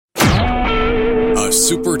a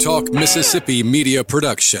SuperTalk Mississippi media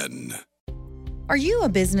production. Are you a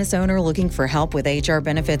business owner looking for help with HR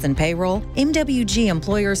benefits and payroll? MWG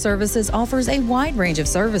Employer Services offers a wide range of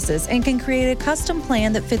services and can create a custom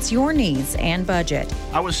plan that fits your needs and budget.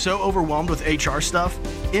 I was so overwhelmed with HR stuff.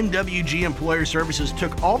 MWG Employer Services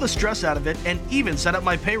took all the stress out of it and even set up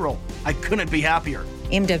my payroll. I couldn't be happier.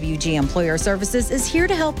 MWG Employer Services is here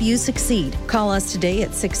to help you succeed. Call us today at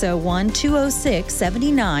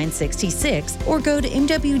 601-206-7966 or go to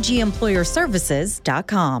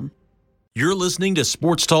MWGEmployerServices.com. You're listening to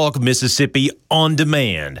Sports Talk Mississippi On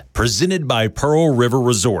Demand, presented by Pearl River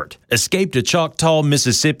Resort. Escape to Choctaw,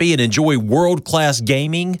 Mississippi and enjoy world-class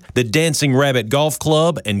gaming, the Dancing Rabbit Golf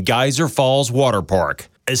Club, and Geyser Falls Water Park.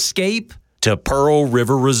 Escape to Pearl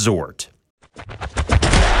River Resort.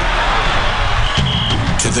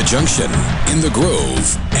 To the junction, in the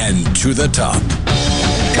Grove, and to the top.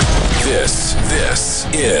 This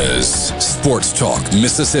is Sports Talk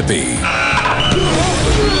Mississippi.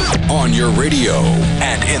 On your radio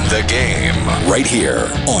and in the game, right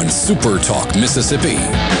here on Super Talk Mississippi.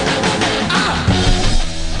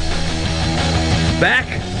 Back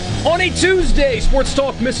on a Tuesday, Sports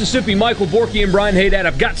Talk Mississippi. Michael Borky and Brian Haydad.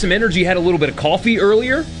 I've got some energy, had a little bit of coffee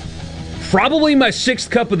earlier. Probably my 6th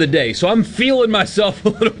cup of the day, so I'm feeling myself a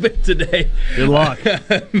little bit today. Good luck.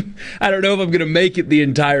 I don't know if I'm going to make it the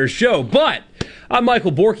entire show, but I'm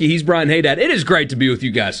Michael Borky. He's Brian Haydad. It is great to be with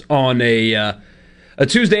you guys on a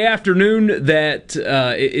Tuesday afternoon that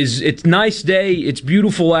it's a nice day. It's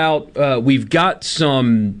beautiful out. We've got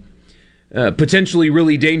some potentially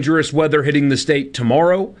really dangerous weather hitting the state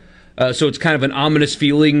tomorrow. So it's kind of an ominous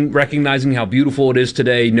feeling, recognizing how beautiful it is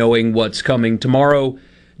today, knowing what's coming tomorrow.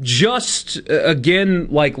 Just, again,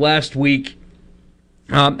 like last week,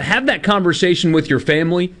 have that conversation with your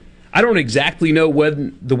family. I don't exactly know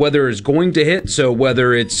when the weather is going to hit, so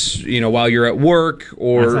whether it's, while you're at work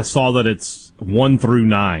or... I saw that it's 1 through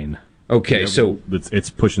 9. Okay, so... It's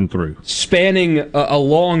pushing through. Spanning a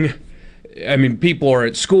long... people are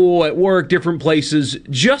at school, at work, different places.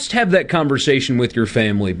 Just have that conversation with your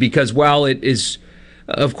family, because while it is,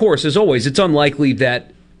 of course, as always, it's unlikely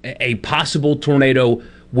that a possible tornado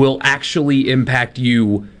will actually impact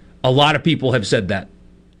you. A lot of people have said that,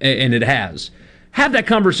 and it has. Have that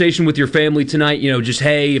conversation with your family tonight. Just,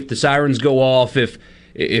 hey, if the sirens go off, if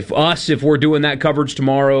we're doing that coverage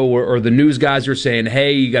tomorrow, or the news guys are saying,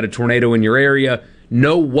 hey, you got a tornado in your area,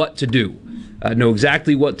 know what to do. Know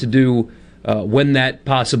exactly what to do when that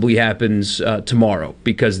possibly happens tomorrow,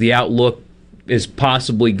 because the outlook is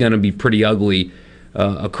possibly going to be pretty ugly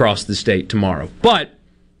across the state tomorrow. But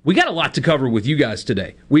we got a lot to cover with you guys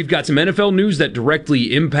today. We've got some NFL news that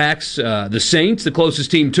directly impacts the Saints, the closest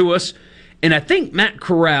team to us, and I think Matt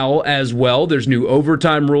Corral as well. There's new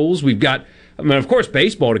overtime rules. We've got, of course,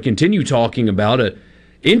 baseball to continue talking about. An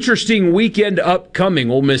interesting weekend upcoming.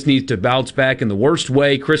 Ole Miss needs to bounce back in the worst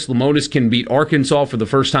way. Chris Lemonis can beat Arkansas for the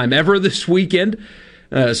first time ever this weekend.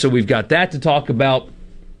 So we've got that to talk about.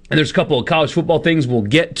 And there's a couple of college football things we'll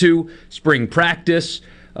get to. Spring practice.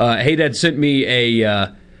 Haydad sent me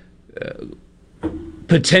a...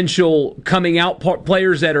 potential coming out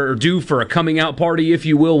players that are due for a coming out party, if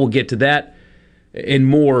you will. We'll get to that and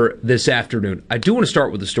more this afternoon. I do want to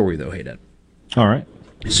start with a story, though, Haydad. All right.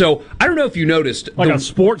 So, I don't know if you noticed. Like a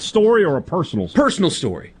sports story or a personal story? Personal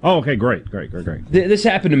story. Oh, okay, great. This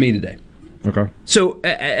happened to me today. Okay. So,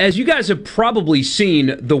 as you guys have probably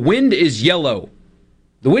seen, the wind is yellow.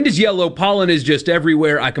 The wind is yellow. Pollen is just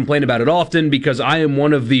everywhere. I complain about it often because I am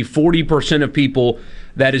one of the 40% of people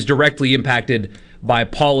that is directly impacted by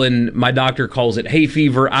pollen. My doctor calls it hay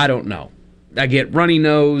fever. I don't know. I get runny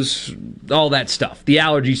nose, all that stuff. The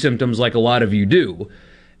allergy symptoms like a lot of you do.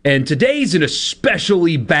 And today's an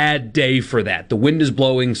especially bad day for that. The wind is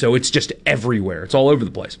blowing, so it's just everywhere. It's all over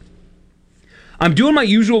the place. I'm doing my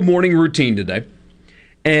usual morning routine today.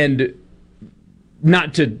 And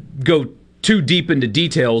not to go too deep into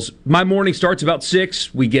details, my morning starts about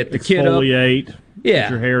 6. We get the kid up. Exfoliate. Yeah.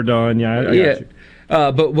 Get your hair done. Yeah, I got you.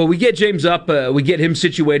 But we get James up, we get him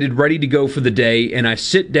situated, ready to go for the day, and I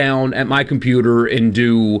sit down at my computer and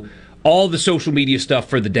do all the social media stuff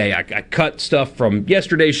for the day. I cut stuff from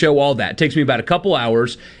yesterday's show, all that. It takes me about a couple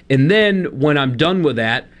hours, and then when I'm done with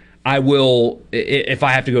that, I will, if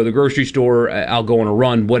I have to go to the grocery store, I'll go on a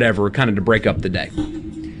run, whatever, kind of to break up the day.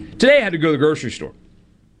 Today I had to go to the grocery store,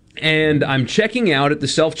 and I'm checking out at the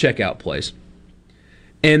self-checkout place,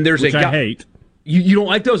 and there's Which a guy. I hate. You don't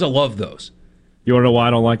like those? I love those. You want to know why I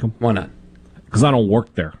don't like them? Why not? Because I don't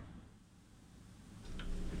work there.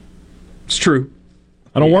 It's true.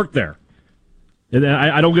 I don't work there. And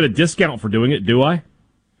I don't get a discount for doing it, do I?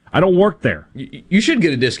 I don't work there. You should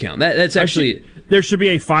get a discount. That's actually... There should be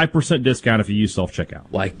a 5% discount if you use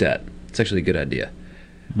self-checkout. Like that. It's actually a good idea.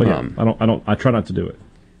 But yeah, I try not to do it.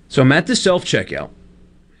 So I'm at the self-checkout,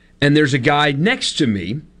 and there's a guy next to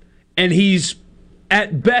me, and he's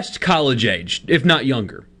at best college age, if not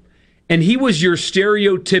younger. And he was your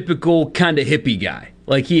stereotypical kind of hippie guy.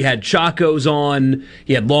 Like, he had chacos on,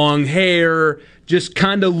 he had long hair, just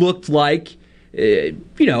kind of looked like,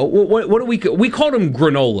 what do we called them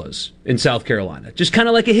granolas in South Carolina. Just kind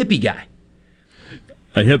of like a hippie guy.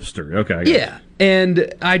 A hipster, okay. Yeah,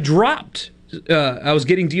 and I dropped, I was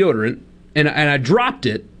getting deodorant, and I dropped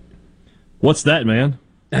it. What's that, man?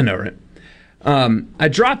 I know, right? I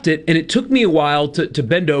dropped it, and it took me a while to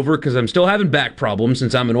bend over because I'm still having back problems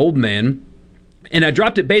since I'm an old man. And I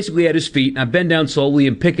dropped it basically at his feet, and I bend down slowly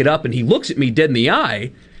and pick it up, and he looks at me dead in the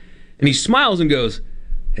eye, and he smiles and goes,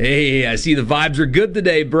 "Hey, I see the vibes are good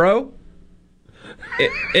today, bro."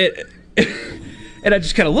 And I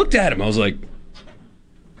just kind of looked at him. I was like,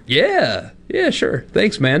 yeah, sure.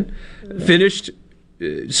 Thanks, man. Finished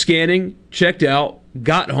scanning, checked out,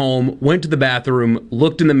 got home, went to the bathroom,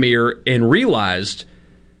 looked in the mirror, and realized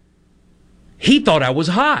he thought I was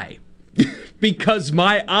high because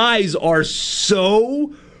my eyes are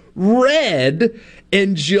so red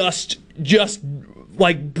and just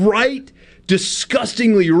like bright,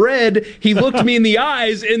 disgustingly red. He looked me in the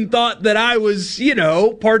eyes and thought that I was,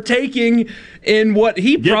 partaking in what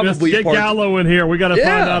he probably get Gallo in here. We got to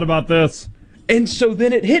find out about this. And so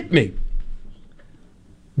then it hit me.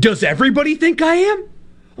 Does everybody think I am?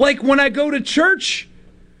 Like when I go to church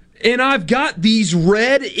and I've got these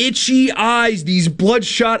red, itchy eyes, these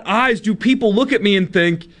bloodshot eyes, do people look at me and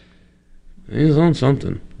think, he's on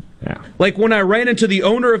something? Yeah. Like when I ran into the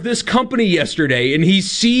owner of this company yesterday and he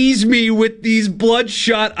sees me with these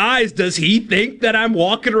bloodshot eyes, does he think that I'm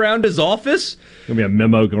walking around his office? There'll be a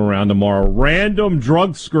memo going around tomorrow. Random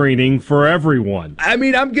drug screening for everyone. I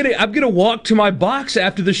mean, I'm gonna walk to my box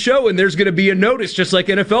after the show and there's gonna be a notice just like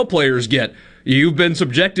NFL players get. You've been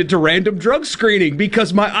subjected to random drug screening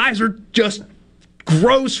because my eyes are just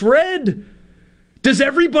gross red. Does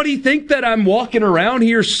everybody think that I'm walking around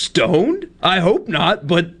here stoned? I hope not,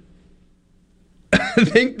 but I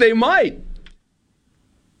think they might.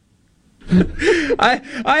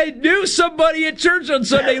 I knew somebody at church on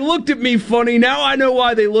Sunday looked at me funny. Now I know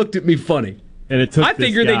why they looked at me funny. And it took I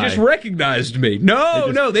figured they just recognized me.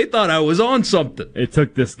 No, they thought I was on something. It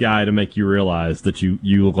took this guy to make you realize that you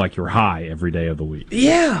look like you're high every day of the week.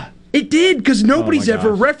 Yeah, it did, because nobody's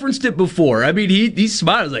ever referenced it before. I mean, he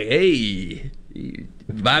smiled like, "Hey,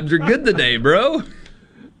 vibes are good today, bro."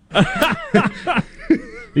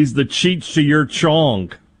 He's the Cheech to your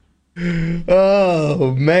Chong.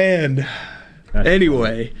 Oh, man.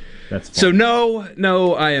 Anyway, so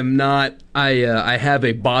no, I am not. I have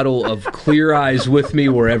a bottle of Clear Eyes with me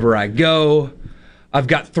wherever I go. I've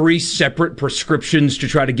got 3 separate prescriptions to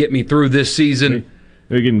try to get me through this season.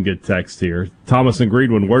 We're getting good text here. Thomas and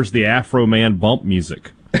Greenwood, where's the Afro Man bump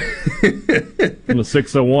music? From the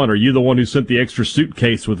 601, are you the one who sent the extra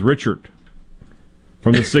suitcase with Richard?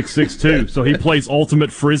 From the 662, so he plays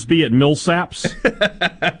ultimate frisbee at Millsaps?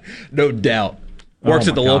 No doubt. Works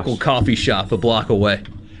at the local coffee shop a block away.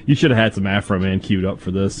 You should have had some Afro Man queued up for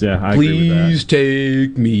this. Yeah, I agree with that. Please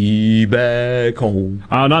take me back home.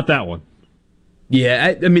 Not that one.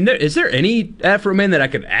 Yeah, I mean, is there any Afro Man that I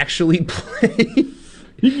could actually play?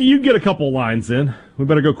 You get a couple lines in. We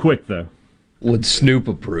better go quick, though. Would Snoop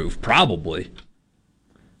approve? Probably.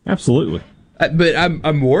 Absolutely. But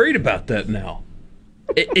I'm worried about that now.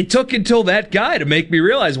 It took until that guy to make me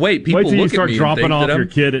realize, wait till you start dropping off your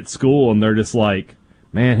kid at school and they're just like,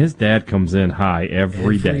 man, his dad comes in high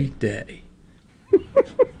every day.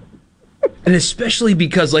 And especially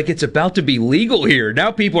because, like, it's about to be legal here.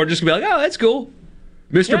 Now people are just going to be like, oh, that's cool.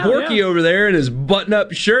 Mr. Borky over there in his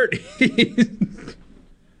button-up shirt,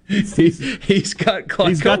 he's got glaucoma.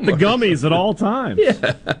 He's got the gummies at all times.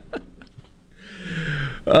 Yeah.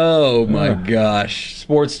 Oh, my gosh.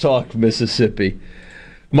 Sports Talk, Mississippi.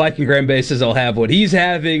 Mike in Grand Bay says I'll have what he's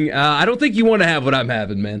having. I don't think you want to have what I'm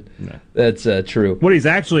having, man. No. That's true. What he's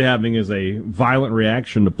actually having is a violent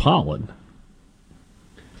reaction to pollen.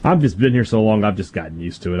 I've just been here so long, I've just gotten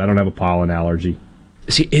used to it. I don't have a pollen allergy.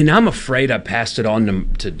 See, and I'm afraid I passed it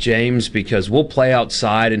on to James because we'll play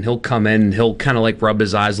outside and he'll come in and he'll kind of like rub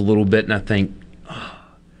his eyes a little bit, and I think,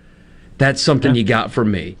 that's something you got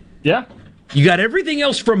from me. Yeah. You got everything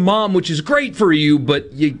else from Mom, which is great for you,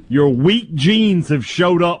 but your weak genes have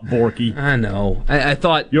showed up, Borky. I know. I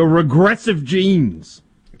thought... Your regressive genes.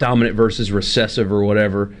 Dominant versus recessive or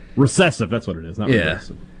whatever. Recessive, that's what it is, not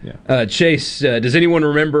regressive. Yeah. Chase, does anyone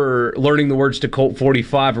remember learning the words to Colt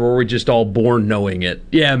 45, or were we just all born knowing it?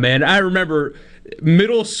 Yeah, man, I remember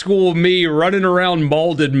middle school me running around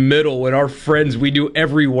Malden Middle and our friends, we knew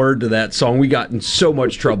every word to that song. We got in so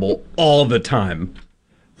much trouble all the time.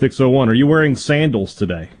 601, are you wearing sandals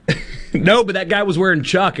today? No, but that guy was wearing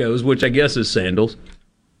Chacos, which I guess is sandals.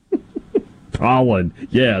 Colin,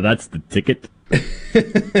 yeah, that's the ticket.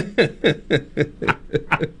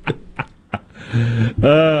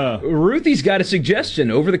 Ruthie's got a suggestion: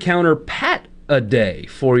 over-the-counter Pat-A-Day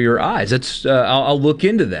for your eyes. That's I'll look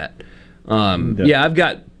into that. Yeah,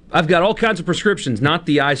 I've got all kinds of prescriptions, not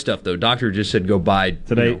the eye stuff though. Doctor just said go buy.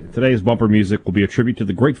 Today's bumper music will be a tribute to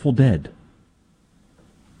the Grateful Dead.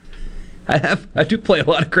 I do play a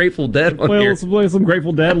lot of Grateful Dead on here. Play some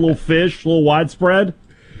Grateful Dead, a little Fish, a little Widespread.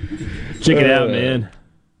 Check it out, man.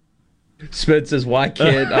 Spence says, why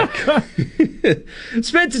can't I?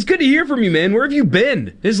 Spence, it's good to hear from you, man. Where have you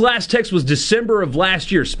been? His last text was December of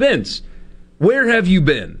last year. Spence, where have you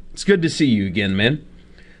been? It's good to see you again, man.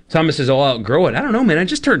 Thomas says, I'll outgrow it. I don't know, man. I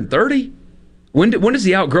just turned 30. When does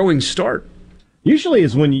the outgrowing start? Usually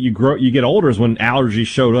is when you get older is when allergies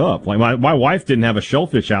showed up. Like my wife didn't have a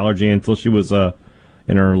shellfish allergy until she was in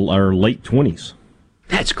her late 20s.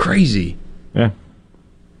 That's crazy. Yeah.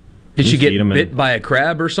 Did she get bit by a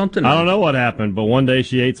crab or something? I don't know what happened, but one day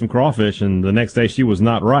she ate some crawfish, and the next day she was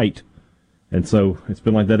not right. And so it's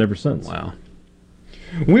been like that ever since. Wow.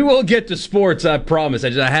 We will get to sports, I promise.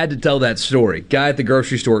 I had to tell that story. Guy at the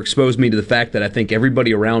grocery store exposed me to the fact that I think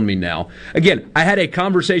everybody around me now. Again, I had a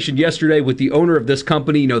conversation yesterday with the owner of this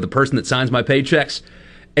company, the person that signs my paychecks.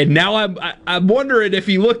 And now I'm wondering if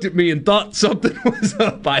he looked at me and thought something was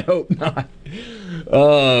up. I hope not.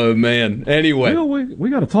 Oh, man. Anyway. We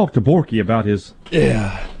got to talk to Borky about his...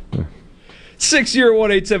 Yeah.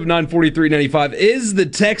 601-879-4395 is the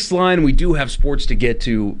text line. We do have sports to get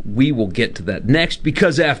to. We will get to that next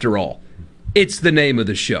because, after all, it's the name of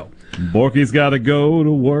the show. Borky's got to go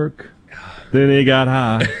to work. Then he got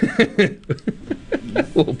high.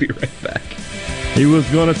 We'll be right back. He was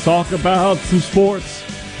going to talk about some sports,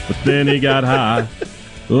 but then he got high.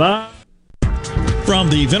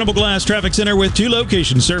 From the Venable Glass Traffic Center with two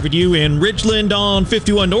locations serving you in Ridgeland on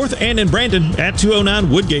 51 North and in Brandon at 209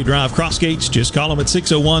 Woodgate Drive, Crossgates. Just call them at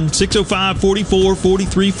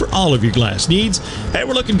 601-605-4443 for all of your glass needs. Hey,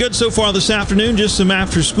 we're looking good so far this afternoon. Just some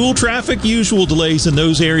after-school traffic. Usual delays in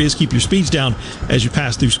those areas. Keep your speeds down as you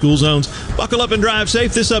pass through school zones. Buckle up and drive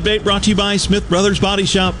safe. This update brought to you by Smith Brothers Body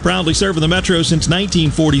Shop, proudly serving the Metro since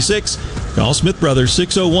 1946. Call Smith Brothers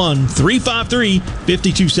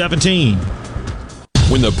 601-353-5217.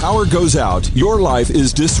 When the power goes out, your life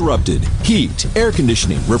is disrupted. Heat, air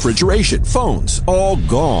conditioning, refrigeration, phones, all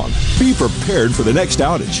gone. Be prepared for the next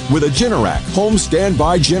outage with a Generac home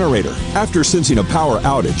standby generator. After sensing a power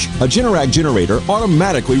outage, a Generac generator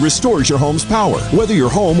automatically restores your home's power, whether you're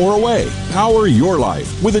home or away. Power your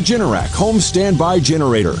life with a Generac home standby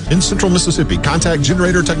generator. In Central Mississippi, contact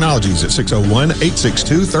Generator Technologies at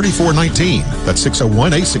 601-862-3419. That's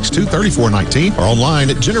 601-862-3419 or online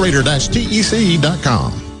at generator-tec.com.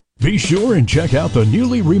 Be sure and check out the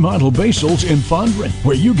newly remodeled Basil's in Fondren,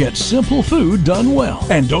 where you get simple food done well.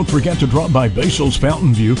 And don't forget to drop by Basil's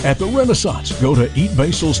Fountain View at the Renaissance. Go to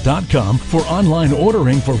eatbasils.com for online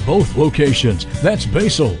ordering for both locations. That's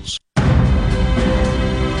Basil's.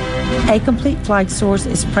 A Complete Flag Source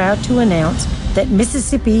is proud to announce that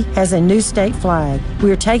Mississippi has a new state flag. We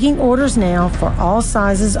are taking orders now for all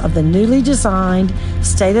sizes of the newly designed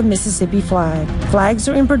State of Mississippi flag. Flags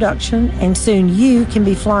are in production, and soon you can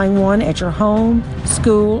be flying one at your home,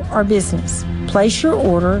 school, or business. Place your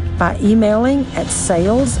order by emailing at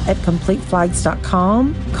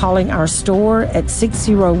sales@completeflags.com, calling our store at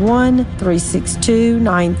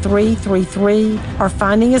 601-362-9333, or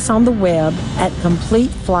finding us on the web at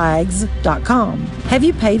completeflags.com. Have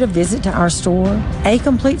you paid a visit to our store? A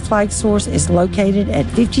Complete Flag Source is located at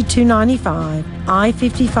 5295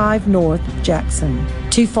 I-55 North, Jackson.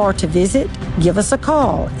 Too far to visit? Give us a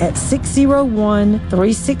call at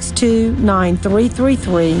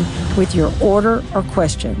 601-362-9333 with your order or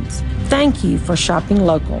questions. Thank you for shopping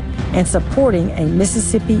local and supporting a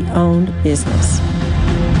Mississippi-owned business.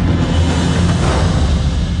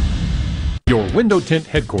 Your window tint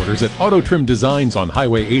headquarters at Auto Trim Designs on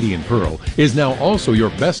Highway 80 in Pearl is now also your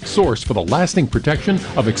best source for the lasting protection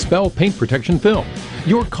of XPEL paint protection film.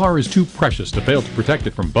 Your car is too precious to fail to protect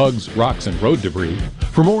it from bugs, rocks, and road debris.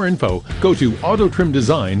 For more info, go to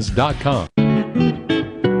autotrimdesigns.com.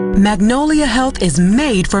 Magnolia Health is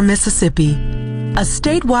made for Mississippi. A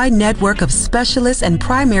statewide network of specialists and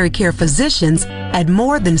primary care physicians at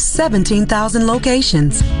more than 17,000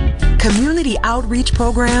 locations. Community outreach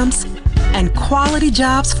programs and quality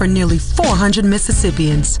jobs for nearly 400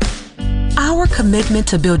 Mississippians. Our commitment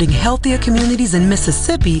to building healthier communities in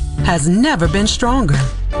Mississippi has never been stronger.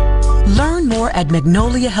 Learn more at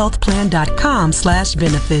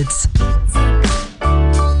magnoliahealthplan.com/benefits.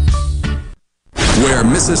 Where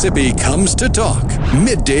Mississippi comes to talk.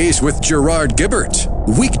 Middays with Gerard Gibbert.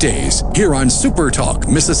 Weekdays here on Super Talk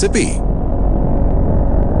Mississippi.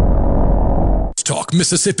 Talk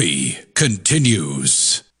Mississippi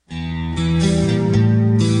continues.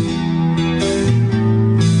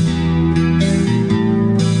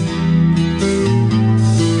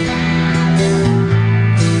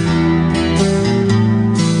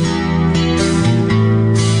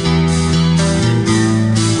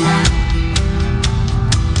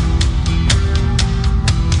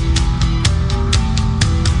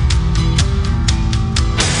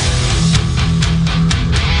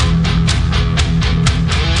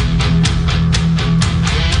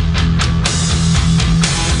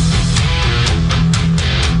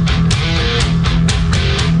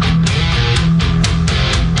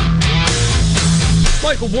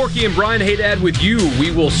 Borky and Brian Haydad with you. We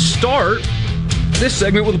will start this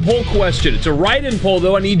segment with a poll question. It's a write-in poll,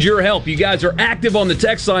 though. I need your help. You guys are active on the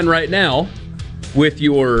text line right now with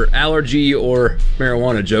your allergy or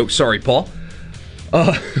marijuana joke. Sorry, Paul.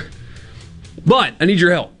 But I need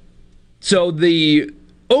your help. So the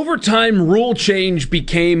overtime rule change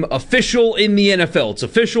became official in the NFL. It's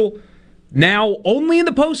official now only in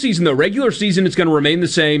the postseason, though. Regular season, it's going to remain the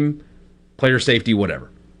same. Player safety, whatever.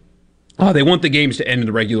 They want the games to end in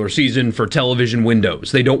the regular season for television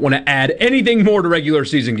windows. They don't want to add anything more to regular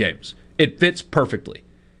season games. It fits perfectly.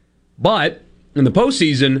 But in the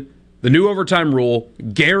postseason, the new overtime rule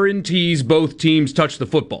guarantees both teams touch the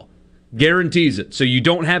football. Guarantees it. So you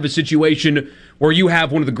don't have a situation where you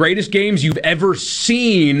have one of the greatest games you've ever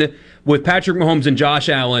seen with Patrick Mahomes and Josh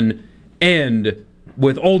Allen end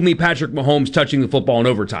with only Patrick Mahomes touching the football in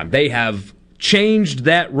overtime. They have changed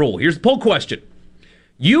that rule. Here's the poll question.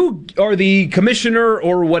 You are the commissioner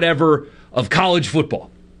or whatever of college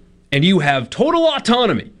football, and you have total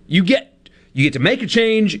autonomy. You get to make a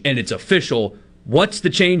change, and it's official. What's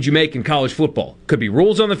the change you make in college football? Could be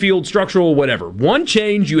rules on the field, structural, whatever. One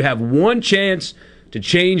change, you have one chance to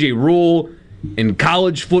change a rule in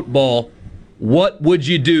college football. What would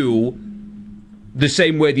you do the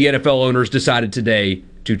same way the NFL owners decided today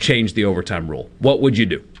to change the overtime rule? What would you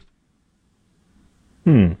do?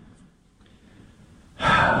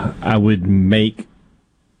 I would make...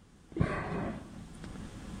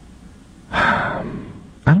 I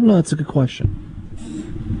don't know. That's a good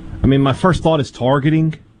question. I mean, my first thought is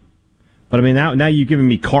targeting. But, I mean, now you're giving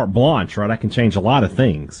me carte blanche, right? I can change a lot of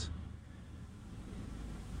things.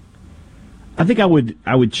 I think I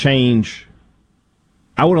would change...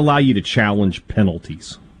 I would allow you to challenge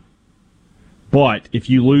penalties. But if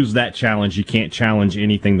you lose that challenge, you can't challenge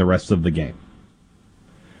anything the rest of the game.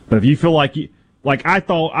 But if you feel like... I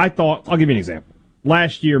thought, I'll give you an example.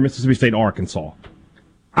 Last year, Mississippi State, Arkansas.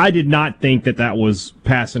 I did not think that was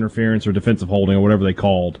pass interference or defensive holding or whatever they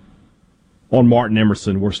called on Martin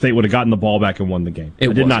Emerson, where State would have gotten the ball back and won the game. I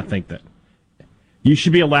did not think that. You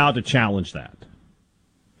should be allowed to challenge that.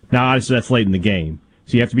 Now, obviously, that's late in the game,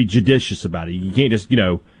 so you have to be judicious about it. You can't just,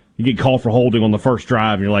 you get called for holding on the first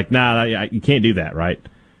drive, and you're like, nah, you can't do that, right?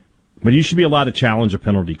 But you should be allowed to challenge a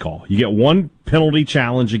penalty call. You get one penalty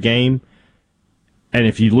challenge a game, and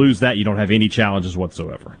if you lose that, you don't have any challenges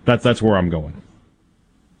whatsoever. That's where I'm going.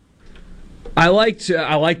 I like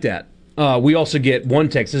that. We also get one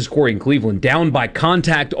text. This is Corey in Cleveland. Down by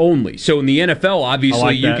contact only. So in the NFL,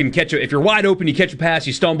 obviously, you can catch if you're wide open, you catch a pass,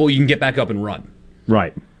 you stumble, you can get back up and run.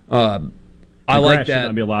 Right. I like that. Should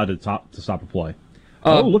not be allowed to stop a play.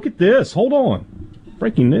 Look at this. Hold on.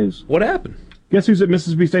 Breaking news. What happened? Guess who's at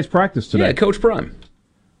Mississippi State's practice today? Yeah, Coach Prime.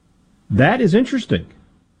 That is interesting.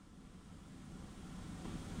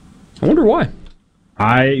 I wonder why.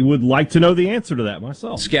 I would like to know the answer to that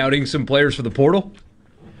myself. Scouting some players for the portal?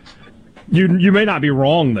 You may not be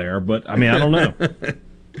wrong there, but, I mean, I don't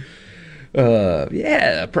know.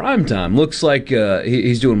 Yeah, Prime time. Looks like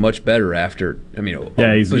he's doing much better after,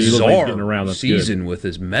 he's bizarre getting around. That's season good. With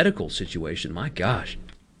his medical situation. My gosh.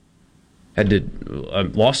 Had to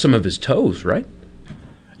lost some of his toes, right?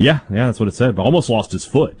 Yeah, that's what it said. But almost lost his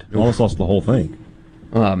foot. Almost lost the whole thing.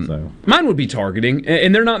 Mine would be targeting,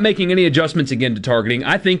 and they're not making any adjustments again to targeting.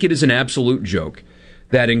 I think it is an absolute joke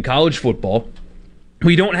that in college football,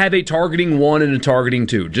 we don't have a targeting 1 and a targeting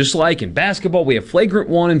 2. Just like in basketball, we have flagrant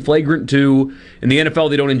 1 and flagrant 2. In the NFL,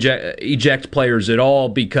 they don't eject players at all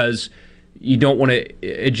because you don't want to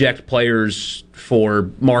eject players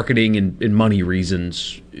for marketing and money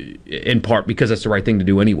reasons, in part because that's the right thing to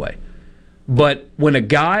do anyway. But when a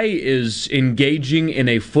guy is engaging in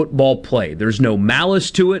a football play, there's no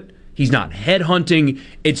malice to it. He's not headhunting.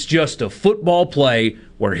 It's just a football play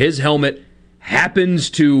where his helmet happens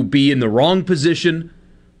to be in the wrong position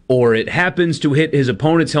or it happens to hit his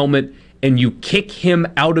opponent's helmet and you kick him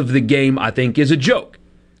out of the game, I think is a joke.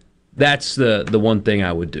 That's the one thing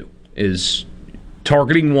I would do, is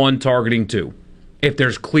targeting one, targeting two. If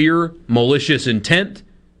there's clear malicious intent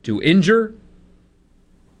to injure,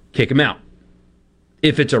 kick him out.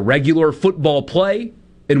 If it's a regular football play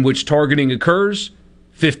in which targeting occurs,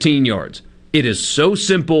 15 yards. It is so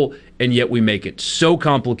simple, and yet we make it so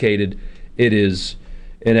complicated. It is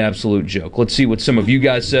an absolute joke. Let's see what some of you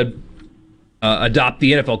guys said. Adopt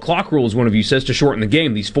the NFL clock rules, one of you says, to shorten the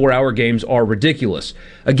game. These 4-hour games are ridiculous.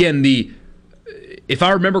 Again, if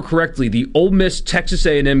I remember correctly, the Ole Miss Texas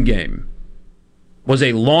A&M game was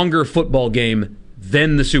a longer football game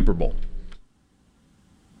than the Super Bowl.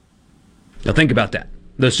 Now think about that.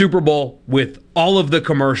 The Super Bowl, with all of the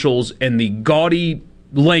commercials and the gaudy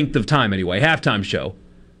length of time anyway, halftime show,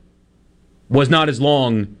 was not as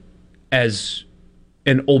long as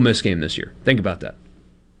an Ole Miss game this year. Think about that.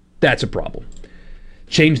 That's a problem.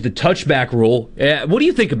 Change the touchback rule. What do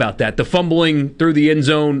you think about that? The fumbling through the end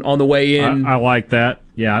zone on the way in? I like that.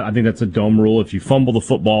 Yeah, I think that's a dumb rule. If you fumble the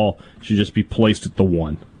football, it should just be placed at the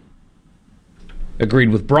 1. Agreed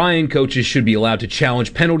with Brian. Coaches should be allowed to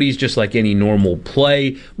challenge penalties just like any normal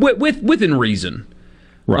play, within reason.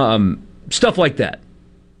 Right. Stuff like that.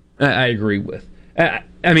 I agree with. I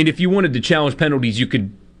mean, if you wanted to challenge penalties, you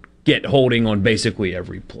could get holding on basically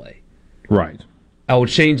every play. Right. I would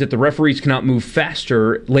change that the referees cannot move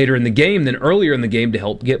faster later in the game than earlier in the game to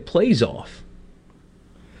help get plays off.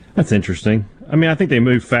 That's interesting. I mean, I think they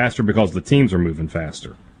move faster because the teams are moving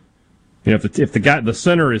faster. You know, if the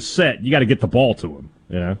center is set, you got to get the ball to him.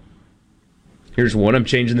 You know. Here's one. I'm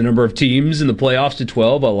changing the number of teams in the playoffs to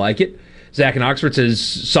 12. I like it. Zach in Oxford says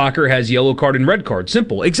soccer has yellow card and red card.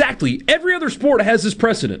 Simple. Exactly. Every other sport has this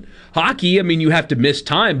precedent. Hockey, I mean, you have to miss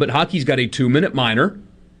time, but hockey's got a 2-minute minor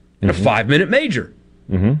and a 5-minute major.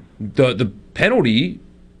 Mm-hmm. The penalty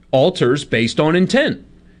alters based on intent.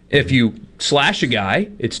 If you slash a guy,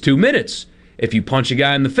 it's 2 minutes. If you punch a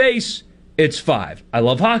guy in the face, it's 5. I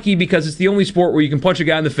love hockey because it's the only sport where you can punch a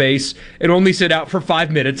guy in the face and only sit out for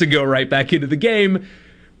 5 minutes and go right back into the game.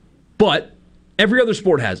 But every other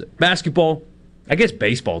sport has it. Basketball, I guess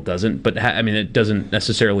baseball doesn't, but I mean, it doesn't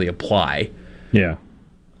necessarily apply. Yeah.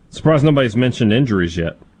 Surprised nobody's mentioned injuries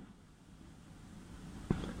yet.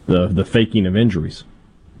 The faking of injuries.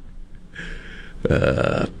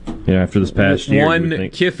 After this past year, one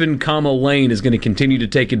Kiffin, Lane is going to continue to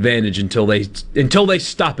take advantage until they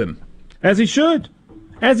stop him. As he should.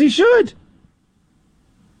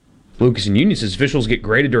 Lucas and Union says officials get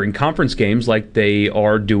graded during conference games like they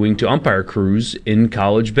are doing to umpire crews in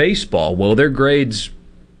college baseball. Well, their grades,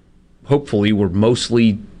 hopefully, were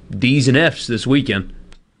mostly D's and F's this weekend.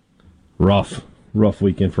 Rough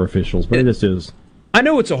weekend for officials, but this is. I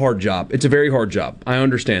know it's a hard job. It's a very hard job. I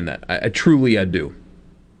understand that. I truly do.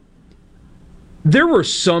 There were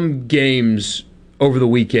some games over the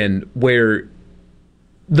weekend where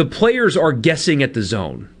the players are guessing at the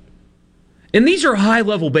zone. And these are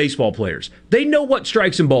high-level baseball players. They know what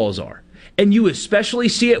strikes and balls are. And you especially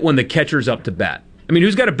see it when the catcher's up to bat. I mean,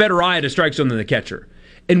 who's got a better eye at a strike zone than the catcher?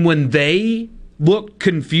 And when they look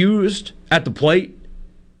confused at the plate,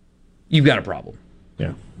 you've got a problem.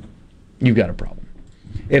 Yeah. You've got a problem.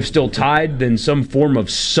 If still tied, then some form of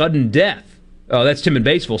sudden death. Oh, that's Tim in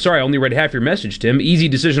Batesville. Sorry, I only read half your message, Tim. Easy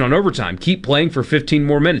decision on overtime. Keep playing for 15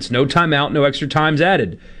 more minutes. No timeout, no extra times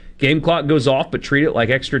added. Game clock goes off, but treat it like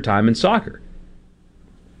extra time in soccer.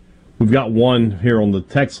 We've got one here on the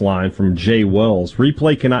text line from Jay Wells.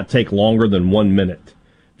 Replay cannot take longer than 1 minute.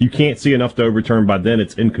 If you can't see enough to overturn by then,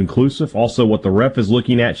 it's inconclusive. Also, what the ref is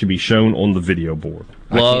looking at should be shown on the video board.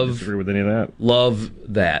 I can't disagree with any of that. Love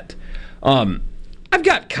that. I've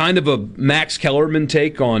got kind of a Max Kellerman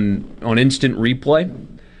take on instant replay.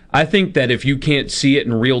 I think that if you can't see it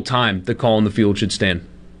in real time, the call on the field should stand.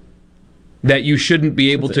 That you shouldn't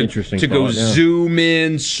be able to go zoom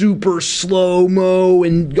in, super slow-mo,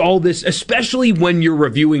 and all this, especially when you're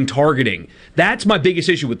reviewing targeting. That's my biggest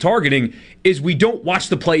issue with targeting, is we don't watch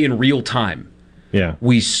the play in real time. Yeah.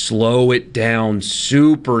 We slow it down,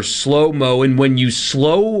 super slow-mo, and when you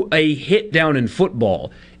slow a hit down in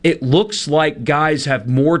football, it looks like guys have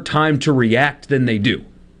more time to react than they do.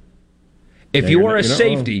 If you are a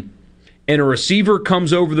safety and a receiver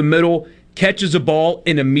comes over the middle, catches a ball,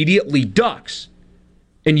 and immediately ducks,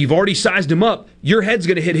 and you've already sized him up, your head's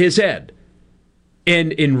going to hit his head.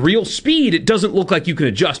 And in real speed, it doesn't look like you can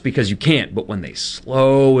adjust because you can't. But when they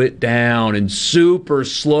slow it down in super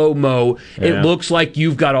slow-mo, it looks like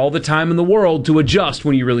you've got all the time in the world to adjust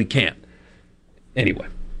when you really can't. Anyway.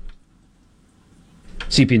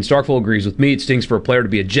 CP in Starkville agrees with me. It stings for a player to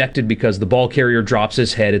be ejected because the ball carrier drops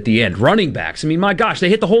his head at the end. Running backs, I mean, my gosh, they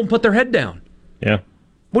hit the hole and put their head down. Yeah.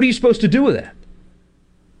 What are you supposed to do with that?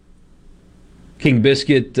 King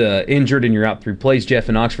Biscuit injured and you're out 3 plays. Jeff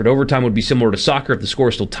in Oxford. Overtime would be similar to soccer if the score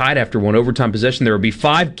is still tied after one overtime possession. There would be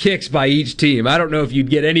 5 kicks by each team. I don't know if you'd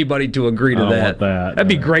get anybody to agree to that. That'd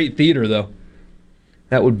be great theater, though.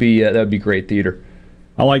 That would be great theater.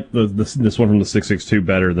 I like this one from the 662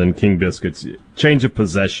 better than King Biscuit's change of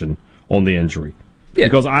possession on the injury. Yeah.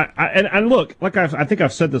 Because I look, like I think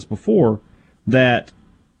I've said this before, that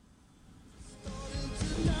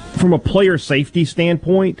from a player safety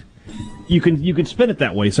standpoint, you can spin it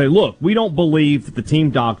that way. Say, look, we don't believe that the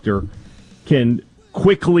team doctor can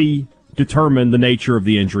quickly determine the nature of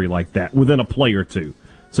the injury like that within a play or two.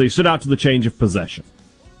 So you sit out to the change of possession.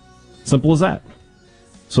 Simple as that.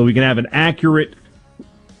 So we can have an accurate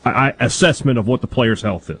assessment of what the player's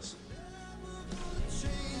health is.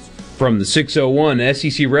 From the 601,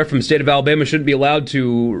 SEC ref from the state of Alabama shouldn't be allowed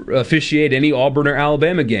to officiate any Auburn or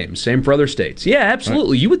Alabama games. Same for other states. Yeah,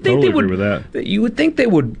 absolutely. You would think agree with that. You would think they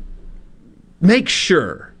would make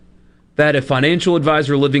sure that a financial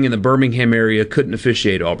advisor living in the Birmingham area couldn't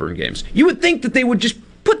officiate Auburn games. You would think that they would just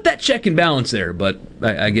put that check and balance there, but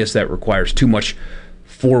I guess that requires too much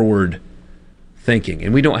forward thinking,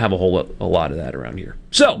 and we don't have a lot of that around here.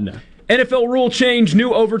 So, no. NFL rule change,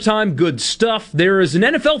 new overtime, good stuff. There is an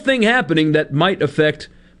NFL thing happening that might affect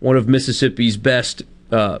one of Mississippi's best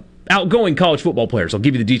outgoing college football players. I'll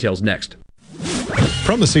give you the details next.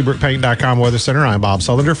 From the SeabrookPaint.com Weather Center, I'm Bob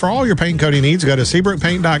Sullender. For all your paint coating needs, go to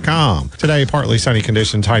SeabrookPaint.com. Today, partly sunny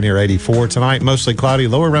conditions, high near 84. Tonight, mostly cloudy,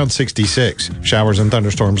 low around 66. Showers and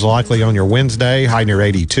thunderstorms likely on your Wednesday, high near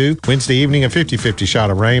 82. Wednesday evening, a 50-50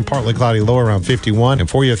 shot of rain, partly cloudy, low around 51. And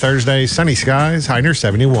for your Thursday, sunny skies, high near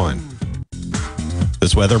 71.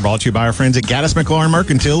 This weather brought to you by our friends at Gaddis McLaurin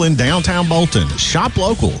Mercantile in downtown Bolton. Shop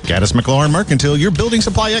local. Gaddis McLaurin Mercantile, your building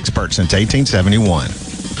supply expert since 1871.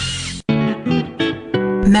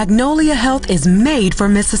 Magnolia Health is made for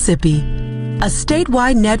Mississippi. A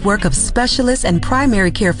statewide network of specialists and primary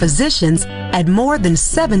care physicians at more than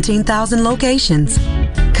 17,000 locations,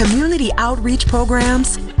 community outreach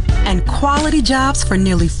programs, and quality jobs for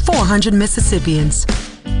nearly 400 Mississippians.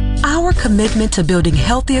 Our commitment to building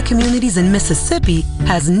healthier communities in Mississippi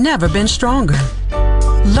has never been stronger.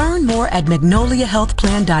 Learn more at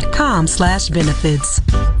magnoliahealthplan.com/benefits.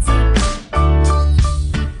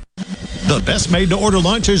 The best made-to-order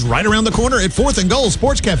lunch is right around the corner at 4th and Goal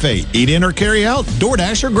Sports Cafe. Eat in or carry out,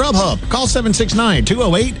 DoorDash or Grubhub. Call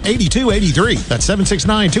 769-208-8283. That's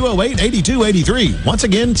 769-208-8283. Once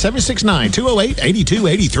again,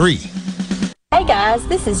 769-208-8283. Hey guys,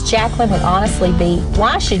 this is Jacqueline with Honestly Beef.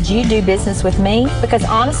 Why should you do business with me? Because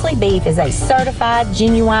Honestly Beef is a certified,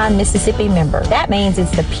 genuine Mississippi member. That means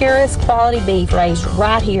it's the purest quality beef raised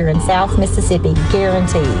right here in South Mississippi,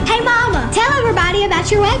 guaranteed. Hey Mama, tell everybody about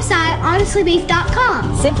your website,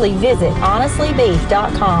 honestlybeef.com. Simply visit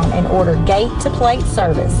honestlybeef.com and order gate-to-plate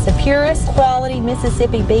service. The purest quality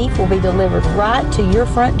Mississippi beef will be delivered right to your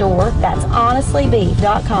front door. That's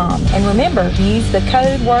honestlybeef.com. And remember, use the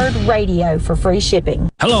code word radio for free shipping.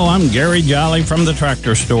 Hello, I'm Gary Jolly from the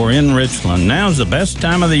Tractor Store in Richland. Now's the best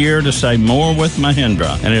time of the year to save more with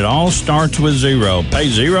Mahindra, and it all starts with zero. Pay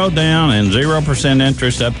zero down and 0%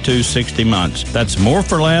 interest up to 60 months. That's more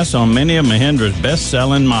for less on many of Mahindra's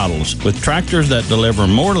best-selling models, with tractors that deliver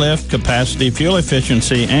more lift, capacity, fuel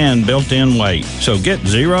efficiency, and built-in weight. So get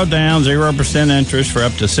zero down, 0% interest for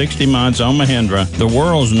up to 60 months on Mahindra, the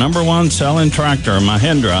world's #1 selling tractor,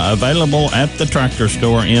 Mahindra, available at the Tractor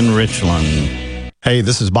Store in Richland. Hey,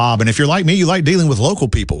 this is Bob, and if you're like me, you like dealing with local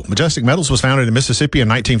people. Majestic Metals was founded in Mississippi in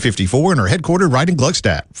 1954 and are headquartered right in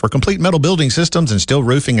Gluckstadt. For complete metal building systems and steel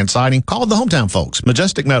roofing and siding, call the hometown folks.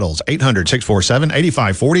 Majestic Metals,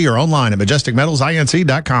 800-647-8540 or online at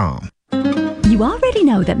majesticmetalsinc.com. You already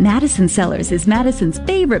know that Madison Cellars is Madison's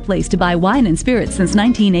favorite place to buy wine and spirits since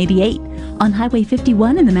 1988. On Highway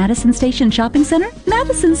 51 in the Madison Station Shopping Center,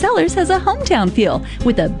 Madison Cellars has a hometown feel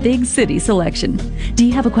with a big city selection. Do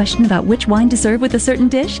you have a question about which wine to serve with a certain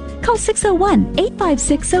dish? Call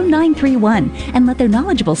 601-856-0931 and let their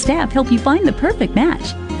knowledgeable staff help you find the perfect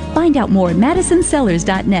match. Find out more at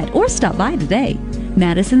madisonCellars.net or stop by today.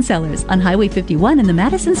 Madison Cellars on Highway 51 in the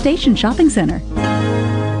Madison Station Shopping Center.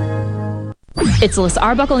 It's Alyssa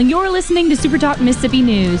Arbuckle, and you're listening to Super Talk Mississippi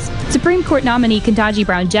News. Supreme Court nominee Ketanji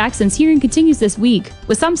Brown Jackson's hearing continues this week,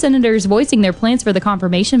 with some senators voicing their plans for the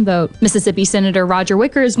confirmation vote. Mississippi Senator Roger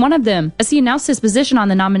Wicker is one of them, as he announced his position on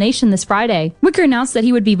the nomination this Friday. Wicker announced that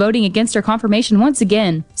he would be voting against her confirmation once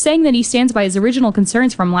again, saying that he stands by his original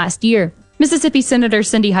concerns from last year. Mississippi Senator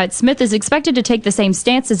Cindy Hyde Smith is expected to take the same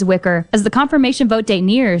stance as Wicker as the confirmation vote date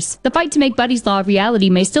nears. The fight to make Buddy's Law a reality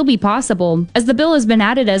may still be possible, as the bill has been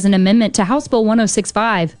added as an amendment to House Bill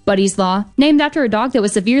 1065. Buddy's Law, named after a dog that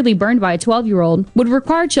was severely burned by a 12-year-old, would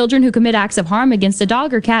require children who commit acts of harm against a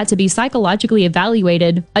dog or cat to be psychologically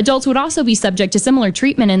evaluated. Adults would also be subject to similar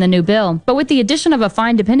treatment in the new bill, but with the addition of a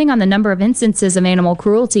fine depending on the number of instances of animal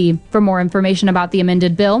cruelty. For more information about the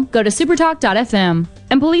amended bill, go to supertalk.fm.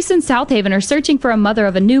 And police in South Haven are searching for a mother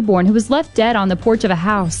of a newborn who was left dead on the porch of a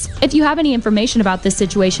house. If you have any information about this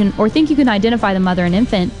situation or think you can identify the mother and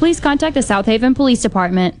infant, please contact the South Haven Police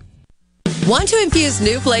Department. Want to infuse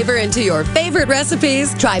new flavor into your favorite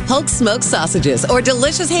recipes? Try Polk's smoked sausages or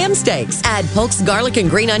delicious ham steaks. Add Polk's garlic and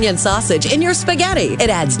green onion sausage in your spaghetti. It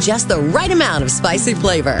adds just the right amount of spicy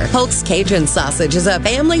flavor. Polk's Cajun sausage is a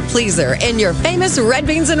family pleaser in your famous red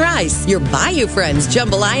beans and rice. Your Bayou Friends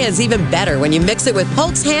jambalaya is even better when you mix it with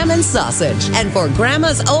Polk's ham and sausage. And for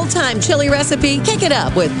Grandma's old-time chili recipe, kick it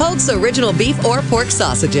up with Polk's original beef or pork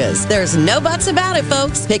sausages. There's no buts about it,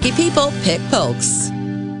 folks. Picky people pick Polk's.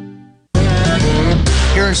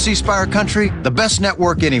 Here in C Spire country, the best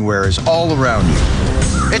network anywhere is all around you.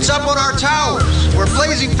 It's up on our towers, where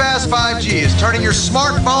blazing fast 5G is turning your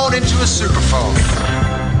smartphone into a superphone.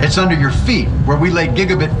 It's under your feet, where we lay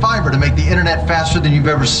gigabit fiber to make the internet faster than you've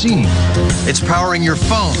ever seen. It's powering your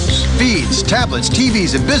phones, feeds, tablets,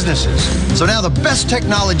 TVs, and businesses. So now the best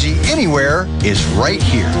technology anywhere is right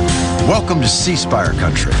here. Welcome to C Spire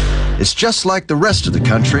country. It's just like the rest of the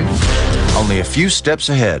country, only a few steps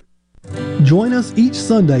ahead. Join us each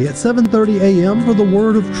Sunday at 7:30 a.m. for the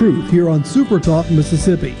Word of Truth here on Super Talk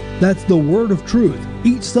Mississippi. That's the Word of Truth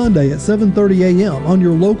each Sunday at 7:30 a.m. on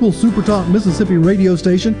your local Super Talk Mississippi radio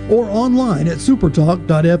station or online at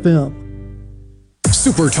supertalk.fm.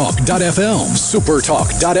 Supertalk.fm.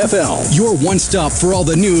 Supertalk.fm. Your one-stop for all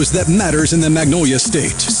the news that matters in the Magnolia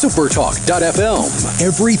State. Supertalk.fm.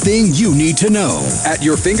 Everything you need to know at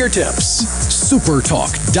your fingertips.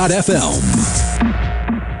 Supertalk.fm.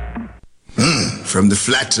 From the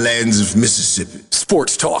flatlands of Mississippi.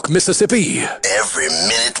 Sports Talk Mississippi. Every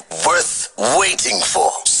minute worth waiting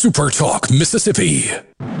for. Super Talk Mississippi.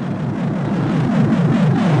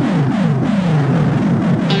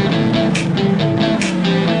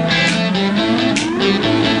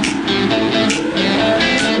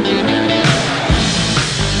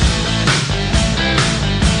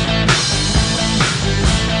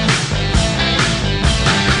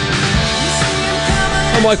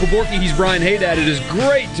 I'm Michael Borky. He's Brian Haydad. It is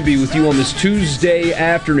great to be with you on this Tuesday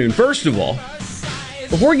afternoon. First of all,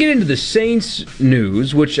 before we get into the Saints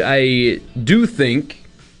news, which I do think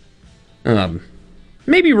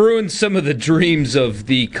maybe ruins some of the dreams of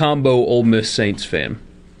the combo Ole Miss Saints fan,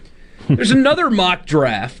 there's another mock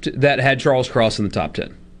draft that had Charles Cross in the top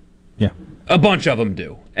 10. Yeah. A bunch of them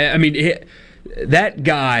do. I mean, that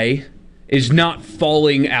guy is not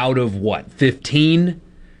falling out of, 15?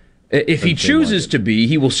 If he chooses to be,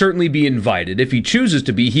 he will certainly be invited. If he chooses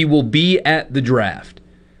to be, he will be at the draft.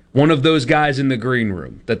 One of those guys in the green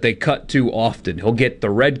room that they cut to often. He'll get the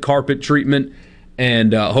red carpet treatment,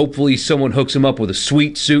 and hopefully someone hooks him up with a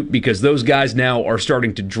sweet suit, because those guys now are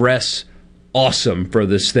starting to dress awesome for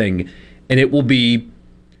this thing. And it will be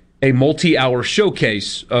a multi-hour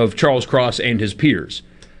showcase of Charles Cross and his peers.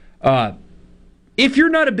 If you're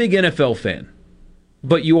not a big NFL fan,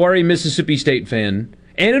 but you are a Mississippi State fan,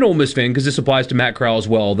 and an Ole Miss fan, because this applies to Matt Corral as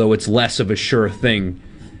well, though it's less of a sure thing,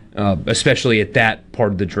 especially at that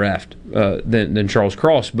part of the draft than Charles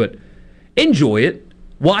Cross. But enjoy it.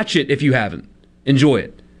 Watch it if you haven't. Enjoy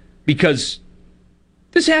it. Because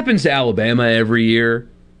this happens to Alabama every year,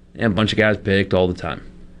 and a bunch of guys picked all the time.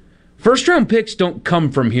 First-round picks don't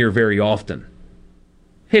come from here very often.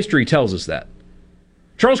 History tells us that.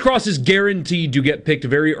 Charles Cross is guaranteed to get picked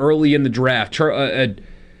very early in the draft.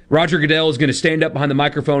 Roger Goodell is going to stand up behind the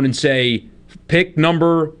microphone and say, pick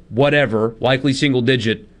number whatever, likely single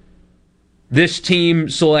digit. This team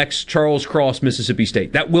selects Charles Cross, Mississippi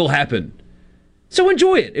State. That will happen. So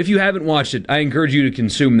enjoy it. If you haven't watched it, I encourage you to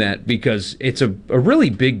consume that, because it's a really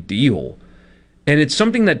big deal. And it's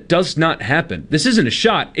something that does not happen. This isn't a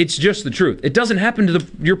shot. It's just the truth. It doesn't happen to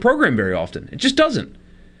your program very often. It just doesn't.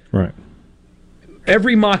 Right.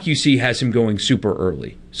 Every mock you see has him going super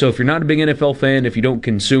early. So if you're not a big NFL fan, if you don't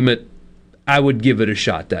consume it, I would give it a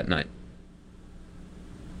shot that night.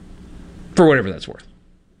 For whatever that's worth.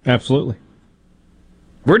 Absolutely.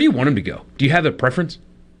 Where do you want him to go? Do you have a preference?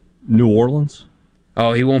 New Orleans.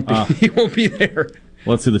 Oh, he won't be. He won't be there.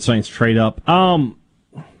 Let's see the Saints trade up. I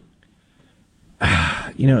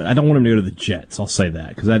don't want him to go to the Jets. I'll say that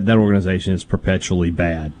because that organization is perpetually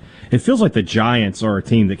bad. It feels like the Giants are a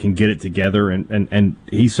team that can get it together, and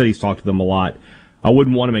he said he's talked to them a lot. I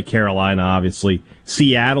wouldn't want him in Carolina, obviously.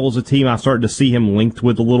 Seattle is a team I started to see him linked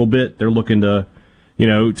with a little bit. They're looking to,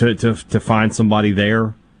 to find somebody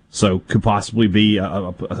there. So could possibly be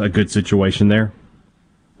a good situation there.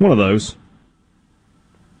 One of those.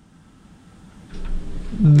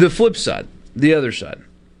 The flip side, the other side.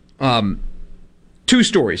 Two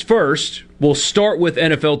stories. First, we'll start with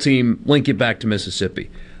NFL team, link it back to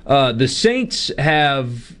Mississippi. The Saints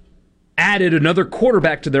have added another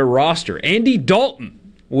quarterback to their roster. Andy Dalton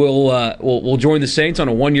will join the Saints on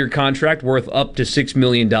a one-year contract worth up to $6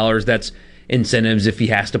 million. That's incentives if he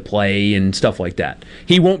has to play and stuff like that.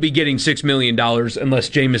 He won't be getting $6 million unless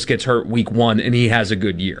Jameis gets hurt week 1 and he has a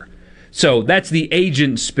good year. So that's the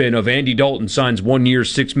agent spin of Andy Dalton signs 1 year,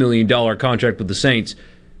 $6 million contract with the Saints.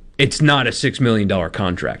 It's not a $6 million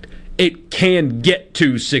contract. It can get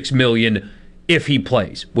to $6 million if he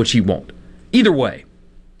plays, which he won't. Either way,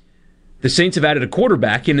 the Saints have added a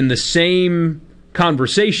quarterback, and in the same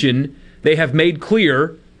conversation, they have made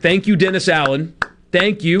clear, thank you, Dennis Allen,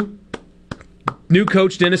 thank you, new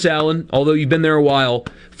coach Dennis Allen, although you've been there a while,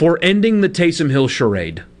 for ending the Taysom Hill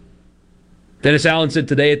charade. Dennis Allen said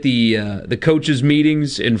today at the coaches'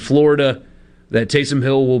 meetings in Florida that Taysom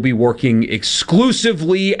Hill will be working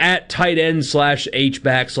exclusively at tight end /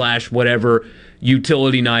 H-back / whatever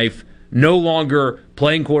utility knife, no longer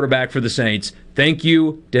playing quarterback for the Saints. Thank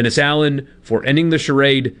you, Dennis Allen, for ending the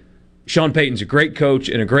charade. Sean Payton's a great coach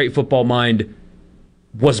and a great football mind,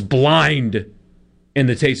 was blind in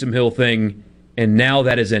the Taysom Hill thing, and now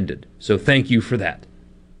that has ended. So thank you for that.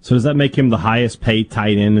 So does that make him the highest paid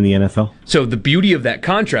tight end in the NFL? So the beauty of that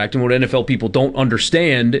contract and what NFL people don't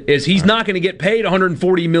understand is he's not going to get paid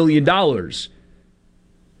 $140 million.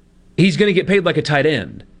 He's going to get paid like a tight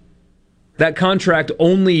end. That contract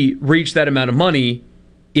only reached that amount of money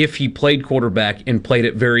if he played quarterback and played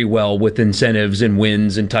it very well with incentives and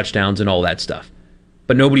wins and touchdowns and all that stuff.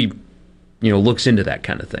 But nobody, looks into that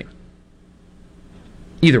kind of thing.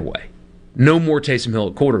 Either way, no more Taysom Hill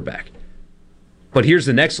at quarterback. But here's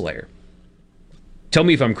the next layer. Tell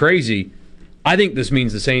me if I'm crazy. I think this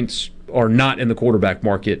means the Saints are not in the quarterback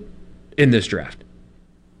market in this draft.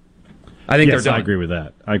 I think they're done. I agree with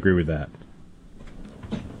that. I agree with that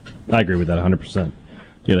 100%.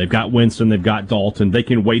 They've got Winston, they've got Dalton. They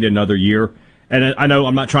can wait another year. And I know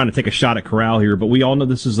I'm not trying to take a shot at Corral here, but we all know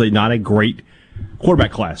this is not a great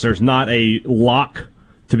quarterback class. There's not a lock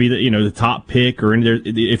to be the top pick, or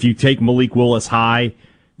if you take Malik Willis high,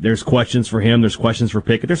 there's questions for him. There's questions for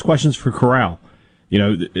Pickett. There's questions for Corral.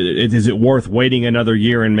 Is it worth waiting another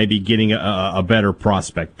year and maybe getting a better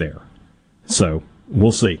prospect there? So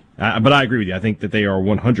we'll see. But I agree with you. I think that they are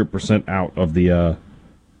 100% out of the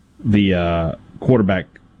quarterback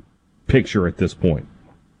picture at this point.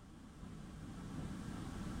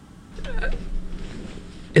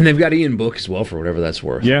 And they've got Ian Book as well, for whatever that's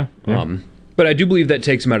worth. Yeah. But I do believe that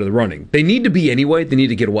takes them out of the running. They need to be anyway. They need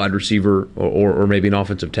to get a wide receiver or maybe an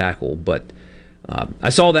offensive tackle. But I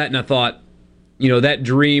saw that and I thought, that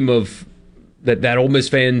dream of that Ole Miss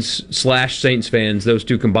fans / Saints fans, those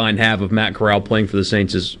two combined have of Matt Corral playing for the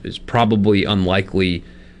Saints is probably unlikely.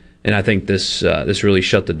 And I think this really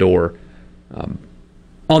shut the door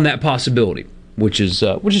on that possibility, which is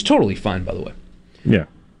totally fine, by the way. Yeah.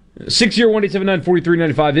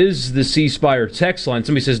 601-879-4395 is the C Spire text line.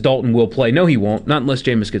 Somebody says Dalton will play. No, he won't. Not unless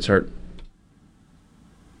Jameis gets hurt.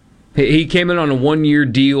 He came in on a 1-year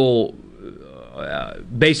deal,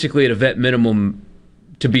 basically at a vet minimum,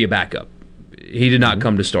 to be a backup. He did not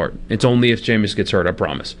come to start. It's only if Jameis gets hurt, I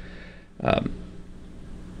promise.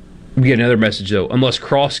 We get another message, though. Unless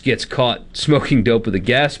Cross gets caught smoking dope with a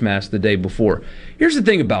gas mask the day before. Here's the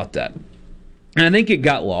thing about that. And I think it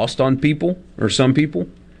got lost on people, or some people.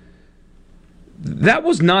 That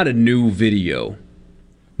was not a new video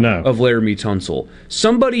of Laramie Tunsil.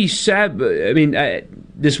 Somebody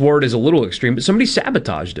this word is a little extreme, but somebody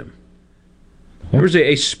sabotaged him. There was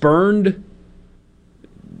a spurned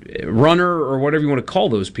runner, or whatever you want to call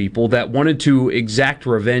those people, that wanted to exact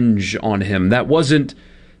revenge on him. That wasn't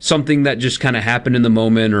something that just kind of happened in the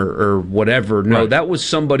moment or whatever. No, that was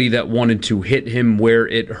somebody that wanted to hit him where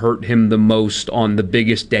it hurt him the most on the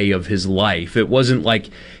biggest day of his life. It wasn't like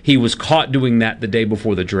he was caught doing that the day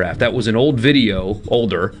before the draft. That was an old video,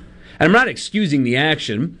 older. And I'm not excusing the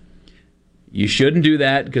action. You shouldn't do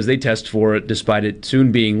that because they test for it, despite it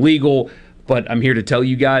soon being legal. But I'm here to tell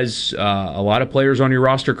you guys, a lot of players on your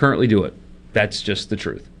roster currently do it. That's just the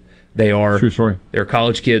truth. They are true story. They're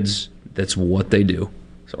college kids. That's what they do.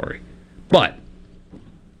 Sorry. But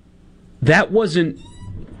that wasn't...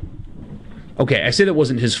 Okay, I say that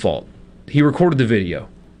wasn't his fault. He recorded the video.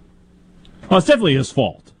 Well, it's definitely his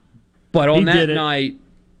fault. But on that night,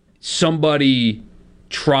 somebody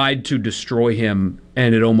tried to destroy him,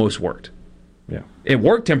 and it almost worked. Yeah. It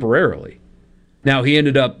worked temporarily. Now, he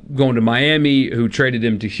ended up going to Miami, who traded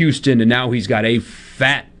him to Houston, and now he's got a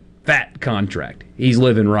fat contract. He's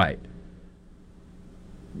living right.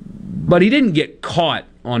 But he didn't get caught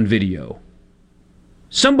on video.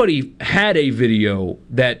 Somebody had a video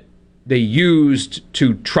that they used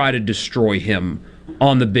to try to destroy him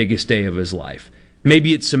on the biggest day of his life.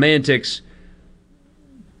 Maybe it's semantics,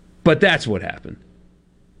 but that's what happened.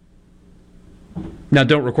 Now,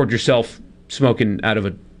 don't record yourself smoking out of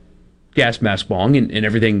a gas mask bong, and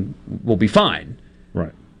everything will be fine.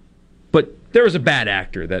 Right. But there was a bad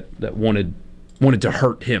actor that wanted to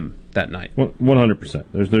hurt him that night. 100%.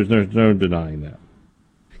 There's no denying that.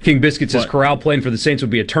 King Biscuit says Corral playing for the Saints would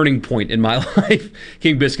be a turning point in my life.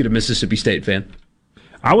 King Biscuit, a Mississippi State fan.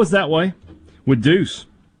 I was that way with Deuce.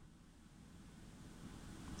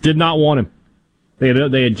 Did not want him.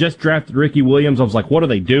 They had just drafted Ricky Williams. I was like, what are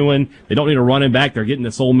they doing? They don't need a running back. They're getting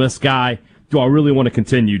this Ole Miss guy. Do I really want to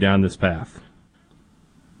continue down this path?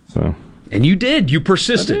 So, and you did. You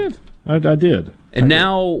persisted. I did. And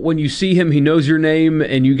now, when you see him, he knows your name,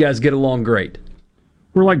 and you guys get along great.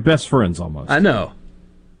 We're like best friends almost. I know.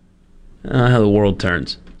 How the world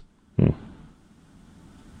turns.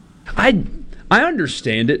 I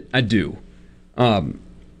understand it. I do.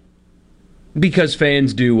 Because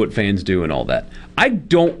fans do what fans do and all that. I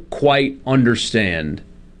don't quite understand.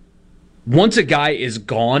 Once a guy is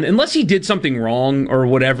gone, unless he did something wrong or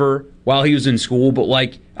whatever while he was in school, but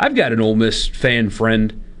like, I've got an Ole Miss fan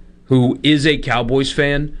friend who is a Cowboys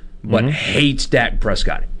fan, but hates Dak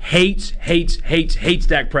Prescott. Hates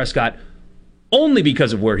Dak Prescott only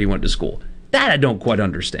because of where he went to school. That I don't quite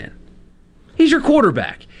understand. He's your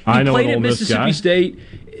quarterback. He played at Mississippi State.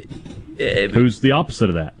 Who's the opposite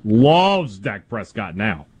of that? Loves Dak Prescott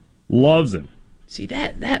now. Loves him. See,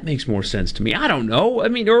 that makes more sense to me. I don't know. I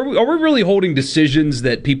mean, are we really holding decisions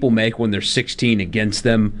that people make when they're 16 against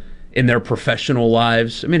them in their professional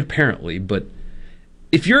lives? I mean, apparently, but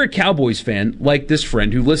if you're a Cowboys fan, like this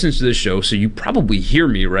friend who listens to this show, so you probably hear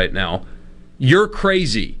me right now, you're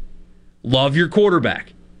crazy. Love your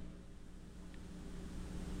quarterback.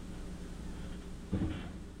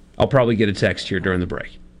 I'll probably get a text here during the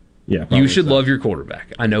break. Yeah, you should love your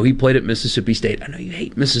quarterback. I know he played at Mississippi State. I know you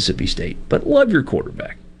hate Mississippi State, but love your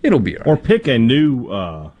quarterback. It'll be all right. Or pick a new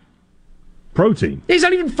pro team. He's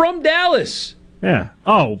not even from Dallas. Yeah.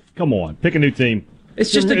 Oh, come on. Pick a new team.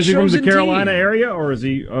 It's just a chosen team. Is he from the Carolina area, or is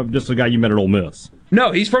he just a guy you met at Ole Miss?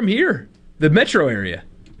 No, he's from here, the metro area.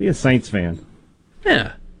 Be a Saints fan.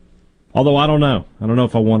 Yeah. Although I don't know. I don't know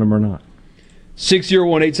if I want him or not.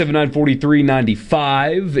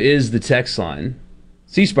 601-879-4395 is the text line.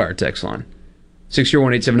 C-Spire text line.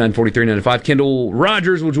 601-879-4395. Kendall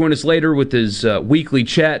Rogers will join us later with his weekly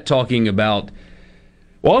chat talking about,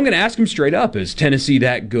 well, I'm going to ask him straight up, is Tennessee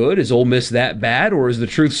that good? Is Ole Miss that bad? Or is the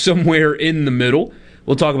truth somewhere in the middle?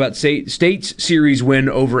 We'll talk about State's series win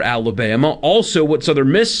over Alabama. Also, what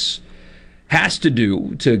Southern Miss has to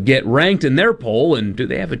do to get ranked in their poll, and do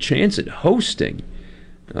they have a chance at hosting?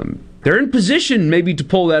 They're in position maybe to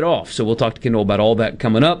pull that off. So we'll talk to Kendall about all that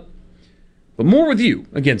coming up. But more with you.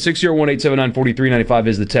 Again, 601-879-4395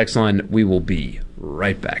 is the text line. We will be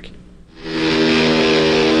right back.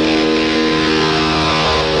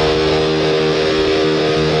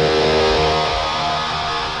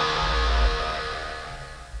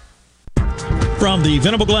 From the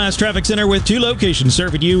Venable Glass Traffic Center with two locations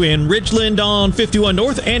serving you in Ridgeland on 51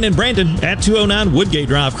 North and in Brandon at 209 Woodgate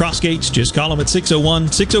Drive. Cross Gates, just call them at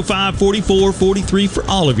 601-605-4443 for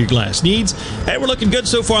all of your glass needs. Hey, we're looking good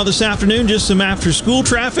so far this afternoon. Just some after-school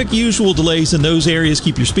traffic. Usual delays in those areas.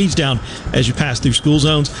 Keep your speeds down as you pass through school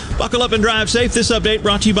zones. Buckle up and drive safe. This update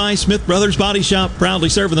brought to you by Smith Brothers Body Shop, proudly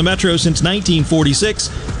serving the Metro since 1946.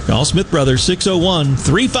 Call Smith Brothers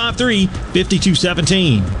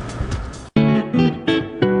 601-353-5217.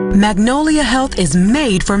 Magnolia Health is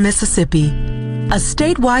made for Mississippi. A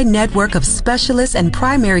statewide network of specialists and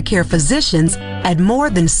primary care physicians at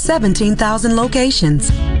more than 17,000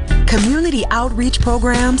 locations, community outreach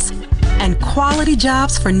programs, and quality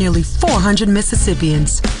jobs for nearly 400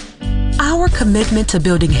 Mississippians. Our commitment to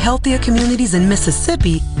building healthier communities in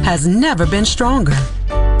Mississippi has never been stronger.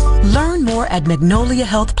 Learn more at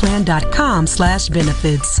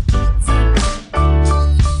magnoliahealthplan.com/benefits.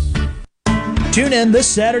 Tune in this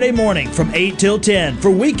Saturday morning from 8 till 10 for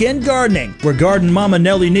Weekend Gardening, where Garden Mama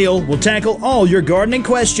Nellie Neal will tackle all your gardening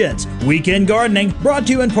questions. Weekend Gardening brought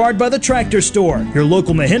to you in part by The Tractor Store, your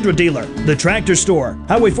local Mahindra dealer. The Tractor Store,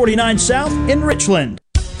 Highway 49 South in Richland.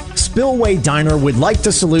 Spillway Diner would like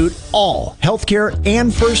to salute all healthcare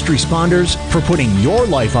and first responders for putting your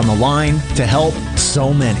life on the line to help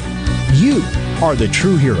so many. You are the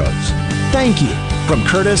true heroes. Thank you from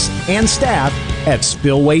Curtis and staff at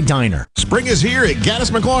Spillway Diner. Spring is here at Gaddis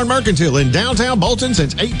McLaurin Mercantile in downtown Bolton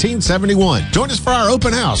since 1871. Join us for our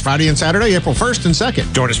open house Friday and Saturday, April 1st and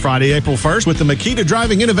 2nd. Join us Friday, April 1st with the Makita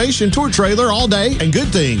Driving Innovation Tour Trailer all day and Good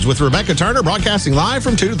Things with Rebecca Turner broadcasting live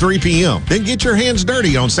from 2 to 3 p.m. Then get your hands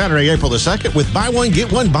dirty on Saturday, April the 2nd with Buy One,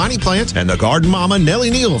 Get One Bonnie Plants and the Garden Mama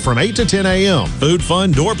Nellie Neal from 8 to 10 a.m. Food,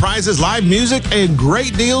 fun, door prizes, live music, and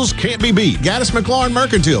great deals can't be beat. Gaddis McLaurin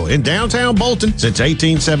Mercantile in downtown Bolton since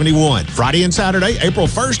 1871. Friday and Saturday, April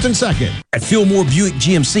 1st and 2nd. At Fillmore Buick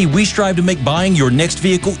GMC, we strive to make buying your next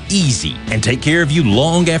vehicle easy and take care of you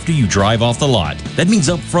long after you drive off the lot. That means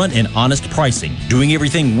upfront and honest pricing, doing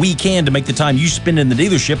everything we can to make the time you spend in the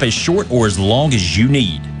dealership as short or as long as you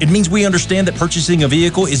need. It means we understand that purchasing a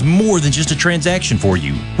vehicle is more than just a transaction for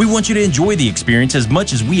you. We want you to enjoy the experience as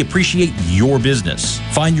much as we appreciate your business.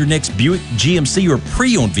 Find your next Buick, GMC, or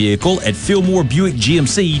pre-owned vehicle at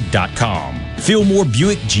FillmoreBuickGMC.com. Fillmore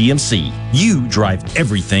Buick GMC. You drive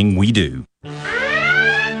everything we do.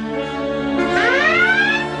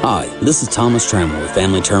 Hi, this is Thomas Trammell with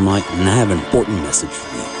Family Termite, and I have an important message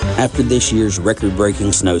for you. After this year's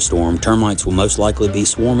record-breaking snowstorm, termites will most likely be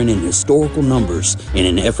swarming in historical numbers in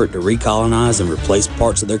an effort to recolonize and replace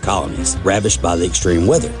parts of their colonies ravished by the extreme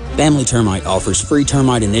weather. Family Termite offers free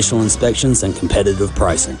termite initial inspections and competitive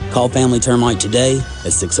pricing. Call Family Termite today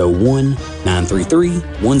at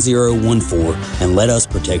 601-933-1014 and let us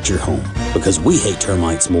protect your home, because we hate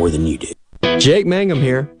termites more than you do. Jake Mangum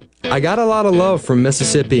here. I got a lot of love from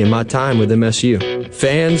Mississippi in my time with MSU.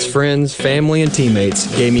 Fans, friends, family, and teammates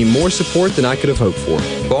gave me more support than I could have hoped for.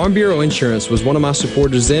 Farm Bureau Insurance was one of my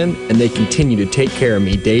supporters then, and they continue to take care of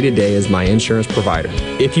me day to day as my insurance provider.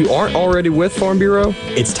 If you aren't already with Farm Bureau,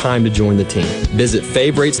 it's time to join the team. Visit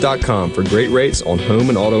favrates.com for great rates on home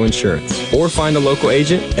and auto insurance, or find a local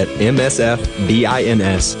agent at msfbins.com.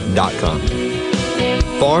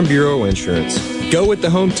 Farm Bureau Insurance. Go with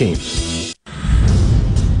the home team.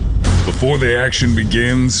 Before the action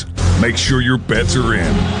begins, make sure your bets are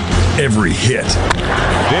in. Every hit.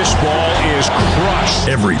 This ball is crushed.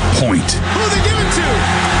 Every point. Who they give it to?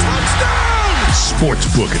 Touchdown!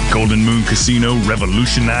 Sportsbook at Golden Moon Casino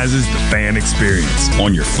revolutionizes the fan experience.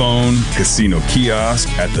 On your phone, casino kiosk,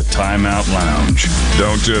 at the Timeout Lounge.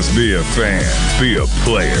 Don't just be a fan. Be a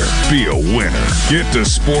player. Be a winner. Get to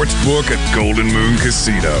Sportsbook at Golden Moon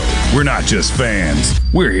Casino. We're not just fans.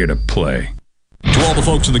 We're here to play. To all the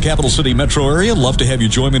folks in the Capital City metro area, love to have you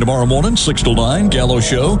join me tomorrow morning, 6 till 9, Gallo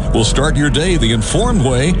Show. We'll start your day the informed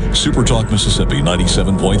way. Super Talk Mississippi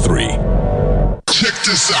 97.3. Check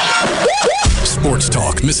this out. Sports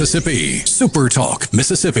Talk Mississippi. Super Talk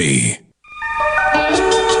Mississippi.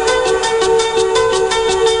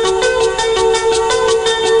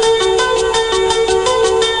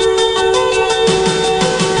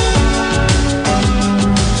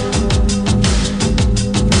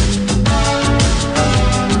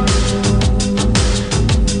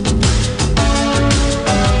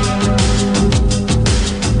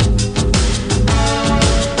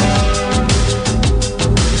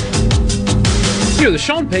 The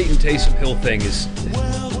Sean Payton Taysom Hill thing is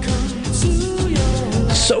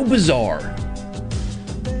so bizarre.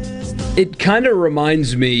 It kind of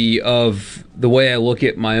reminds me of the way I look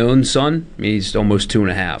at my own son. He's almost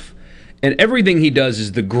 2.5. And everything he does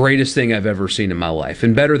is the greatest thing I've ever seen in my life,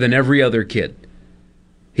 and better than every other kid.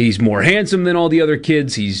 He's more handsome than all the other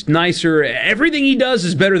kids. He's nicer. Everything he does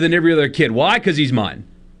is better than every other kid. Why? Because he's mine.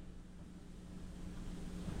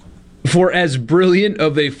 For as brilliant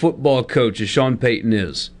of a football coach as Sean Payton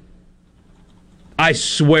is, I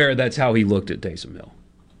swear that's how he looked at Taysom Hill.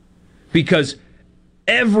 Because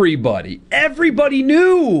everybody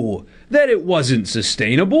knew that it wasn't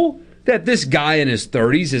sustainable, that this guy in his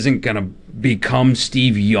 30s isn't going to become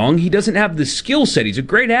Steve Young. He doesn't have the skill set. He's a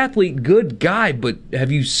great athlete, good guy, but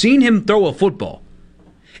have you seen him throw a football?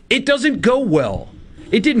 It doesn't go well.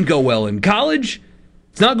 It didn't go well in college.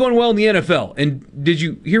 It's not going well in the NFL. And did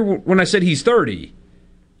you hear when I said he's 30?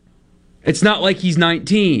 It's not like he's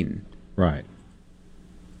 19. Right.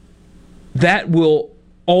 That will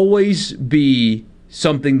always be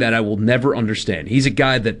something that I will never understand. He's a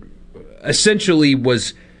guy that essentially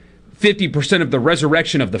was 50% of the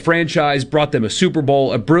resurrection of the franchise, brought them a Super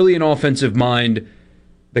Bowl, a brilliant offensive mind.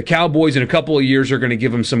 The Cowboys in a couple of years are going to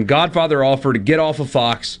give him some Godfather offer to get off of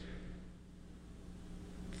Fox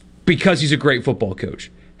because he's a great football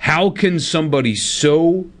coach. How can somebody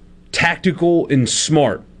so tactical and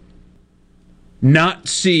smart not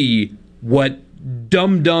see what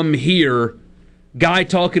dumb here guy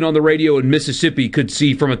talking on the radio in Mississippi could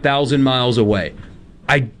see from 1,000 miles away?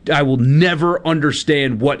 I will never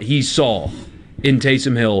understand what he saw in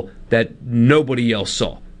Taysom Hill that nobody else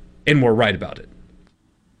saw, and we're right about it.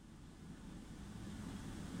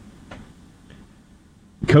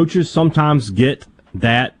 Coaches sometimes get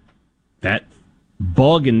that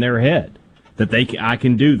bug in their head that I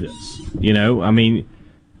can do this. You know, I mean,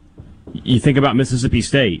 you think about Mississippi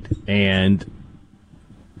State and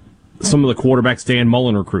some of the quarterbacks Dan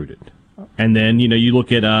Mullen recruited, and then you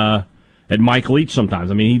look at Mike Leach sometimes.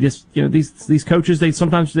 I mean, he just these coaches they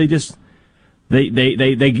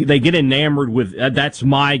get enamored with that's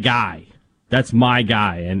my guy,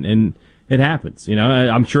 and it happens.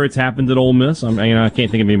 I'm sure it's happened at Ole Miss. I can't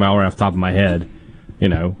think of anybody off the top of my head.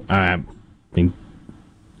 I mean,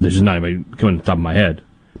 there's just not anybody coming to the top of my head.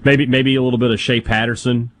 Maybe a little bit of Shea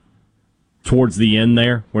Patterson towards the end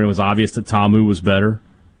there, when it was obvious that Tamu was better.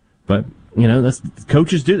 But that's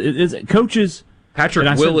coaches do. Coaches.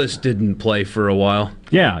 Patrick Willis didn't play for a while.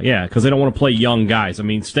 Yeah, because they don't want to play young guys. I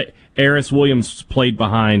mean, Aris Williams played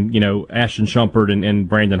behind Ashton Shumpert and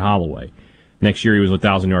Brandon Holloway. Next year he was a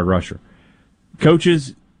 1,000-yard rusher.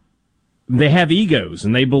 Coaches, they have egos,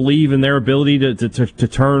 and they believe in their ability to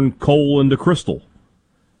turn coal into crystal.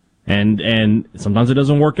 And sometimes it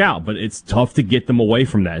doesn't work out, but it's tough to get them away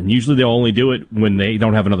from that. And usually they'll only do it when they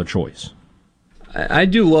don't have another choice. I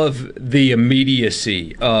do love the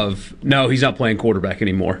immediacy of, no, he's not playing quarterback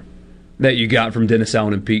anymore, that you got from Dennis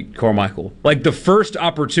Allen and Pete Carmichael. Like, the first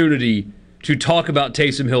opportunity to talk about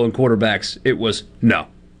Taysom Hill and quarterbacks, it was,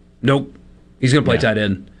 nope, he's going to play tight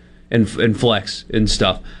end and flex and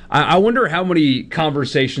stuff. I wonder how many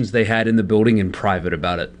conversations they had in the building in private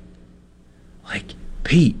about it. Like,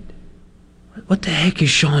 Pete, what the heck is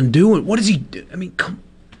Sean doing? What is he do? I mean, come,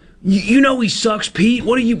 he sucks, Pete.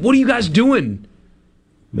 What are you guys doing?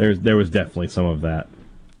 There was definitely some of that.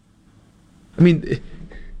 I mean,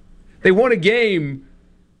 they won a game.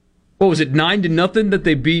 What was it, 9-0 that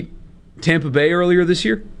they beat Tampa Bay earlier this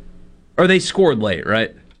year? Or they scored late,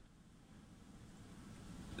 right?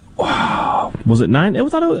 Wow, was it 9? It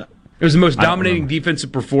was the most dominating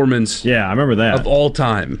defensive performance. Yeah, I remember that of all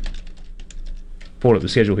time. Pulled up the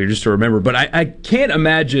schedule here just to remember, but I can't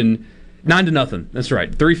imagine. 9-0. That's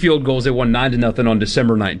right. 3 field goals. They won 9-0 on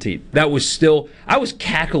December 19th. That was still. I was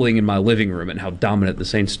cackling in my living room at how dominant the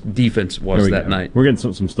Saints defense was that night. We're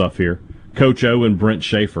getting some stuff here. Coach O and Brent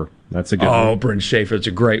Schaefer. That's a good one. Oh, Brent Schaefer. That's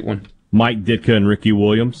a great one. Mike Ditka and Ricky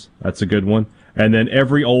Williams. That's a good one. And then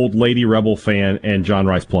every old Lady Rebel fan and John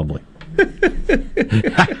Rice Plumlee.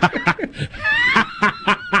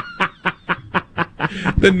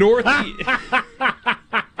 The North.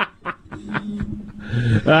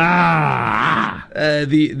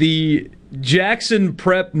 The Jackson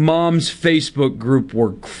Prep Moms Facebook group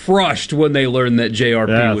were crushed when they learned that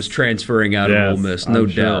JRP was transferring out of Ole Miss. No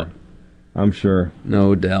doubt. I'm sure.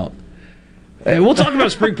 No doubt. We'll talk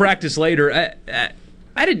about spring practice later.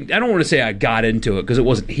 I don't want to say I got into it because it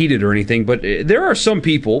wasn't heated or anything, but there are some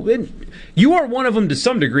people, and you are one of them to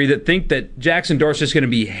some degree, that think that Jackson Darce is going to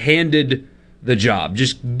be handed the job,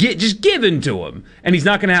 just given to him, and he's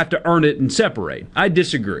not going to have to earn it and separate. I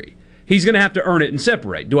disagree. He's going to have to earn it and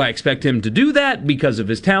separate. Do I expect him to do that because of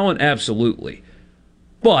his talent? Absolutely.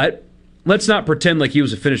 But let's not pretend like he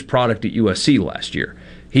was a finished product at USC last year.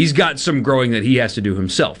 He's got some growing that he has to do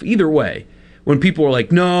himself. Either way, when people are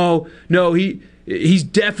like, no, he's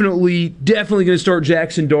definitely going to start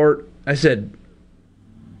Jackson Dart, I said,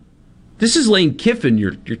 this is Lane Kiffin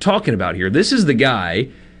you're talking about here. This is the guy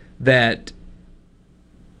that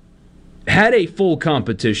had a full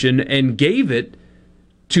competition and gave it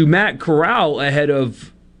to Matt Corral ahead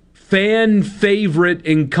of fan favorite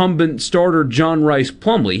incumbent starter John Rice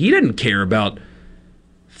Plumlee. He didn't care about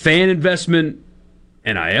fan investment,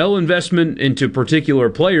 NIL investment into particular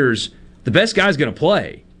players. The best guy's going to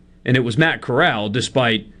play. And it was Matt Corral,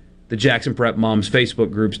 despite the Jackson Prep Moms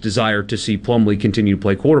Facebook group's desire to see Plumlee continue to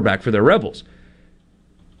play quarterback for their Rebels.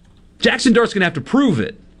 Jackson Dart's going to have to prove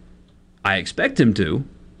it. I expect him to.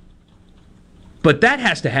 But that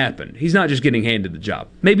has to happen. He's not just getting handed the job.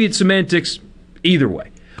 Maybe it's semantics. Either way.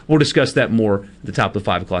 We'll discuss that more at the top of the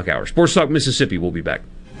 5 o'clock hour. Sports Talk Mississippi. We'll be back.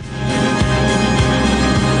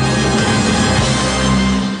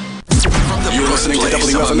 You're listening to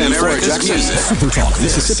WFMN Fort Jackson. Super Talk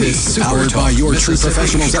Mississippi, powered by your tree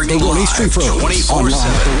professionals at Baroni's Tree Pros. Online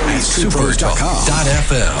at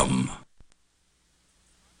Baroni'sTreePros.com.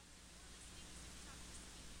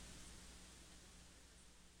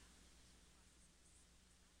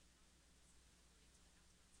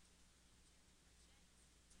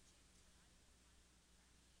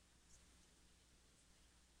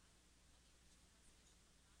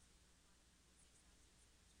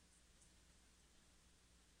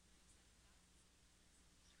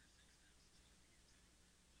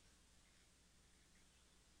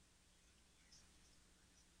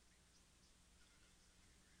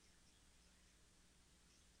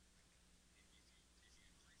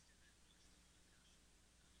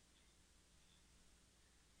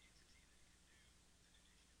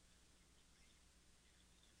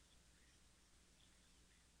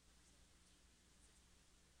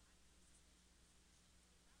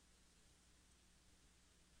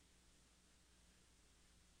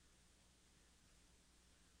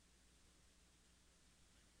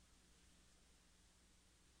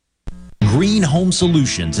 Green Home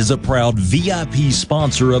Solutions is a proud VIP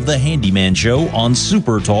sponsor of the Handyman Show on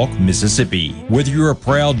Super Talk Mississippi. Whether you're a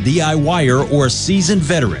proud DIYer or a seasoned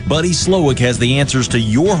veteran, Buddy Slowick has the answers to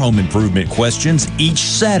your home improvement questions each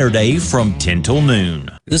Saturday from 10 till noon.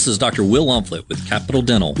 This is Dr. Will Umflett with Capital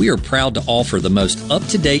Dental. We are proud to offer the most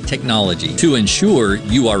up-to-date technology to ensure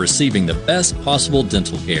you are receiving the best possible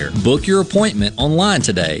dental care. Book your appointment online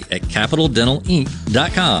today at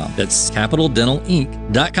CapitalDentalInc.com. That's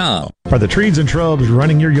CapitalDentalInc.com. Are the trees and shrubs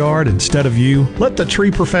running your yard instead of you? Let the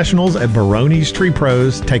tree professionals at Baroni's Tree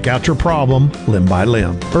Pros take out your problem limb by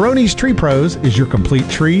limb. Baroni's Tree Pros is your complete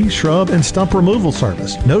tree, shrub, and stump removal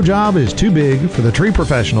service. No job is too big for the tree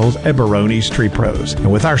professionals at Baroni's Tree Pros.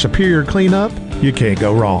 And with our superior cleanup, you can't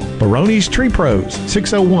go wrong. Baroni's Tree Pros,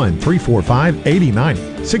 601-345-8090.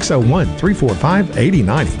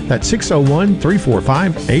 601-345-8090. That's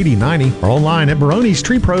 601-345-8090. Or online at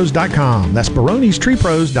baronistreepros.com. That's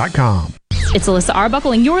baronistreepros.com. It's Alyssa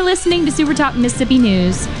Arbuckle, and you're listening to Super Talk Mississippi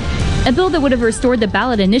News. A bill that would have restored the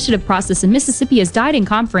ballot initiative process in Mississippi has died in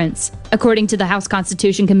conference. According to the House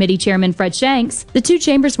Constitution Committee Chairman Fred Shanks, the two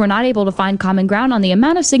chambers were not able to find common ground on the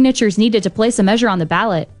amount of signatures needed to place a measure on the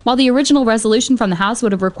ballot. While the original resolution from the House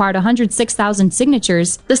would have required 106,000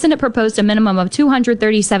 signatures, the Senate proposed a minimum of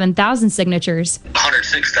 237,000 signatures.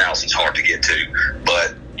 106,000 is hard to get to,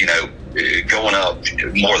 but, going up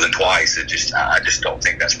more than twice, I just don't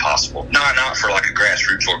think that's possible. Not for like a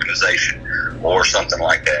grassroots organization or something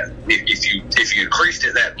like that. If you increased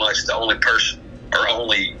it that much, the only person or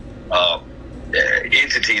only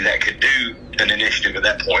entity that could do an initiative at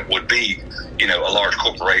that point would be, a large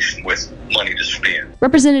corporation with money to spend.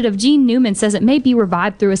 Representative Gene Newman says it may be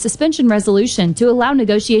revived through a suspension resolution to allow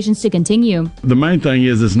negotiations to continue. The main thing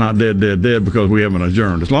is it's not dead because we haven't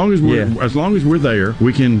adjourned. As long as we're there,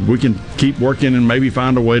 we can keep working and maybe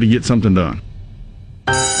find a way to get something done.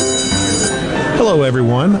 Hello,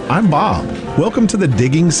 everyone. I'm Bob. Welcome to the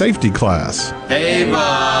digging safety class. Hey,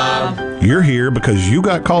 Bob. You're here because you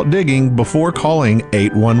got caught digging before calling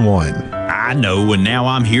 811. I know, and now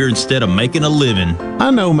I'm here instead of making a living.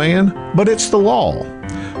 I know, man, but it's the law.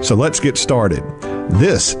 So let's get started.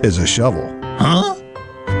 This is a shovel. Huh?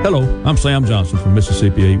 Hello, I'm Sam Johnson from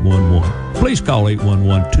Mississippi 811. Please call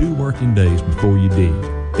 811 2 working days before you dig.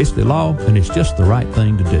 It's the law, and it's just the right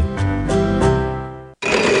thing to do.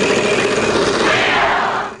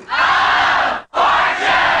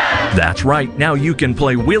 That's right. Now you can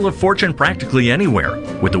play Wheel of Fortune practically anywhere.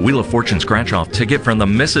 With the Wheel of Fortune scratch-off ticket from the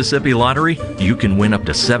Mississippi Lottery, you can win up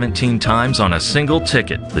to 17 times on a single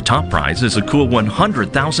ticket. The top prize is a cool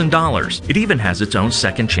 $100,000. It even has its own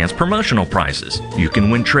second chance promotional prizes. You can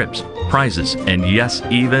win trips, prizes, and yes,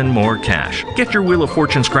 even more cash. Get your Wheel of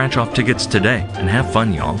Fortune scratch-off tickets today and have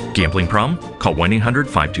fun, y'all. Gambling problem? Call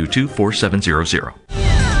 1-800-522-4700.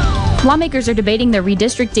 Lawmakers are debating their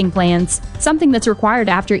redistricting plans, something that's required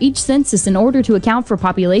after each census in order to account for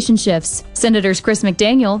population shifts. Senators Chris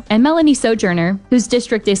McDaniel and Melanie Sojourner, whose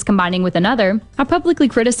district is combining with another, have publicly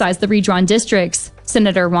criticized the redrawn districts.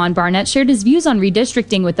 Senator Ron Barnett shared his views on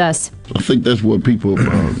redistricting with us. I think that's what people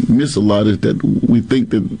miss a lot, is that we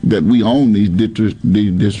think that we own these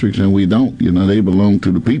districts and we don't. They belong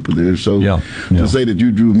to the people there. So to say that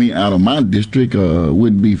you drew me out of my district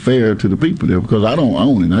wouldn't be fair to the people there, because I don't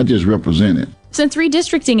own it. I just represent it. Since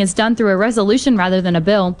redistricting is done through a resolution rather than a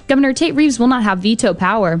bill, Governor Tate Reeves will not have veto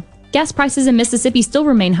power. Gas prices in Mississippi still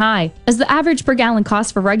remain high, as the average per gallon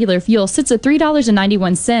cost for regular fuel sits at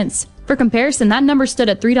 $3.91. For comparison, that number stood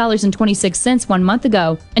at $3.26 1 month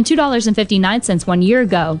ago and $2.59 1 year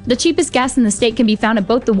ago. The cheapest gas in the state can be found at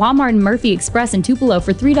both the Walmart and Murphy Express in Tupelo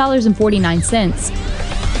for $3.49.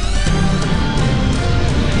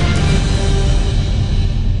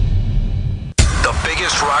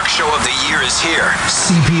 Rock show of the year is here.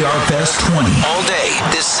 CPR Fest 20. All day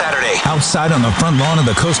this Saturday. Outside on the front lawn of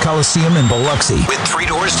the Coast Coliseum in Biloxi. With Three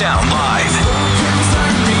Doors Down live.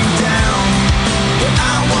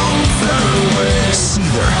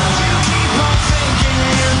 Seether.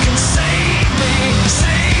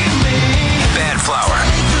 Bad Flower.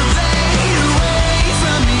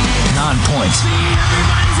 Non-Point.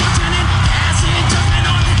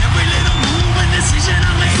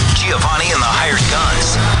 Giovanni and the Hired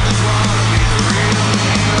Guns.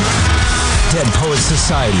 Dead Poets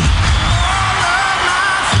Society.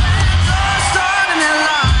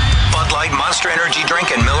 Bud Light, Monster Energy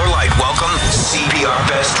Drink, and Miller Lite welcome CPR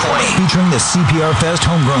Fest 20. Featuring the CPR Fest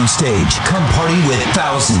homegrown stage. Come party with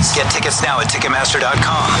thousands. Get tickets now at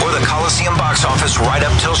Ticketmaster.com or the Coliseum box office right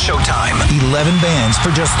up till showtime. 11 bands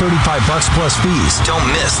for just $35 plus fees. Don't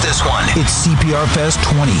miss this one. It's CPR Fest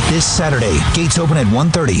 20 this Saturday. Gates open at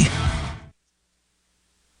 1:30.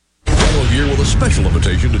 Here with a special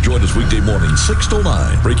invitation to join us weekday morning, 6 to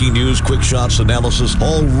 9. Breaking news, quick shots, analysis,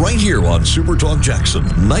 all right here on Super Talk Jackson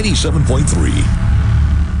 97.3.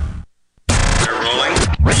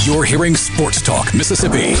 You're hearing Sports Talk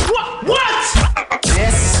Mississippi. What?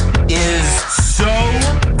 This is so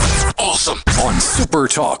awesome on Super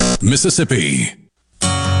Talk Mississippi.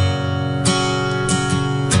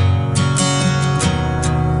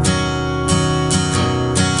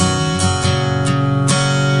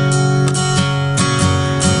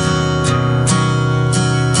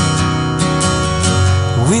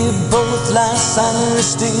 We both lie silently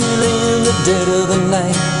still in the dead of the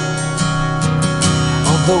night.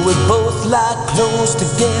 Although we both lie close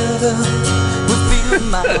together, we feel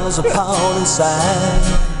miles apart inside.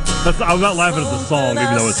 I'm not laughing at the song,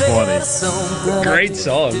 even though it's funny. Great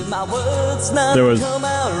song.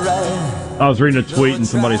 I was reading a tweet and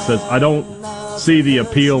somebody says, I don't see the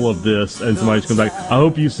appeal of this, and somebody comes back, I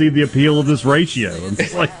hope you see the appeal of this ratio. I'm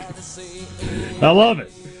just like, I love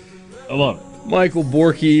it. I love it. Michael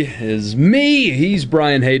Borky is me. He's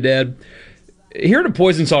Brian Haydad. Hearing a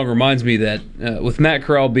Poison song reminds me that with Matt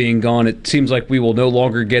Corral being gone, it seems like we will no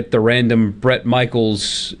longer get the random Bret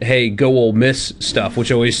Michaels, hey, go Ole Miss stuff,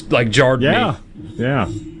 which always jarred me. Yeah.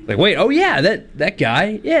 Like, wait, oh yeah, that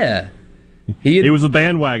guy, yeah. He was a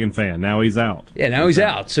bandwagon fan. Now he's out. Yeah, now he's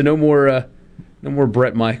out. So no more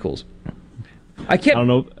Bret Michaels. I don't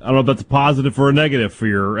know if that's a positive or a negative for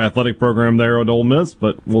your athletic program there at Ole Miss,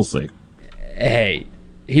 but we'll see. Hey,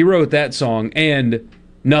 he wrote that song and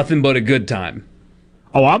Nothing But a Good Time.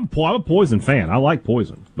 Oh, I'm a Poison fan. I like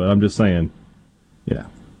Poison, but I'm just saying, yeah.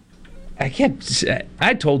 I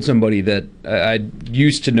told somebody that I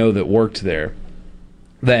used to know that worked there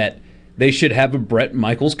that they should have a Bret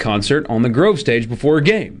Michaels concert on the Grove stage before a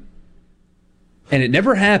game. And it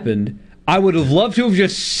never happened. I would have loved to have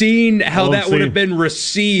just seen how that would have been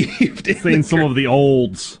received. Seen some of the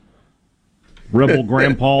olds. Rebel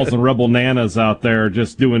grandpas and rebel nanas out there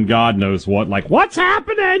just doing God knows what. Like, what's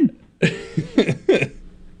happening?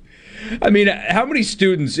 I mean, how many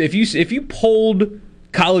students, if you polled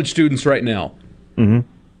college students right now, and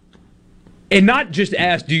not just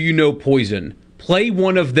ask, do you know Poison, play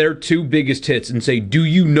one of their two biggest hits and say, do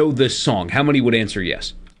you know this song? How many would answer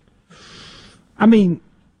yes? I mean,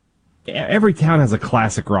 every town has a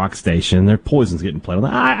classic rock station. Their Poison's getting played.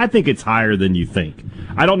 I think it's higher than you think.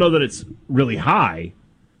 I don't know that it's really high,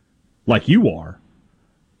 like you are.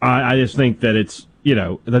 I just think that it's,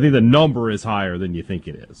 I think the number is higher than you think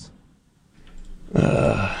it is.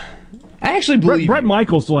 I actually believe Bret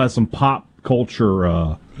Michaels still has some pop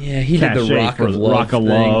culture. He did the Rock of Love Rock of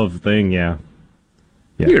Love thing. Yeah.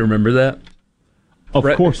 You remember that? Of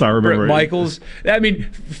course I remember Bret Michaels. I mean,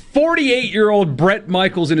 48-year-old Bret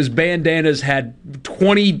Michaels and his bandanas had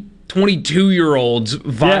 22-year-olds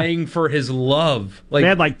vying for his love. They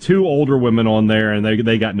had two older women on there, and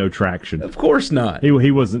they got no traction. Of course not.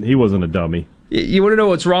 He wasn't a dummy. You want to know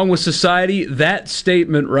what's wrong with society? That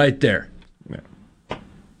statement right there. Yeah.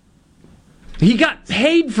 He got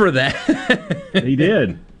paid for that. He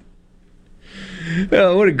did.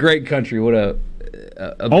 Oh, what a great country! What a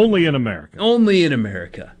only in America. Only in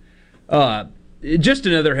America. Just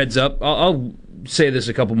another heads up. I'll say this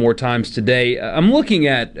a couple more times today. I'm looking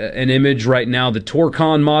at an image right now, the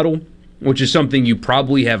Torcon model, which is something you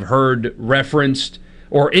probably have heard referenced,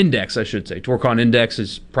 or index, I should say. Torcon index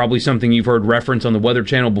is probably something you've heard referenced on the Weather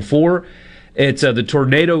Channel before. It's the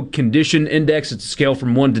Tornado Condition Index. It's a scale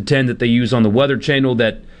from 1 to 10 that they use on the Weather Channel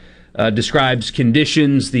that describes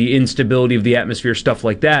conditions, the instability of the atmosphere, stuff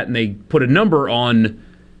like that, and they put a number on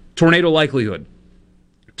tornado likelihood.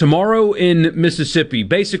 Tomorrow in Mississippi,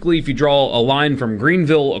 basically if you draw a line from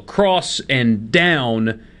Greenville across and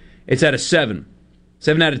down, it's at a 7.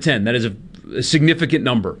 7 out of 10. That is a significant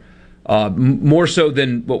number, more so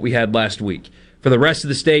than what we had last week. For the rest of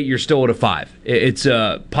the state, you're still at a 5. It's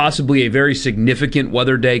possibly a very significant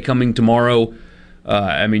weather day coming tomorrow.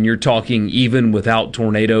 You're talking even without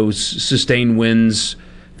tornadoes, sustained winds,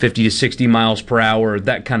 50 to 60 miles per hour,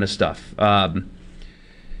 that kind of stuff.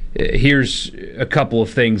 Here's a couple of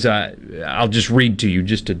things I'll just read to you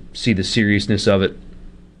just to see the seriousness of it.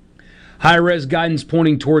 High-res guidance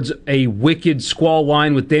pointing towards a wicked squall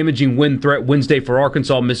line with damaging wind threat Wednesday for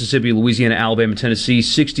Arkansas, Mississippi, Louisiana, Alabama, Tennessee.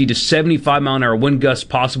 60 to 75 mile-an-hour wind gusts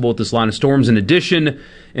possible with this line of storms. In addition,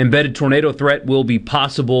 embedded tornado threat will be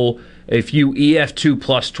possible. A few EF2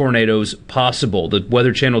 plus tornadoes possible. The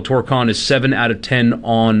Weather Channel Torcon is 7 out of 10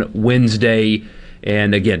 on Wednesday.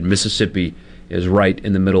 And again, Mississippi is right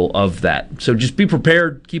in the middle of that. So just be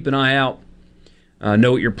prepared. Keep an eye out.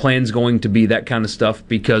 Know what your plan's going to be, that kind of stuff,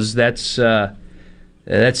 because that's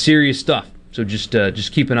serious stuff. So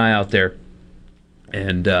just keep an eye out there.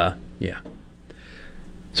 And, yeah.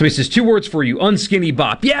 Somebody says, 2 words for you, unskinny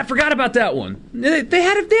bop. Yeah, I forgot about that one. They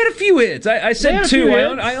had a few hits. I said 2.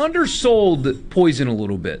 I undersold Poison a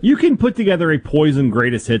little bit. You can put together a Poison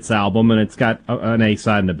greatest hits album, and it's got an A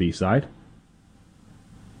side and a B side.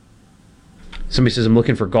 Somebody says, I'm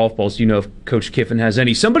looking for golf balls. Do you know if Coach Kiffin has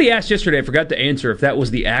any? Somebody asked yesterday, I forgot to answer, if that was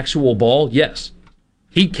the actual ball. Yes.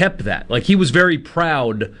 He kept that. Like, he was very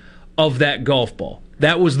proud of that golf ball.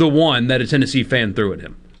 That was the one that a Tennessee fan threw at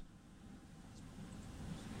him.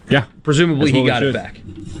 Yeah. Presumably he got it back.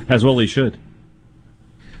 As well he should.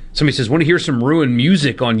 Somebody says, want to hear some Ruin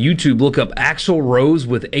music on YouTube? Look up Axl Rose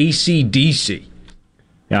with AC/DC.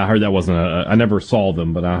 Yeah, I heard that wasn't I never saw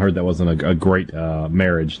them, but I heard that wasn't a great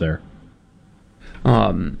marriage there.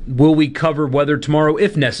 Will we cover weather tomorrow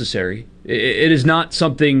if necessary? It is not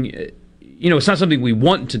something, it's not something we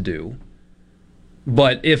want to do.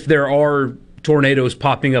 But if there are tornadoes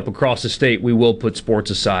popping up across the state, we will put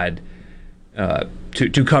sports aside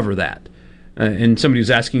to cover that. And somebody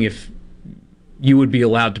was asking if you would be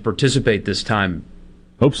allowed to participate this time.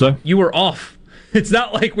 Hope so. You were off. It's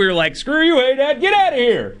not like we were like, screw you, hey, Dad, get out of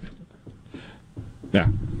here. Yeah.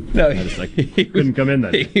 No, he couldn't come in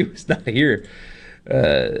that day. He was not here.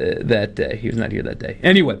 That day. He was not here that day.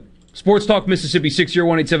 Anyway, Sports Talk Mississippi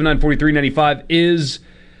 601-879-4395 is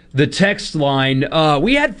the text line.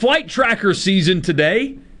 We had Flight Tracker season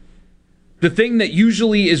today. The thing that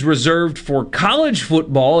usually is reserved for college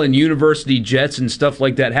football and university jets and stuff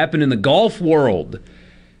like that happened in the golf world.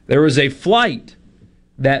 There was a flight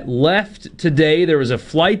that left today.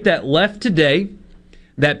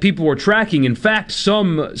 That people were tracking. In fact,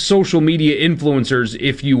 some social media influencers,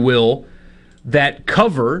 if you will, that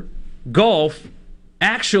cover golf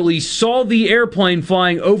actually saw the airplane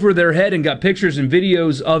flying over their head and got pictures and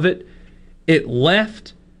videos of it. It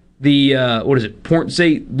left the, Port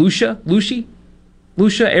St. Lucia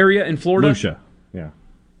area in Florida? Lucia,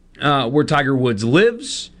 yeah. Where Tiger Woods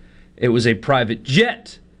lives. It was a private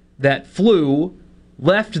jet that flew,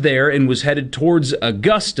 left there, and was headed towards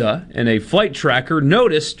Augusta, and a flight tracker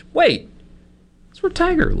noticed, wait, that's where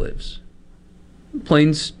Tiger lives. The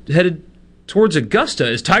plane's headed towards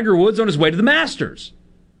Augusta. Is Tiger Woods on his way to the Masters?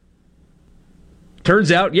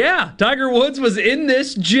 Turns out, yeah, Tiger Woods was in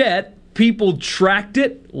this jet. People tracked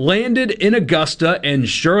it, landed in Augusta, and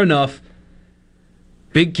sure enough,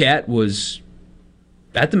 Big Cat was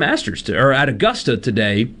at the Masters, or at Augusta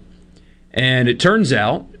today, and it turns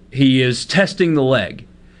out he is testing the leg.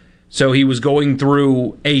 So he was going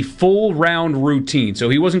through a full round routine. So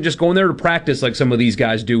he wasn't just going there to practice like some of these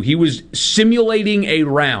guys do. He was simulating a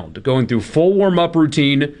round, going through full warm-up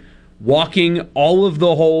routine, walking all of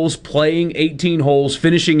the holes, playing 18 holes,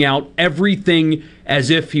 finishing out everything as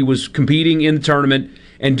if he was competing in the tournament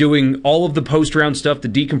and doing all of the post-round stuff, the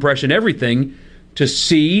decompression, everything, to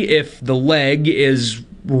see if the leg is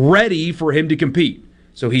ready for him to compete.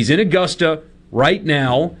 So he's in Augusta right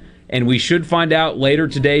now, and we should find out later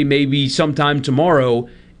today, maybe sometime tomorrow,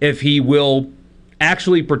 if he will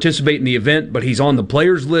actually participate in the event. But he's on the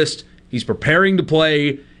players list. He's preparing to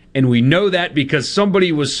play, and we know that because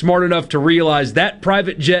somebody was smart enough to realize that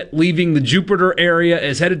private jet leaving the Jupiter area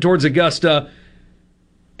is headed towards Augusta,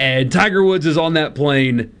 and Tiger Woods is on that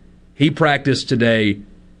plane. He practiced today.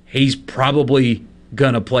 He's probably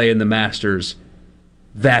going to play in the Masters.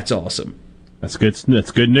 That's awesome. That's good.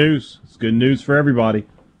 That's good news. It's good news for everybody.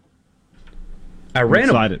 I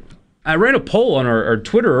ran a poll on our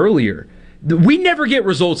Twitter earlier. We never get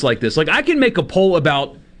results like this. Like, I can make a poll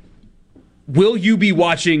about, will you be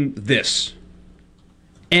watching this?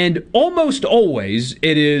 And almost always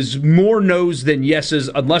it is more no's than yeses,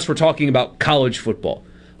 unless we're talking about college football.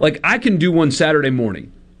 Like, I can do one Saturday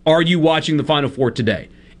morning. Are you watching the Final Four today?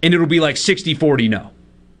 And it'll be like 60-40 no.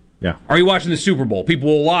 Yeah. Are you watching the Super Bowl? People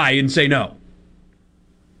will lie and say no.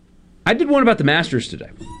 I did one about the Masters today.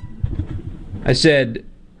 I said,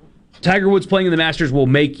 Tiger Woods playing in the Masters will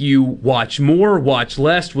make you watch more, watch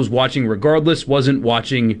less, was watching regardless, wasn't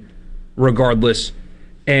watching regardless.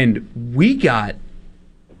 And we got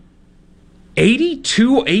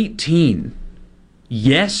 82-18.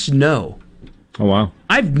 Yes, no. Oh, wow.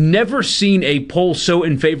 I've never seen a poll so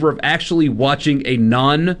in favor of actually watching a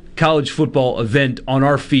non-college football event on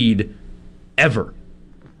our feed ever.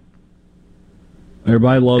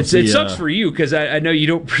 Everybody loves it. It sucks for you because I know you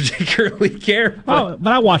don't particularly care. But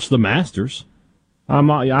I watch the Masters. I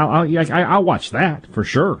watch that for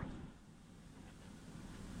sure.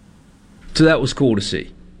 So that was cool to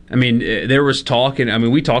see. I mean, there was talk,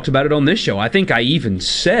 and we talked about it on this show. I think I even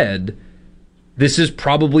said this is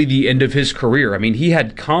probably the end of his career. I mean, he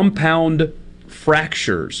had compound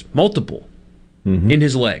fractures, multiple, in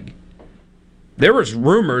his leg. There was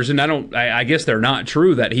rumors, and I guess they're not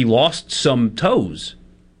true, that he lost some toes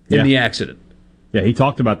in the accident. Yeah, he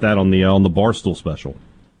talked about that on the Barstool special.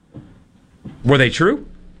 Were they true?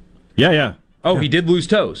 Yeah. Oh, he did lose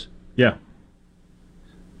toes. Yeah.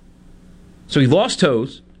 So he lost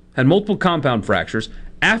toes, had multiple compound fractures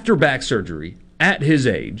after back surgery at his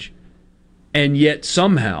age, and yet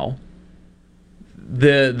somehow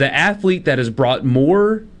the athlete that has brought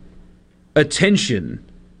more attention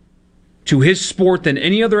to his sport than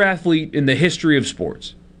any other athlete in the history of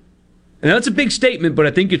sports. And that's a big statement, but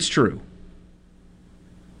I think it's true.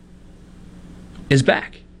 Is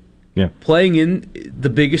back. Yeah. Playing in the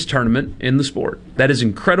biggest tournament in the sport. That is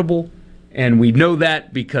incredible, and we know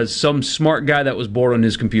that because some smart guy that was bored on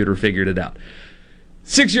his computer figured it out.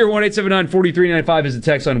 601-879-4395 is the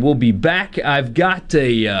text line. We'll be back. I've got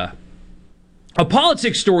a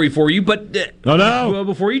politics story for you, but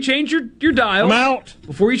before you change your dial, I'm out.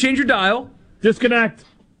 Before you change your dial, disconnect.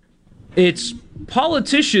 It's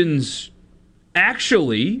politicians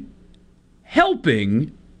actually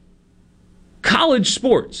helping college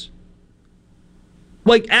sports.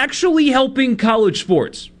 Like, actually helping college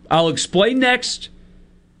sports. I'll explain next.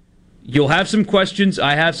 You'll have some questions.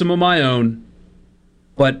 I have some of my own.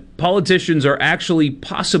 But politicians are actually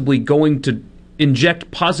possibly going to inject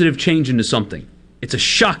positive change into something. It's a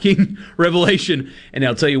shocking revelation, and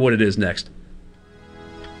I'll tell you what it is next.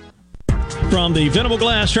 From the Venable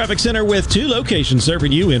Glass Traffic Center with two locations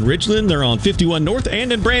serving you in Ridgeland. They're on 51 North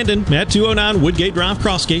and in Brandon at 209 Woodgate Drive,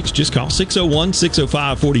 Crossgates. Just call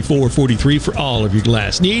 601-605-4443 for all of your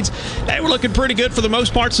glass needs. Hey, we're looking pretty good for the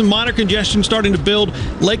most part. Some minor congestion starting to build.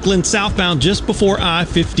 Lakeland southbound just before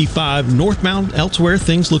I-55 northbound. Elsewhere,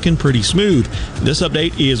 things looking pretty smooth. This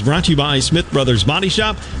update is brought to you by Smith Brothers Body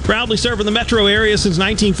Shop. Proudly serving the metro area since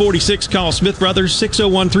 1946. Call Smith Brothers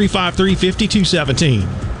 601-353-5217.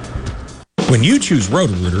 When you choose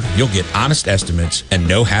Roto-Rooter, you'll get honest estimates and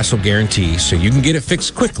no hassle guarantees so you can get it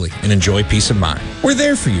fixed quickly and enjoy peace of mind. We're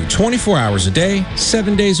there for you 24 hours a day,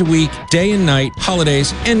 7 days a week, day and night,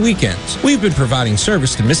 holidays, and weekends. We've been providing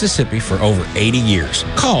service to Mississippi for over 80 years.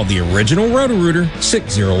 Call the original Roto-Rooter,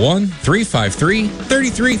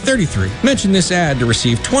 601-353-3333. Mention this ad to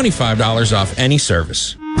receive $25 off any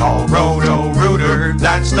service. Call Roto-Rooter,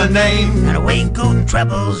 that's the name. And away go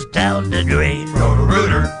troubles down the drain.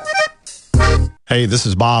 Roto-Rooter. Hey, this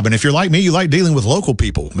is Bob, and if you're like me, you like dealing with local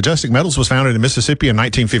people. Majestic Metals was founded in Mississippi in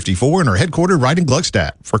 1954 and are headquartered right in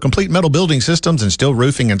Gluckstadt. For complete metal building systems and steel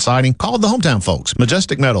roofing and siding, call the hometown folks.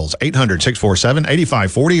 Majestic Metals,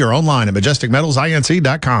 800-647-8540 or online at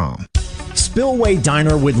majesticmetalsinc.com. Spillway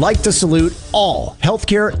Diner would like to salute all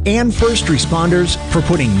healthcare and first responders for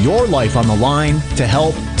putting your life on the line to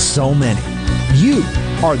help so many. You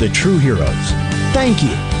are the true heroes. Thank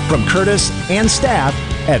you from Curtis and staff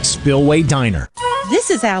at Spillway Diner.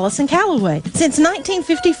 This is Allison Calloway. Since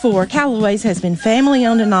 1954, Calloway's has been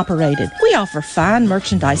family-owned and operated. We offer fine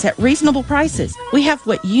merchandise at reasonable prices. We have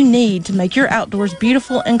what you need to make your outdoors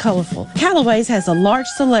beautiful and colorful. Calloway's has a large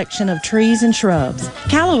selection of trees and shrubs.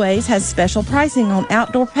 Calloway's has special pricing on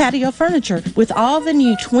outdoor patio furniture with all the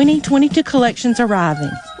new 2022 collections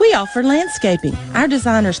arriving. We offer landscaping. Our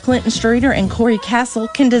designers Clinton Streeter and Corey Castle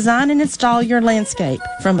can design and install your landscape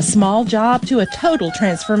from a small job to a total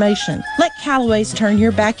transformation. Let Calloway's turn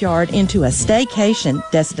your backyard into a staycation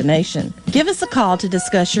destination. Give us a call to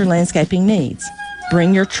discuss your landscaping needs.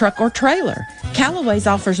 Bring your truck or trailer. Callaway's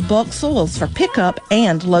offers bulk soils for pickup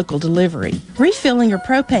and local delivery. Refilling your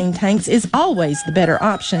propane tanks is always the better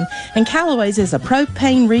option, and Callaway's is a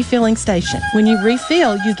propane refilling station. When you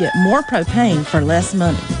refill, you get more propane for less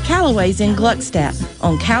money. Callaway's in Gluckstadt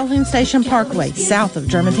on Calhoun Station Parkway, south of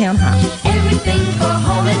Germantown High. Everything for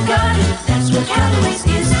home and garden, that's what Callaway's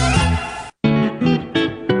is.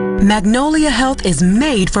 Magnolia Health is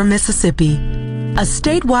made for Mississippi. A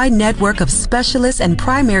statewide network of specialists and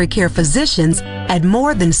primary care physicians at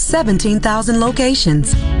more than 17,000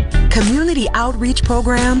 locations, community outreach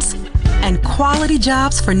programs, and quality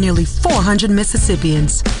jobs for nearly 400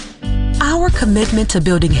 Mississippians. Our commitment to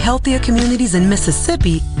building healthier communities in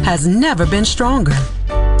Mississippi has never been stronger.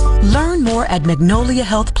 Learn more at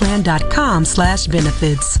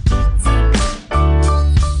magnoliahealthplan.com/benefits.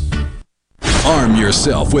 Arm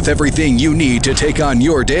yourself with everything you need to take on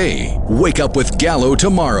your day. Wake up with Gallo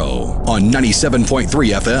tomorrow on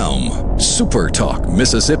 97.3 FM. Super Talk,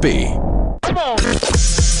 Mississippi. Come on.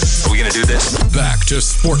 Are we going to do this? Back to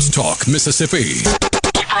Sports Talk, Mississippi.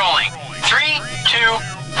 Keep rolling. 3, 2,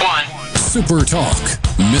 1. Super Talk,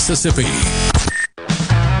 Mississippi.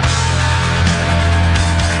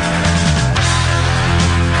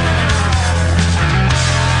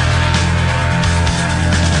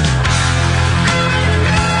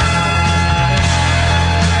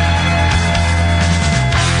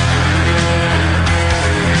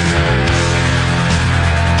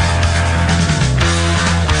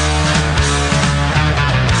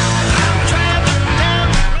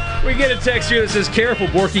 Get a text here that says, careful,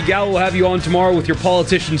 Borky, Gallo will have you on tomorrow with your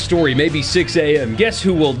politician story, maybe 6 a.m. Guess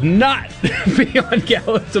who will not be on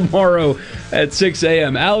Gallo tomorrow at 6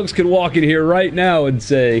 a.m.? Alex could walk in here right now and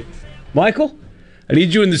say, Michael, I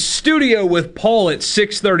need you in the studio with Paul at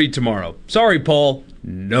 6:30 tomorrow. Sorry, Paul.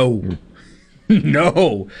 No.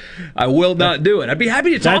 No. I will not do it. I'd be happy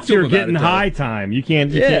to talk to him about it. That's your getting high time. You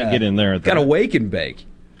can't get in there at that. Got to wake and bake.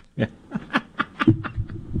 Yeah.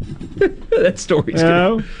 That story's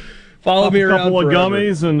good. Follow me around. A couple of forever.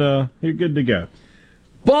 gummies and you're good to go.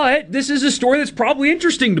 But this is a story that's probably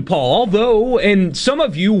interesting to Paul, although, and some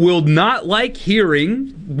of you will not like hearing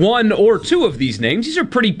one or two of these names. These are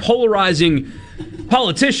pretty polarizing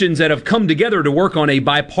politicians that have come together to work on a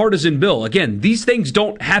bipartisan bill. Again, these things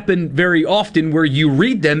don't happen very often where you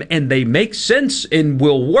read them and they make sense and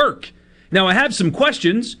will work. Now, I have some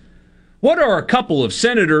questions. What are a couple of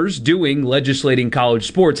senators doing legislating college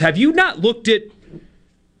sports? Have you not looked at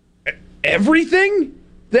everything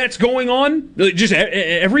that's going on, just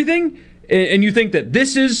everything, and you think that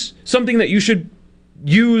this is something that you should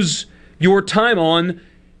use your time on?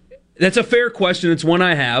 That's a fair question. It's one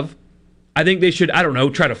I have. I think they should,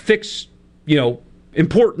 try to fix,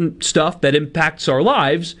 important stuff that impacts our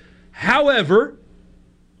lives. However,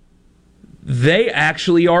 they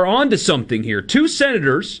actually are onto something here. Two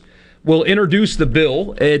senators will introduce the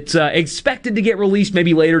bill. It's expected to get released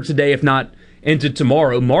maybe later today, if not into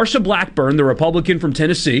tomorrow. Marsha Blackburn, the Republican from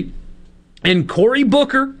Tennessee, and Cory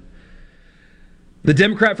Booker, the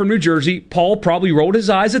Democrat from New Jersey. Paul probably rolled his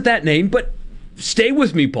eyes at that name, but stay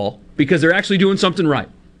with me, Paul, because they're actually doing something right.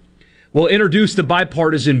 We'll introduce the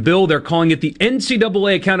bipartisan bill. They're calling it the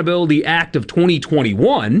NCAA Accountability Act of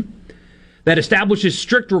 2021 that establishes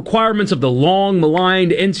strict requirements of the long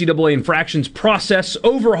maligned NCAA infractions process,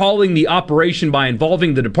 overhauling the operation by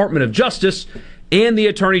involving the Department of Justice and the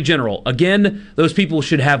Attorney General. Again, those people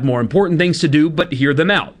should have more important things to do, but hear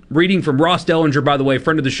them out. Reading from Ross Dellinger, by the way,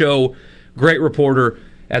 friend of the show, great reporter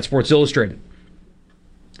at Sports Illustrated.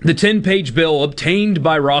 The 10-page bill obtained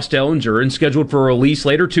by Ross Dellinger and scheduled for release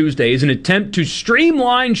later Tuesday is an attempt to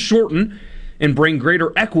streamline, shorten, and bring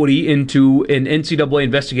greater equity into an NCAA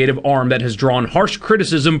investigative arm that has drawn harsh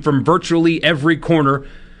criticism from virtually every corner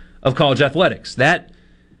of college athletics. That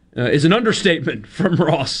is an understatement from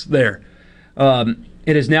Ross there.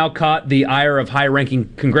 It has now caught the ire of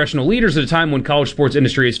high-ranking congressional leaders at a time when college sports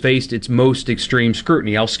industry has faced its most extreme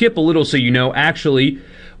scrutiny. I'll skip a little so you know actually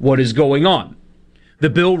what is going on.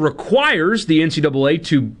 The bill requires the NCAA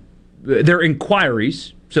to their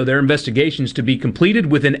inquiries, so their investigations, to be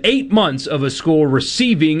completed within 8 months of a school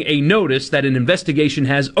receiving a notice that an investigation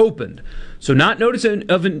has opened. So not notice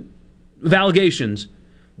of allegations.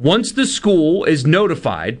 Once the school is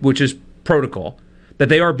notified, which is protocol, that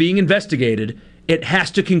they are being investigated, it has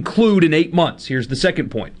to conclude in 8 months. Here's the second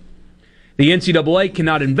point. The NCAA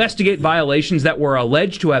cannot investigate violations that were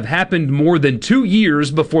alleged to have happened more than 2 years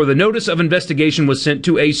before the notice of investigation was sent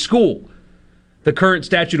to a school. The current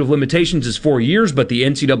statute of limitations is 4 years, but the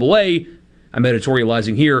NCAA, I'm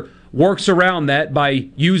editorializing here, works around that by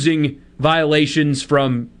using violations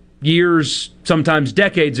from years, sometimes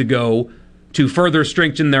decades ago, to further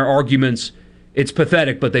strengthen their arguments. It's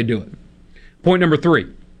pathetic, but they do it. Point number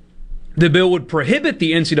 3. The bill would prohibit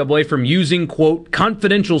the NCAA from using, quote,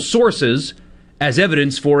 confidential sources as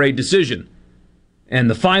evidence for a decision. And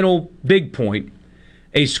the final big point,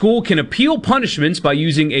 a school can appeal punishments by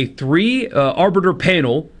using a 3-arbiter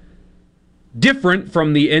panel different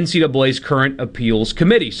from the NCAA's current appeals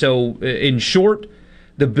committee. So, in short,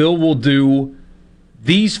 the bill will do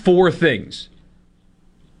these 4 things.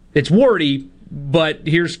 It's wordy, but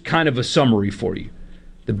here's kind of a summary for you.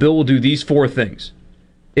 The bill will do these 4 things.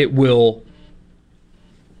 It will,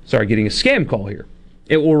 getting a scam call here.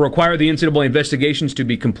 It will require the NCAA investigations to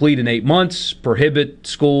be complete in 8 months, prohibit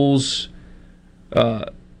schools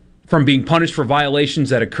from being punished for violations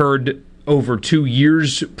that occurred over 2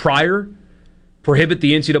 years prior, prohibit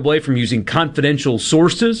the NCAA from using confidential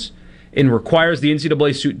sources, and requires the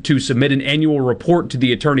NCAA to submit an annual report to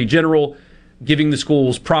the Attorney General, giving the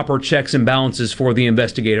schools proper checks and balances for the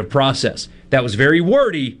investigative process. That was very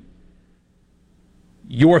wordy.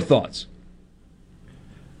 Your thoughts?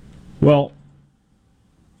 Well,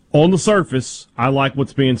 on the surface, I like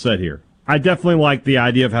what's being said here. I definitely like the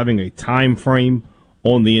idea of having a time frame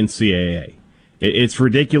on the NCAA. It's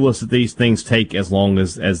ridiculous that these things take as long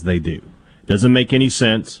as they do. Doesn't make any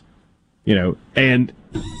sense, and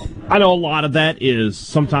I know a lot of that is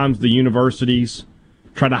sometimes the universities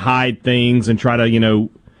try to hide things and try to,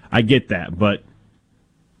 I get that, but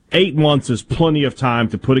 8 months is plenty of time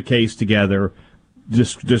to put a case together,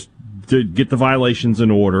 just to get the violations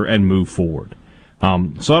in order and move forward. So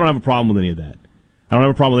I don't have a problem with any of that. I don't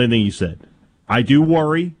have a problem with anything you said. I do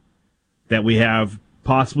worry that we have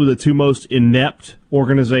possibly the 2 most inept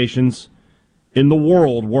organizations in the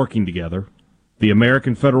world working together, the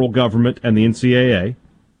American federal government and the NCAA.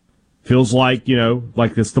 Feels like,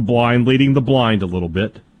 like it's the blind leading the blind a little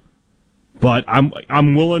bit. But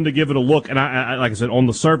I'm willing to give it a look, and I like I said, on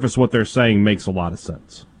the surface, what they're saying makes a lot of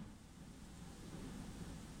sense.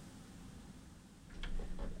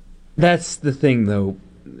 That's the thing, though,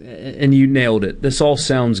 and you nailed it. This all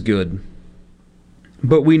sounds good,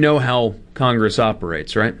 but we know how Congress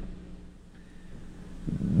operates, right?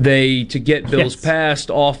 They, to get bills passed,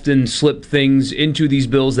 often slip things into these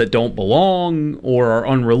bills that don't belong or are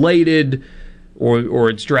unrelated, or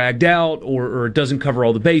it's dragged out, or it doesn't cover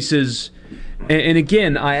all the bases. And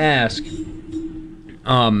again, I ask,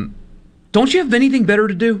 don't you have anything better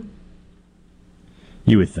to do?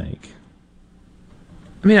 You would think.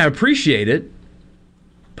 I mean, I appreciate it,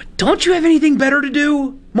 but don't you have anything better to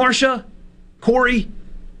do, Marcia? Corey?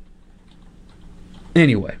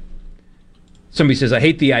 Anyway. Somebody says, I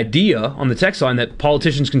hate the idea on the text line that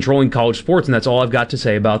politicians controlling college sports, and that's all I've got to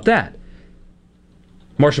say about that.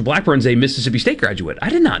 Marsha Blackburn's a Mississippi State graduate. I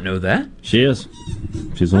did not know that. She is.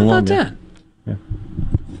 She's How about that? Yeah.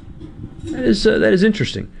 That is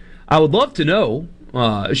interesting. I would love to know.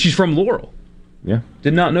 She's from Laurel. Yeah.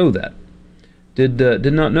 Did not know that.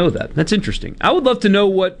 Did not know that. That's interesting. I would love to know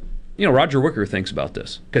what Roger Wicker thinks about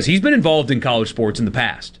this, because he's been involved in college sports in the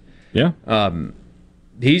past. Yeah.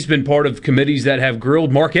 He's been part of committees that have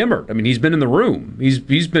grilled Mark Emmert. I mean, he's been in the room.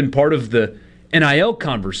 He's been part of the NIL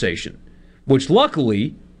conversation, which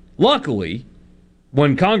luckily,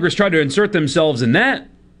 when Congress tried to insert themselves in that,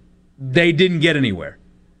 they didn't get anywhere,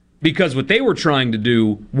 because what they were trying to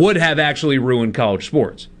do would have actually ruined college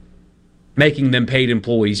sports, making them paid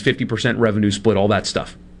employees, 50% revenue split, all that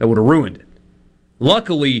stuff. That would have ruined it.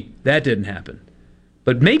 Luckily, that didn't happen.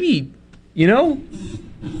 But maybe,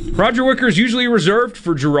 Roger Wicker is usually reserved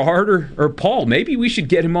for Gerard or Paul. Maybe we should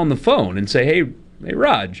get him on the phone and say, hey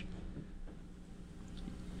Raj,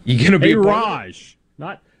 you going to be Hey, Raj.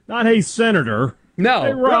 Not hey, Senator. No.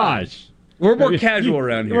 Hey, Raj. We're more casual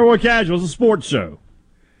around here. We're more casual. It's a sports show.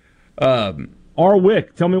 R.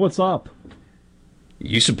 Wick, tell me what's up.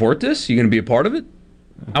 You support this? You going to be a part of it?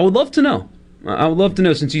 I would love to know. I would love to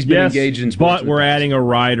know, since he's been engaged in sports. But we're adding a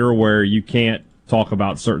rider where you can't talk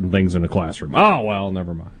about certain things in the classroom. Oh, well,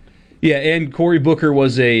 never mind. Yeah, and Cory Booker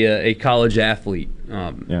was a college athlete.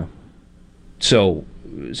 Yeah. So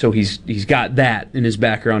he's got that in his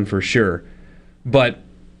background for sure. But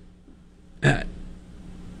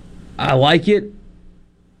I like it,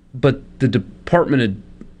 but the Department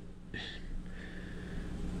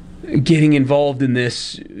of getting involved in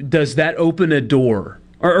this, does that open a door?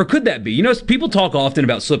 Or could that be? People talk often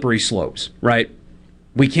about slippery slopes, right?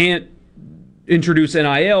 We can't introduce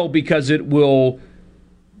NIL because it will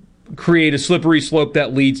create a slippery slope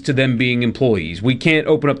that leads to them being employees. We can't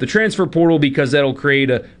open up the transfer portal because that'll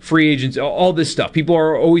create a free agent, all this stuff. People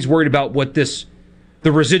are always worried about what the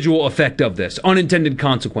residual effect of this, unintended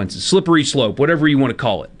consequences, slippery slope, whatever you want to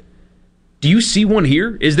call it. Do you see one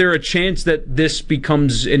here? Is there a chance that this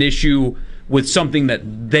becomes an issue with something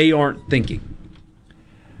that they aren't thinking?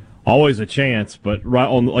 Always a chance, but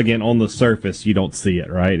on the surface, you don't see it,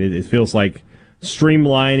 right? It feels like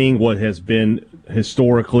streamlining what has been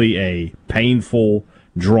historically a painful,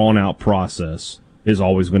 drawn-out process is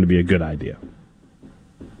always going to be a good idea.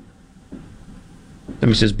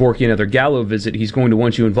 He says, Borky, another Gallo visit. He's going to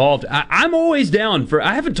want you involved. I'm always down for.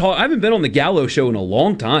 I haven't been on the Gallo show in a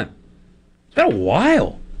long time. It's been a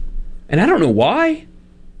while, and I don't know why.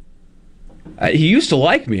 He used to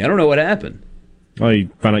like me. I don't know what happened. Well, he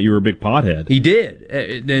found out you were a big pothead. He did,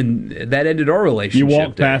 and that ended our relationship. You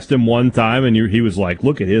walked past him one time, and he was like,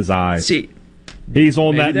 "Look at his eyes. See, he's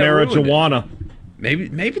on that marijuana."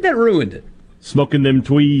 Maybe that ruined it. Smoking them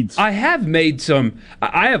tweeds. I have made some.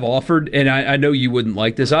 I have offered, and I know you wouldn't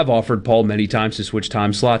like this. I've offered Paul many times to switch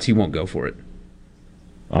time slots. He won't go for it.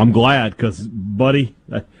 I'm glad, because, buddy,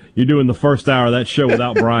 you're doing the first hour of that show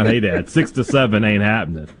without Brian Haydad. 6 to 7 ain't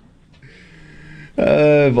happening.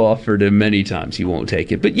 I've offered him many times. He won't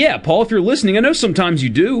take it. But yeah, Paul, if you're listening, I know sometimes you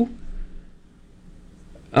do.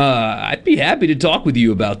 I'd be happy to talk with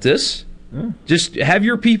you about this. Yeah. Just have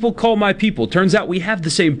your people call my people. Turns out we have the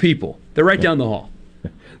same people. They're right down the hall.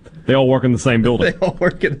 They all work in the same building. They all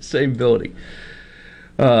work in the same building.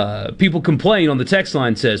 People complain on the text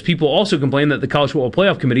line says, people also complain that the College Football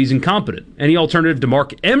Playoff Committee is incompetent. Any alternative to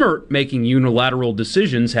Mark Emmert making unilateral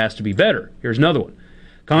decisions has to be better. Here's another one.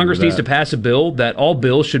 Congress needs to pass a bill that all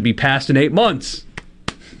bills should be passed in 8 months.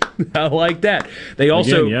 I like that. They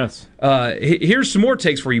also, again, yes. Here's some more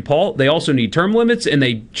takes for you, Paul. They also need term limits, and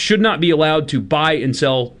they should not be allowed to buy and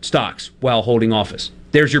sell stocks while holding office.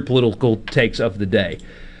 There's your political takes of the day.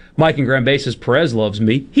 Mike in Grand Bay says, Perez loves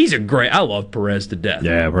me. I love Perez to death.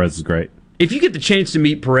 Yeah, Perez is great. If you get the chance to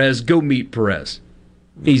meet Perez, go meet Perez.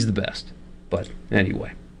 He's the best. But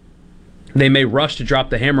anyway. They may rush to drop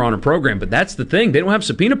the hammer on a program, but that's the thing. They don't have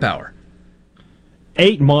subpoena power.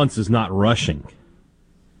 8 months is not rushing.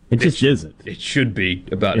 It just isn't. It should be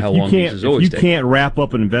about how long this is always taking. If you can't wrap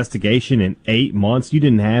up an investigation in 8 months, you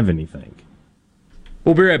didn't have anything.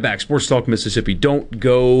 We'll be right back. Sports Talk Mississippi. Don't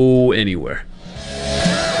go anywhere.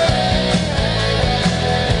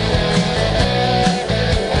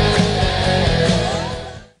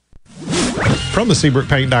 From the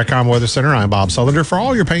SeabrookPaint.com Weather Center, I'm Bob Sullender. For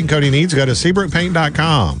all your paint coating needs, go to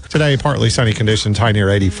SeabrookPaint.com. Today, partly sunny conditions, high near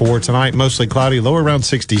 84. Tonight, mostly cloudy, low around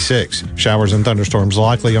 66. Showers and thunderstorms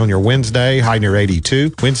likely on your Wednesday, high near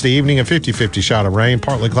 82. Wednesday evening, a 50-50 shot of rain,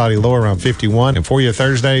 partly cloudy, low around 51. And for you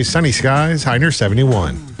Thursday, sunny skies, high near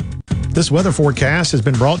 71. This weather forecast has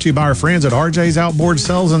been brought to you by our friends at RJ's Outboard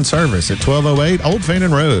Sales and Service at 1208 Old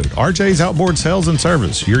Fannin Road. RJ's Outboard Sales and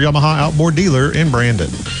Service, your Yamaha outboard dealer in Brandon.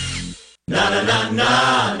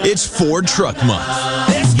 It's Ford Truck Month.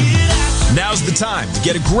 Now's the time to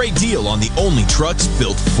get a great deal on the only trucks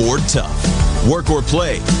built Ford tough. Work or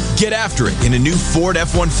play, get after it in a new Ford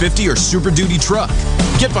F-150 or Super Duty truck.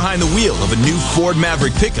 Get behind the wheel of a new Ford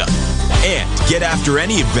Maverick pickup. And get after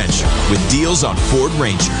any adventure with deals on Ford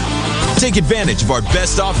Ranger. Take advantage of our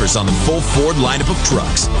best offers on the full Ford lineup of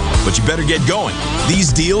trucks. But you better get going.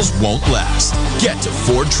 These deals won't last. Get to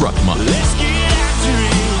Ford Truck Month. Let's get after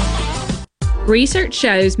it. Research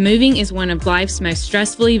shows moving is one of life's most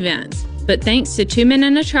stressful events, but thanks to 2 Men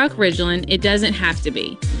and a Truck Ridgeland, it doesn't have to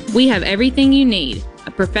be. We have everything you need.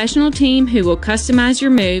 A professional team who will customize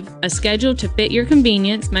your move, a schedule to fit your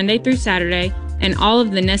convenience Monday through Saturday, and all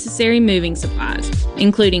of the necessary moving supplies,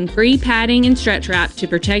 including free padding and stretch wrap to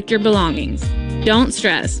protect your belongings. Don't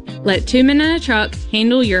stress. Let 2 Men and a Truck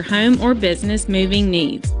handle your home or business moving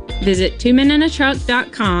needs. Visit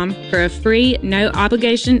 2menandatruck.com for a free,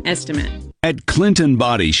 no-obligation estimate. At Clinton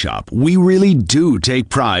Body Shop, we really do take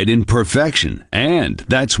pride in perfection, and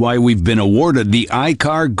that's why we've been awarded the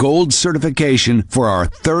ICAR Gold certification for our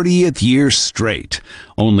 30th year straight.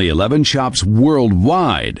 Only 11 shops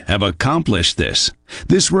worldwide have accomplished this.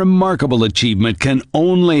 This remarkable achievement can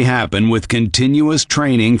only happen with continuous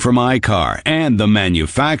training from ICAR and the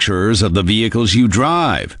manufacturers of the vehicles you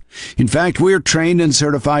drive. In fact, we're trained and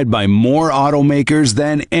certified by more automakers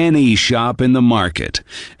than any shop in the market.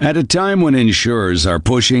 At a time when insurers are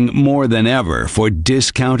pushing more than ever for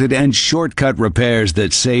discounted and shortcut repairs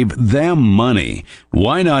that save them money,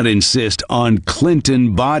 why not insist on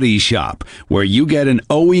Clinton Body Shop, where you get an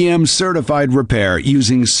OEM certified repair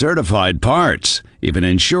using certified parts? If an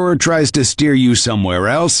insurer tries to steer you somewhere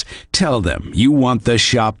else, tell them you want the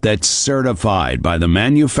shop that's certified by the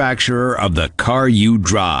manufacturer of the car you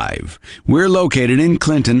drive. We're located in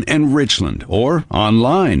Clinton and Richland, or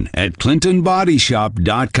online at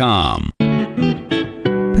ClintonBodyShop.com.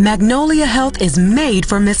 Magnolia Health is made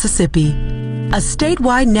for Mississippi. A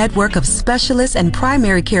statewide network of specialists and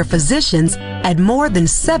primary care physicians at more than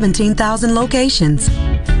 17,000 locations,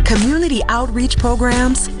 community outreach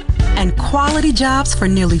programs, and quality jobs for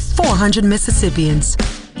nearly 400 Mississippians.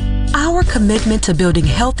 Our commitment to building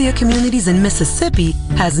healthier communities in Mississippi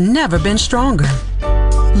has never been stronger.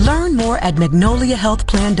 Learn more at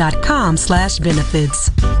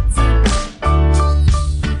magnoliahealthplan.com/benefits.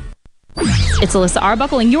 It's Alyssa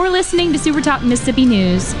Arbuckle, and you're listening to Super Talk Mississippi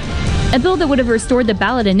News. A bill that would have restored the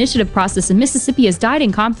ballot initiative process in Mississippi has died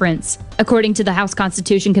in conference. According to the House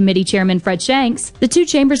Constitution Committee Chairman Fred Shanks, the two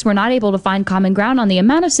chambers were not able to find common ground on the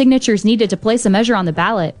amount of signatures needed to place a measure on the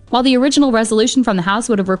ballot. While the original resolution from the House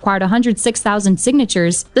would have required 106,000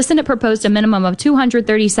 signatures, the Senate proposed a minimum of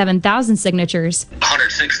 237,000 signatures.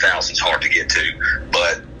 106,000 is hard to get to,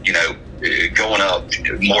 but, going up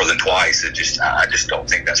more than twice, I just don't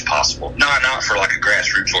think that's possible. Not for like a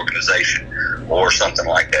grassroots organization or something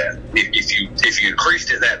like that. If you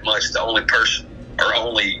increased it that much, the only person or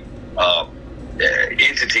only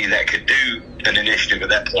entity that could do an initiative at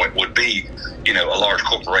that point would be, a large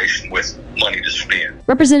corporation with money to spend.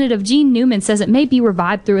 Representative Gene Newman says it may be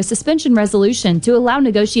revived through a suspension resolution to allow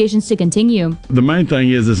negotiations to continue. The main thing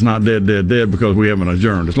is it's not dead because we haven't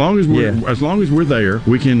adjourned. As long as we're there,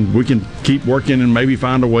 we can keep working and maybe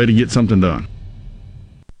find a way to get something done.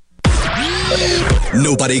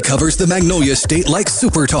 Nobody covers the Magnolia State like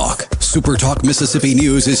Super Talk. Super Talk Mississippi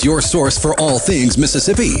News is your source for all things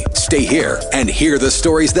Mississippi. Stay here and hear the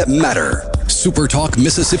stories that matter. Super Talk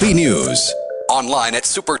Mississippi News. Online at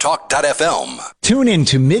supertalk.fm. Tune in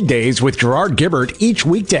to Middays with Gerard Gibbert each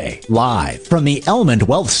weekday, live from the Element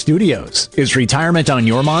Wealth Studios. Is retirement on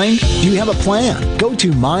your mind? Do you have a plan? Go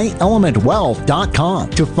to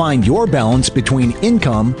myelementwealth.com to find your balance between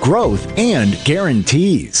income, growth, and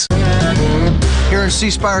guarantees. Here in C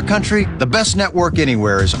Spire country, the best network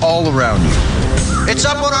anywhere is all around you. It's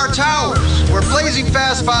up on our towers, where blazing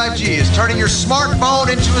fast 5G is turning your smartphone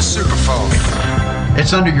into a superphone.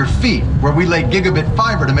 It's under your feet, where we lay gigabit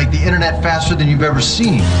fiber to make the internet faster than you've ever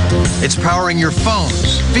seen. It's powering your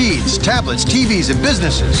phones, feeds, tablets, TVs, and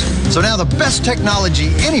businesses. So now the best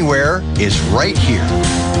technology anywhere is right here.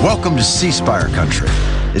 Welcome to C Spire country.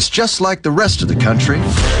 It's just like the rest of the country,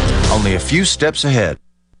 only a few steps ahead.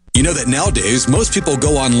 You know that nowadays, most people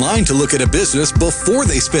go online to look at a business before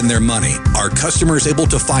they spend their money. Are customers able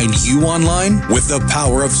to find you online? With the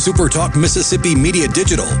power of SuperTalk Mississippi Media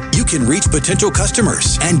Digital, you can reach potential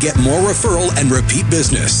customers and get more referral and repeat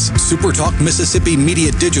business. SuperTalk Mississippi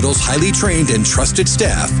Media Digital's highly trained and trusted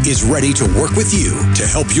staff is ready to work with you to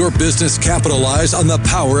help your business capitalize on the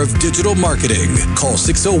power of digital marketing. Call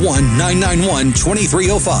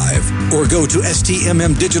 601-991-2305 or go to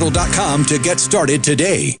stmmdigital.com to get started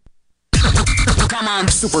today. Come on.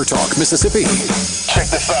 Super Talk Mississippi. Check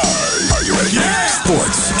this out. Are you ready? Yeah.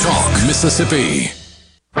 Sports Talk Mississippi.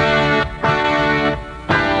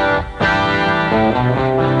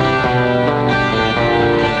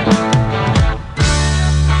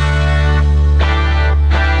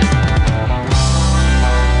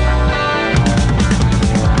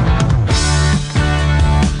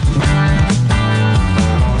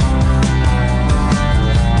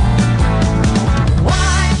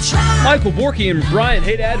 Michael Borky and Brian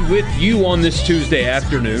Haydad with you on this Tuesday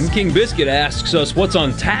afternoon. King Biscuit asks us what's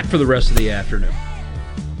on tap for the rest of the afternoon.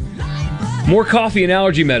 More coffee and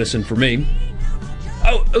allergy medicine for me.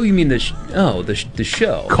 Oh, you mean the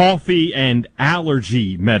show? Coffee and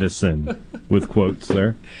allergy medicine, with quotes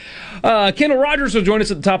there. Kendall Rogers will join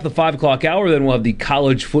us at the top of the 5 o'clock hour. Then we'll have the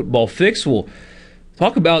college football fix. We'll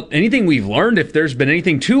talk about anything we've learned, if there's been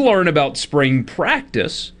anything to learn about spring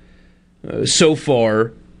practice so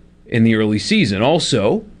far in the early season.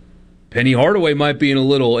 Also, Penny Hardaway might be in a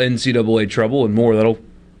little NCAA trouble, and more. That'll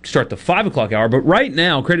start the 5 o'clock hour. But right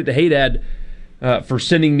now, credit to Haydad for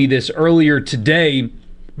sending me this earlier today.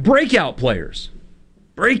 Breakout players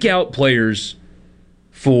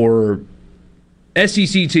for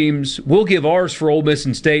SEC teams. We'll give ours for Ole Miss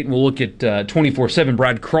and State, and we'll look at 24/7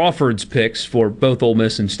 Brad Crawford's picks for both Ole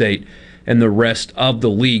Miss and State and the rest of the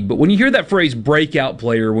league. But when you hear that phrase breakout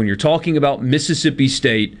player, when you're talking about Mississippi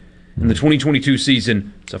State in the 2022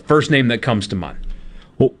 season, it's the first name that comes to mind.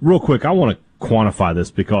 Well, real quick, I want to quantify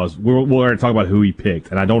this because we're going to talk about who he picked,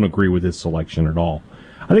 and I don't agree with his selection at all.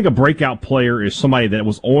 I think a breakout player is somebody that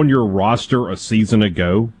was on your roster a season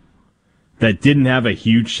ago that didn't have a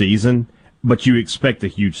huge season, but you expect a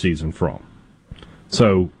huge season from.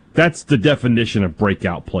 So that's the definition of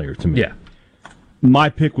breakout player to me. Yeah. My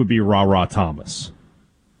pick would be Ra Thomas.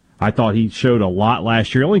 I thought he showed a lot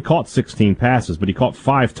last year. He only caught 16 passes, but he caught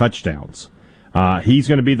 5 touchdowns. He's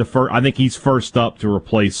going to be the first. I think he's first up to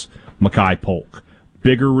replace Mekhi Polk.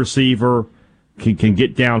 Bigger receiver, can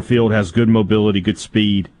get downfield, has good mobility, good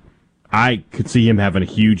speed. I could see him having a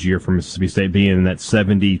huge year for Mississippi State, being in that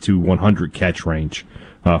 70 to 100 catch range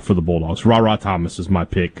for the Bulldogs. Ra Thomas is my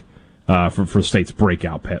pick for State's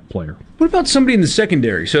breakout player. What about somebody in the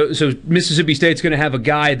secondary? So Mississippi State's going to have a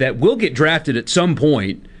guy that will get drafted at some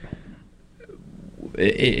point.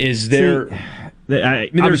 Is there...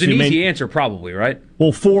 there's an easy answer, probably, right?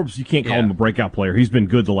 Well, Forbes, you can't call him a breakout player. He's been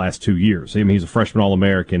good the last 2 years. I mean, he's a freshman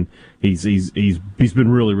All-American. He's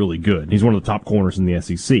been really, really good. He's one of the top corners in the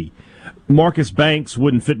SEC. Marcus Banks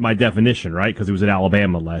wouldn't fit my definition, right? Because he was at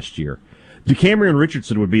Alabama last year. DeCamerion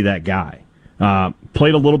Richardson would be that guy.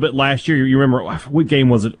 Played a little bit last year. You remember what game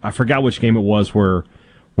was it? I forgot which game it was where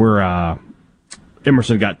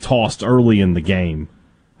Emerson got tossed early in the game.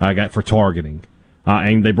 For targeting,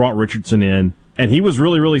 and they brought Richardson in. And he was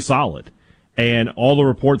really, really solid. And all the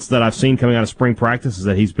reports that I've seen coming out of spring practice is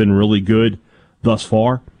that he's been really good thus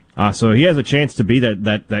far. So he has a chance to be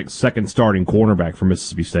that second starting cornerback for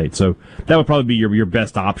Mississippi State. So that would probably be your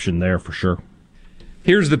best option there for sure.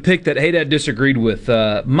 Here's the pick that Haydad disagreed with.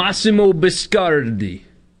 Massimo Biscardi.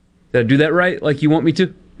 Did I do that right, like you want me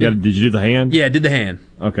to? Yeah. Did you do the hand? Yeah, I did the hand.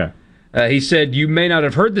 Okay. He said, you may not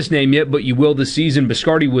have heard this name yet, but you will this season.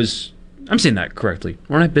 Biscardi was... I'm saying that correctly,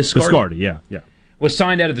 weren't I? Biscardi, yeah. Was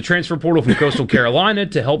signed out of the transfer portal from Coastal Carolina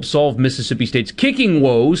to help solve Mississippi State's kicking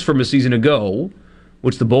woes from a season ago,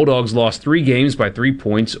 which the Bulldogs lost 3 games by 3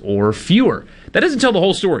 points or fewer. That doesn't tell the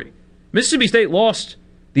whole story. Mississippi State lost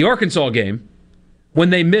the Arkansas game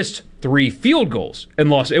when they missed 3 field goals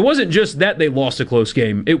and lost. It wasn't just that they lost a close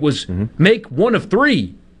game. It was make one of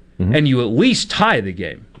 3, and you at least tie the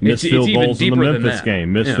game. Missed field goals in the Memphis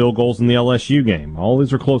game. Missed field goals in the LSU game. All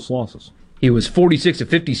these are close losses. He was 46 of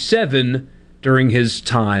 57 during his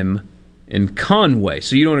time in Conway.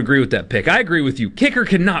 So you don't agree with that pick. I agree with you. Kicker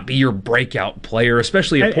cannot be your breakout player,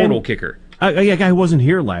 especially a portal kicker. A guy who wasn't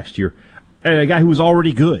here last year. A guy who was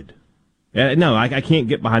already good. No, I can't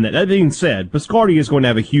get behind that. That being said, Biscardi is going to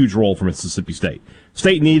have a huge role for Mississippi State.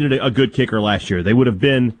 State needed a good kicker last year. They would have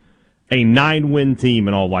been a 9-win team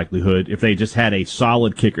in all likelihood if they just had a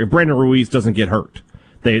solid kicker. If Brandon Ruiz doesn't get hurt,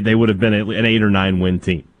 they would have been an 8 or 9-win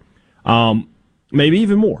team. Maybe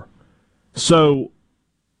even more. So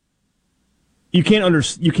you can't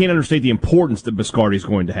understate the importance that Biscardi is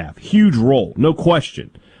going to have. Huge role, no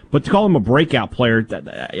question. But to call him a breakout player,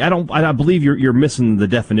 I believe you're missing the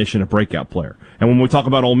definition of breakout player. And when we talk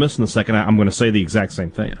about Ole Miss in a second, I'm going to say the exact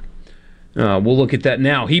same thing. We'll look at that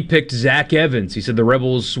now. He picked Zach Evans. He said the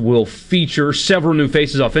Rebels will feature several new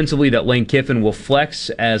faces offensively that Lane Kiffin will flex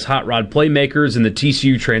as hot rod playmakers, and the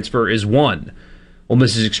TCU transfer is one. Ole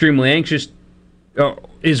Miss is extremely anxious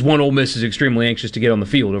to get on the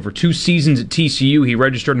field. Over 2 seasons at TCU, he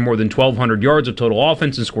registered more than 1,200 yards of total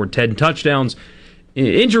offense and scored 10 touchdowns.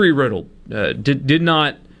 Injury-riddled. Did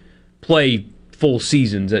not play full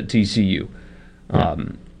seasons at TCU.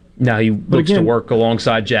 Now he looks to work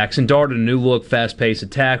alongside Jackson Dart in a new-look, fast-paced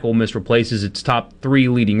attack. Ole Miss replaces its top 3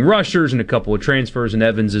 leading rushers and a couple of transfers, and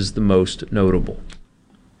Evans is the most notable.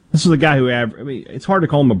 This is a guy who, it's hard to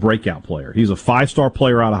call him a breakout player. He's a 5-star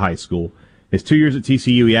player out of high school. His 2 years at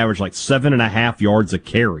TCU, he averaged like 7.5 yards a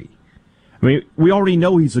carry. I mean, we already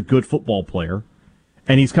know he's a good football player,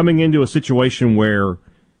 and he's coming into a situation where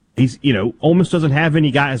Ole Miss doesn't have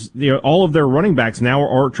any guys. All of their running backs now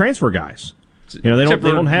are transfer guys. They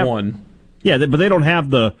don't have one. Yeah, but they don't have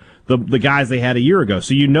the guys they had a year ago.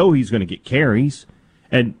 So he's going to get carries,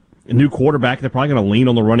 and a new quarterback. They're probably going to lean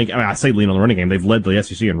on the running. I say lean on the running game. They've led the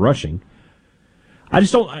SEC in rushing. I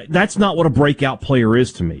just don't. That's not what a breakout player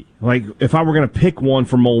is to me. Like if I were going to pick one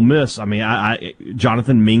from Ole Miss,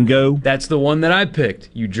 Jonathan Mingo. That's the one that I picked.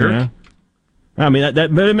 You jerk. Yeah. I mean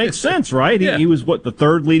but it makes sense, right? Yeah. He was the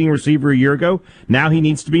 3rd leading receiver a year ago. Now he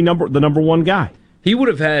needs to be the number 1 guy. He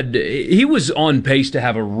was on pace to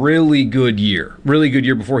have a really good year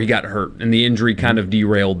before he got hurt, and the injury kind of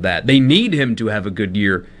derailed that. They need him to have a good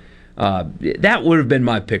year. That would have been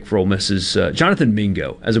my pick for Ole Miss is Jonathan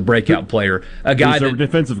Mingo as a breakout player. A guy Who's a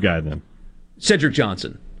defensive guy then? Cedric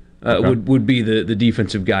Johnson would be the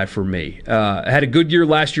defensive guy for me. Had a good year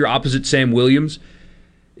last year opposite Sam Williams.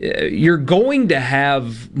 You're going to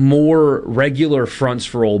have more regular fronts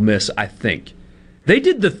for Ole Miss, I think. They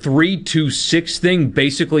did the 3-2-6 thing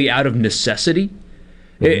basically out of necessity.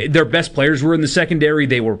 Mm-hmm. Their best players were in the secondary.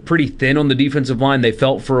 They were pretty thin on the defensive line, they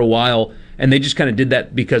felt, for a while, and they just kind of did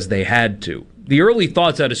that because they had to. The early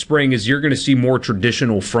thoughts out of spring is you're going to see more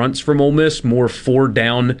traditional fronts from Ole Miss, more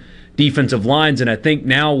 4-down defensive lines, and I think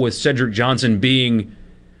now with Cedric Johnson being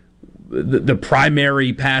the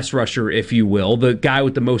primary pass rusher, if you will, the guy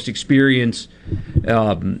with the most experience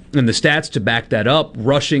and the stats to back that up,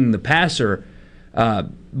 rushing the passer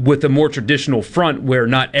with a more traditional front where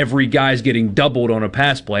not every guy's getting doubled on a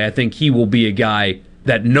pass play. I think he will be a guy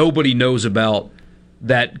that nobody knows about,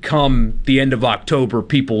 that come the end of October,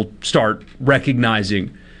 people start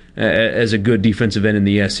recognizing as a good defensive end in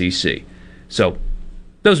the SEC. So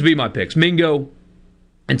those would be my picks. Mingo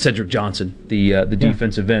and Cedric Johnson, the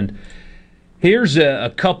defensive end. Here's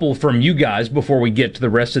a couple from you guys before we get to the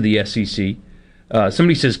rest of the SEC.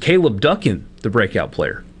 Somebody says Caleb Duckin, the breakout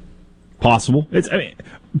player. Possible.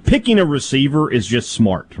 Picking a receiver is just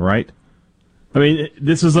smart, right? I mean,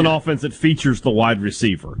 this is an offense that features the wide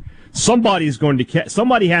receiver. Somebody has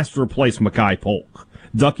to replace Mekhi Polk.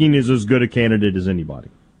 Duckin is as good a candidate as anybody.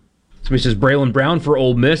 Somebody says Braylon Brown for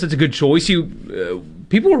Ole Miss. That's a good choice.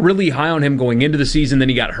 People were really high on him going into the season, then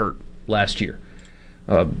he got hurt last year.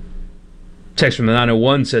 Text from the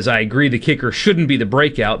 901 says, I agree the kicker shouldn't be the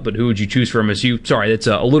breakout, but who would you choose for MSU? Sorry, that's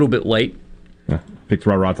a little bit late. Picked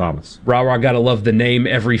Ra Thomas. Ra gotta love the name.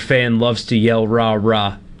 Every fan loves to yell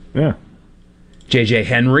Ra. Yeah. J.J.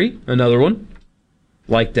 Henry, another one.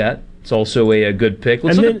 Like that. It's also a good pick.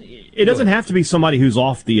 It doesn't have to be somebody who's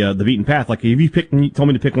off the beaten path. Like if you told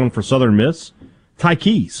me to pick one for Southern Miss, Ty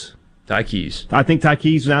Keys. I think Ty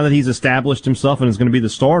Keys, now that he's established himself and is going to be the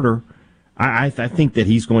starter, I think that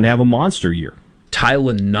he's going to have a monster year.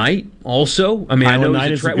 Tylen Knight also. I mean, I know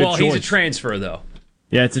he's a transfer though.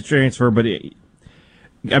 Yeah, it's a transfer, but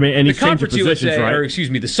and he's changing positions,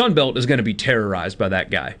 right? The Sun Belt is going to be terrorized by that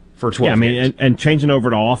guy for 12 games. And changing over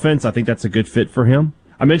to offense, I think that's a good fit for him.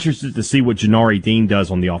 I'm interested to see what Janari Dean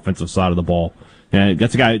does on the offensive side of the ball. And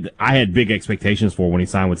that's a guy I had big expectations for when he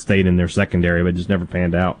signed with State in their secondary, but it just never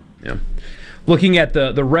panned out. Yeah. Looking at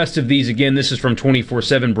the rest of these, again, this is from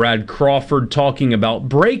 24/7. Brad Crawford talking about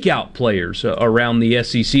breakout players around the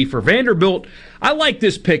SEC. For Vanderbilt, I like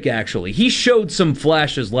this pick, actually. He showed some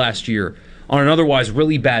flashes last year on an otherwise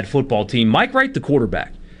really bad football team. Mike Wright, the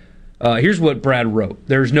quarterback. Here's what Brad wrote.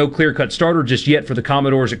 There's no clear-cut starter just yet for the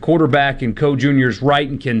Commodores at quarterback, and co-juniors Wright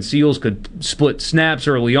and Ken Seals could split snaps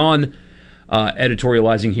early on.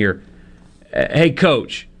 Editorializing here. Hey,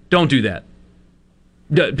 coach, don't do that.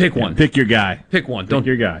 Pick one. Pick your guy. Pick one. Pick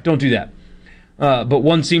your guy. Don't do that. But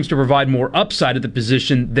one seems to provide more upside at the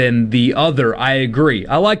position than the other. I agree.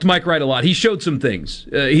 I liked Mike Wright a lot. He showed some things.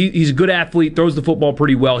 He's a good athlete, throws the football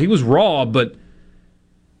pretty well. He was raw, but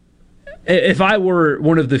if I were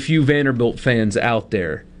one of the few Vanderbilt fans out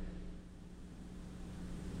there,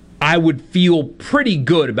 I would feel pretty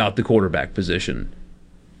good about the quarterback position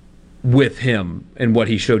with him and what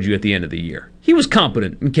he showed you at the end of the year. He was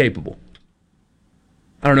competent and capable.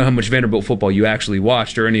 I don't know how much Vanderbilt football you actually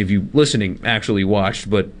watched, or any of you listening actually watched,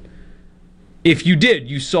 but if you did,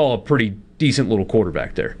 you saw a pretty decent little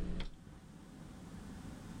quarterback there.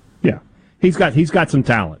 Yeah. He's got some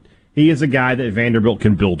talent. He is a guy that Vanderbilt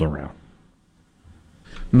can build around.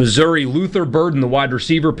 Missouri, Luther Burden, the wide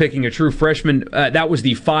receiver, picking a true freshman. That was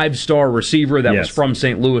the 5-star receiver that was from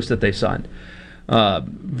St. Louis that they signed.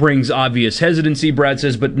 Brings obvious hesitancy, Brad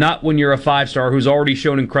says, but not when you're a 5-star who's already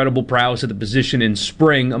shown incredible prowess at the position in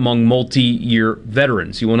spring among multi-year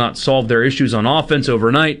veterans. He will not solve their issues on offense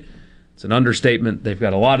overnight. It's an understatement. They've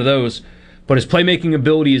got a lot of those. But his playmaking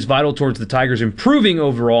ability is vital towards the Tigers improving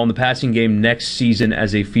overall in the passing game next season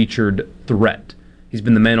as a featured threat. He's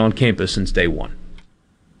been the man on campus since day one.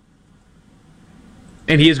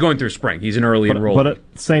 And he is going through spring. He's an early enrollment.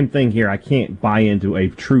 But same thing here. I can't buy into a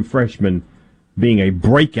true freshman being a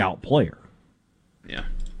breakout player.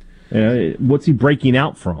 Yeah. What's he breaking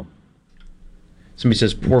out from? Somebody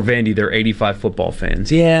says, poor Vandy, they're 85 football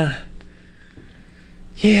fans. Yeah.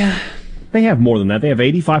 They have more than that. They have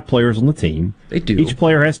 85 players on the team. They do. Each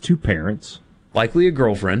player has 2 parents. Likely a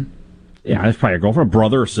girlfriend. Yeah, there's probably a girlfriend, a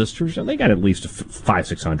brother or sister. So they got at least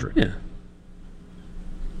 500-600. Yeah.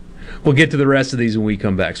 We'll get to the rest of these when we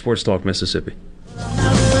come back. Sports Talk Mississippi.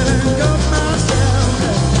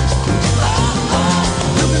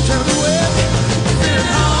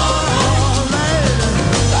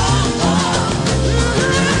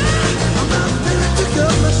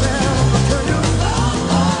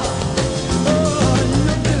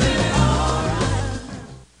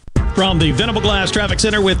 From the Venable Glass Traffic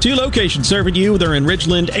Center with 2 locations serving you. They're in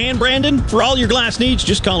Ridgeland and Brandon. For all your glass needs,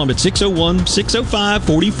 just call them at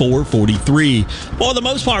 601-605-4443. For the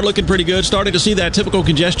most part, looking pretty good. Starting to see that typical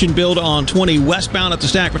congestion build on 20 westbound at the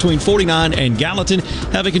stack between 49 and Gallatin.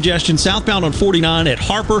 Heavy congestion southbound on 49 at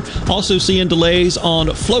Harper. Also seeing delays on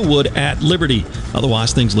Flowwood at Liberty.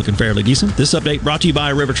 Otherwise, things looking fairly decent. This update brought to you by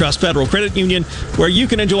River Trust Federal Credit Union, where you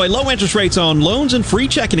can enjoy low interest rates on loans and free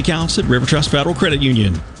checking accounts at River Trust Federal Credit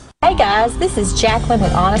Union. Hey guys, this is Jacqueline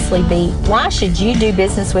with Honestly Beef. Why should you do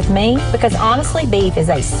business with me? Because Honestly Beef is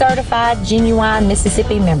a certified, genuine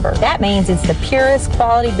Mississippi member. That means it's the purest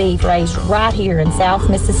quality beef raised right here in South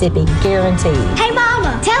Mississippi, guaranteed. Hey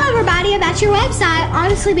Mama, tell everybody about your website,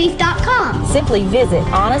 honestlybeef.com. Simply visit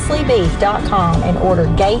honestlybeef.com and order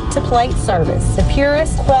gate-to-plate service. The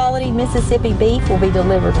purest quality Mississippi beef will be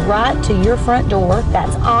delivered right to your front door.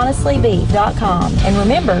 That's honestlybeef.com. And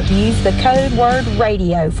remember, use the code word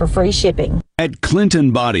radio for free shipping. At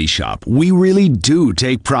Clinton Body Shop, we really do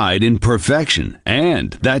take pride in perfection,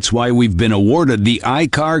 and that's why we've been awarded the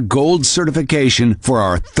ICAR Gold certification for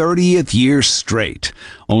our 30th year straight.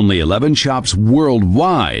 Only 11 shops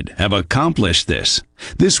worldwide have accomplished this.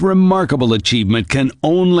 This remarkable achievement can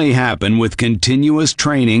only happen with continuous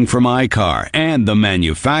training from ICAR and the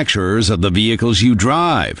manufacturers of the vehicles you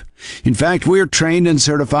drive. In fact, we're trained and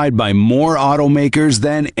certified by more automakers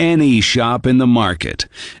than any shop in the market.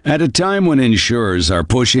 At a time when insurers are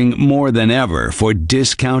pushing more than ever for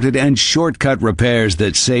discounted and shortcut repairs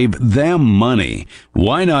that save them money,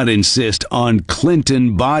 why not insist on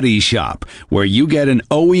Clinton Body Shop, where you get an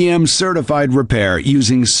OEM certified repair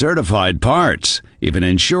using certified parts? If an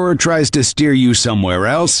insurer tries to steer you somewhere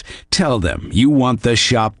else, tell them you want the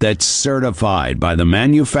shop that's certified by the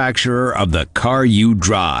manufacturer of the car you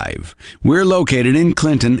drive. We're located in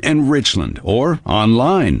Clinton and Richland, or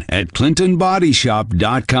online at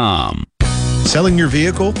clintonbodyshop.com. Selling your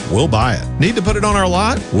vehicle? We'll buy it. Need to put it on our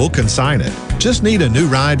lot? We'll consign it. Just need a new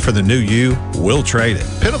ride for the new you? We'll trade it.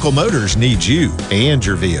 Pinnacle Motors needs you and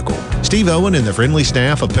your vehicle. Steve Owen and the friendly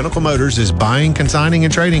staff of Pinnacle Motors is buying, consigning,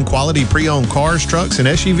 and trading quality pre-owned cars, trucks, and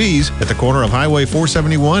SUVs at the corner of Highway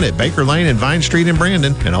 471 at Baker Lane and Vine Street in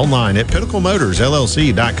Brandon, and online at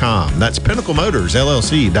PinnacleMotorsLLC.com. That's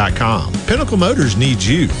PinnacleMotorsLLC.com. Pinnacle Motors needs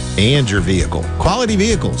you and your vehicle. Quality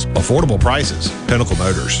vehicles, affordable prices. Pinnacle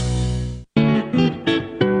Motors.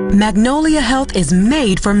 Magnolia Health is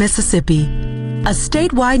made for Mississippi. A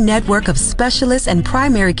statewide network of specialists and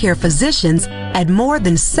primary care physicians at more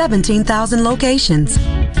than 17,000 locations,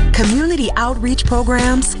 community outreach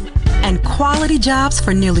programs, and quality jobs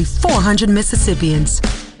for nearly 400 Mississippians.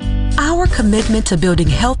 Our commitment to building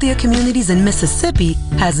healthier communities in Mississippi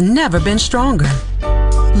has never been stronger.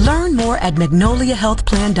 Learn more at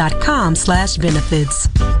magnoliahealthplan.com/benefits.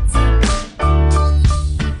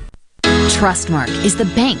 Trustmark is the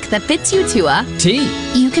bank that fits you to a T.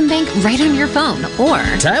 You can bank right on your phone or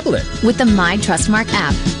tablet with the My Trustmark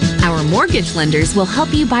app. Our mortgage lenders will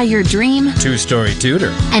help you buy your dream two-story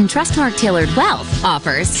tutor. And Trustmark Tailored Wealth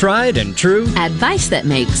offers tried and true advice that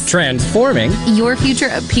makes transforming your future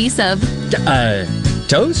a piece of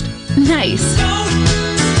toast. Nice.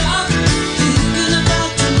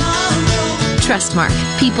 Trustmark.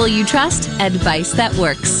 People you trust. Advice that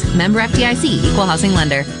works. Member FDIC. Equal housing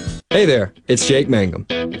lender. Hey there, it's Jake Mangum.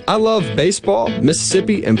 I love baseball,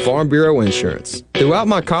 Mississippi, and Farm Bureau insurance. Throughout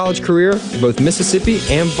my college career, both Mississippi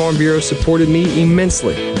and Farm Bureau supported me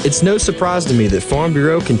immensely. It's no surprise to me that Farm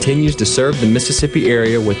Bureau continues to serve the Mississippi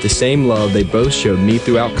area with the same love they both showed me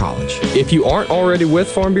throughout college. If you aren't already with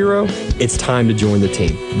Farm Bureau, it's time to join the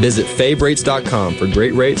team. Visit fabrates.com for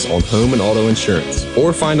great rates on home and auto insurance,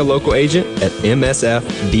 or find a local agent at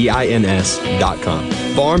msfbins.com.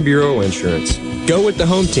 Farm Bureau Insurance. Go with the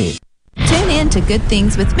home team. Tune in to Good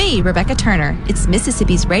Things with me, Rebecca Turner. It's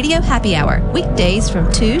Mississippi's Radio Happy Hour, weekdays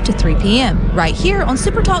from 2 to 3 p.m., right here on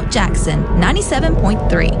Super Talk Jackson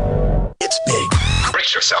 97.3. It's big.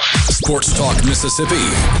 Brace yourself. Sports Talk Mississippi,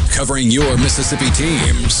 covering your Mississippi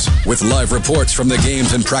teams with live reports from the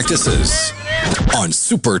games and practices on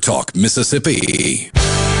Super Talk Mississippi.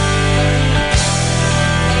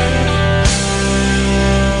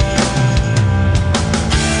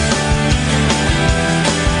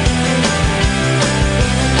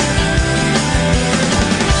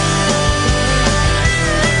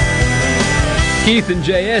 Keith and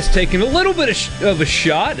JS taking a little bit of a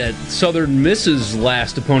shot at Southern Miss's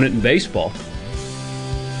last opponent in baseball.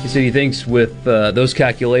 He said he thinks with those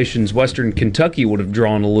calculations, Western Kentucky would have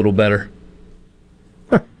drawn a little better.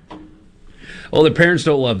 Well, their parents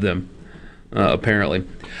don't love them, apparently.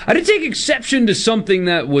 I did take exception to something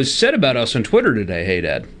that was said about us on Twitter today, hey,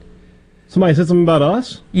 Dad. Somebody said something about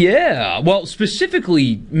us? Yeah, well,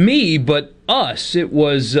 specifically me, but us. It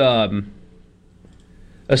was a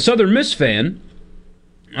Southern Miss fan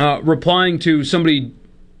replying to somebody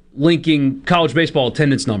linking college baseball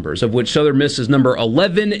attendance numbers, of which Southern Miss is number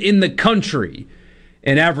 11 in the country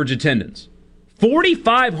in average attendance.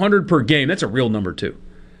 4,500 per game. That's a real number, too.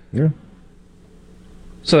 Yeah.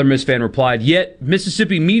 Southern Miss fan replied, yet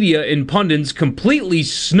Mississippi media and pundits completely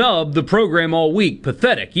snubbed the program all week.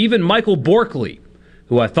 Pathetic. Even Michael Borkley,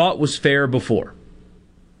 who I thought was fair before.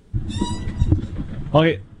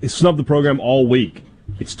 Okay, they snubbed the program all week.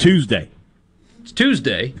 It's Tuesday. It's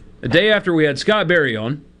Tuesday, a day after we had Scott Berry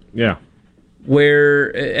on. Yeah.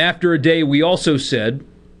 Where after a day we also said,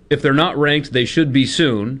 if they're not ranked, they should be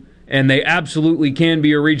soon, and they absolutely can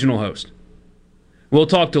be a regional host. We'll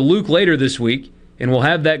talk to Luke later this week, and we'll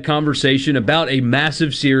have that conversation about a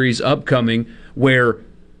massive series upcoming where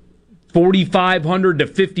 4,500 to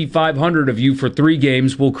 5,500 of you for 3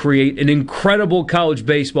 games will create an incredible college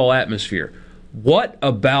baseball atmosphere. What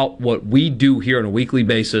about what we do here on a weekly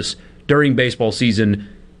basis during baseball season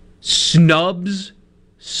snubs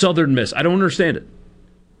Southern Miss? I don't understand it.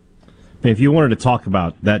 If you wanted to talk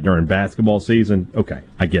about that during basketball season, okay,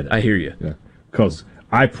 I get it. I hear you. Because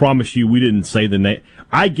I promise you we didn't say the name.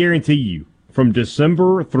 I guarantee you, from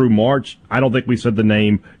December through March, I don't think we said the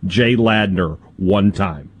name Jay Ladner one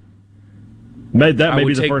time. That may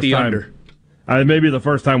be the first time. Maybe the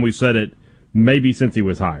first time we said it, maybe since he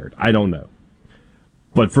was hired. I don't know.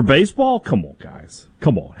 But for baseball, come on, guys.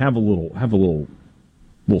 Come on. Have a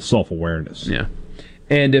little self-awareness. Yeah.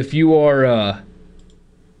 And if you are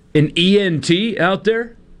an ENT out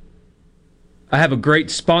there, I have a great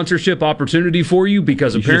sponsorship opportunity for you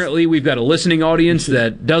because apparently we've got a listening audience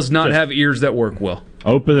that does not have ears that work well.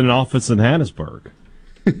 Open an office in Hattiesburg.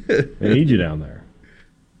 They need you down there.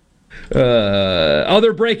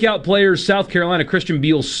 Other breakout players, South Carolina, Christian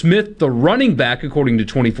Beal-Smith, the running back, according to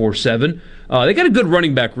 24/7. They got a good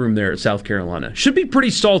running back room there at South Carolina. Should be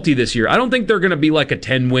pretty salty this year. I don't think they're going to be like a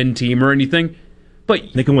 10-win team or anything, but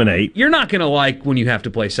they can win 8. You're not going to like when you have to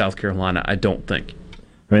play South Carolina, I don't think.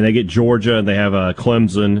 I mean, they get Georgia, and they have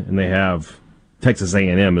Clemson, and they have Texas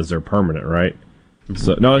A&M as their permanent, right?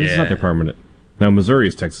 So no, it's not their permanent. No, Missouri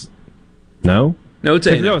is Texas. No? No, it's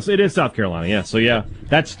A&M. No, it is South Carolina, yeah. So, yeah,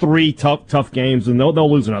 that's 3 tough games, and they'll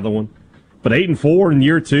lose another one. But 8-4 in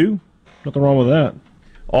year 2, nothing wrong with that.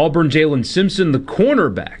 Auburn, Jalen Simpson, the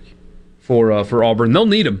cornerback for Auburn. They'll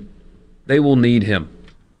need him. They will need him.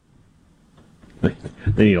 They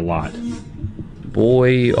need a lot.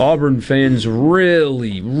 Boy, Auburn fans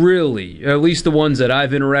really, at least the ones that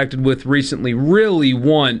I've interacted with recently, really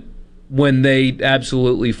want when they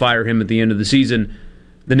absolutely fire him at the end of the season,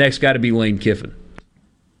 the next guy to be Lane Kiffin.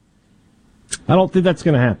 I don't think that's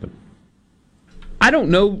going to happen. I don't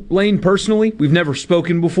know Lane personally. We've never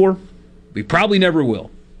spoken before. We probably never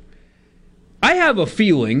will. I have a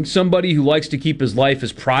feeling somebody who likes to keep his life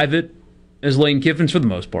as private as Lane Kiffin's, for the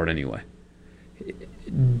most part anyway,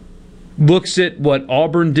 looks at what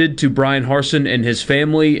Auburn did to Brian Harsin and his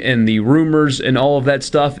family and the rumors and all of that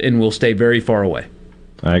stuff and will stay very far away.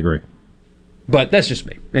 I agree. But that's just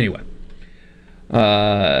me. Anyway.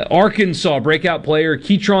 Arkansas breakout player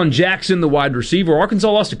Ketron Jackson, the wide receiver.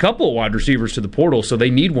 Arkansas lost a couple of wide receivers to the portal, so they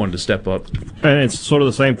need one to step up. And it's sort of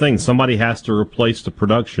the same thing. Somebody has to replace the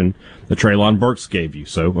production that Treylon Burks gave you,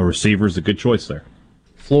 so a receiver is a good choice there.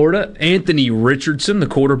 Florida, Anthony Richardson, the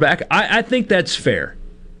quarterback. I think that's fair.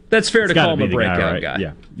 That's fair to call him a breakout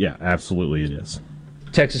guy. Yeah, absolutely it is.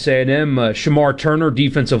 Texas A&M, Shamar Turner,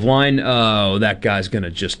 defensive line. Oh, that guy's going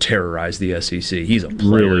to just terrorize the SEC. He's a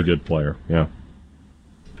player. Really good player, yeah.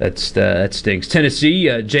 That stinks. Tennessee,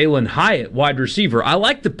 Jalen Hyatt, wide receiver. I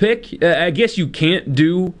like the pick. I guess you can't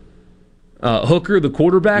do Hooker, the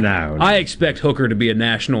quarterback. No. I expect Hooker to be a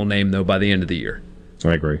national name, though, by the end of the year.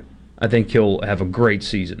 I agree. I think he'll have a great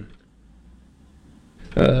season.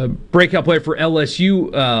 Breakout player for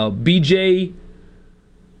LSU, B.J.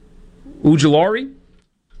 Ojulari,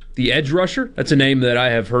 the edge rusher. That's a name that I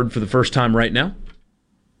have heard for the first time right now.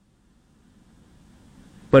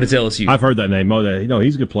 But it's LSU. I've heard that name. Oh, no,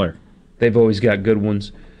 he's a good player. They've always got good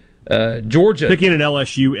ones. Georgia. Picking an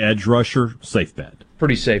LSU edge rusher, safe bet.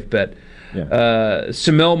 Pretty safe bet. Yeah.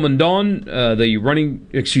 Samel Mondon, the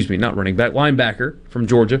linebacker from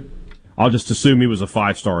Georgia. I'll just assume he was a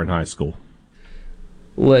 5-star in high school.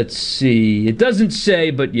 Let's see. It doesn't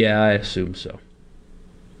say, but yeah, I assume so.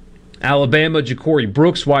 Alabama, Ja'Cory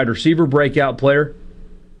Brooks, wide receiver, breakout player.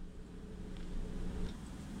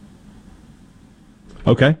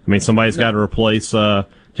 Okay. I mean, somebody's got to replace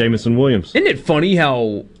Jamison Williams. Isn't it funny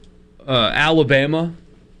how Alabama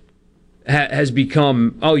has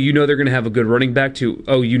become, they're going to have a good running back, to,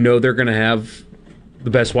 they're going to have the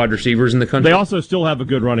best wide receivers in the country. They also still have a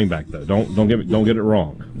good running back, though. Don't get it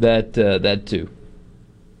wrong. That too.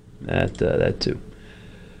 That too.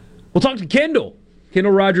 We'll talk to Kendall.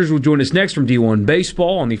 Kendall Rogers will join us next from D1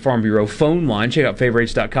 Baseball on the Farm Bureau phone line. Check out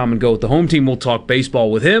favorites.com and go with the home team. We'll talk baseball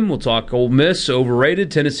with him. We'll talk Ole Miss, overrated,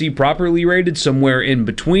 Tennessee, properly rated, somewhere in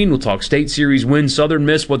between. We'll talk State Series wins, Southern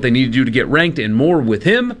Miss, what they need to do to get ranked, and more with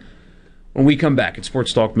him when we come back at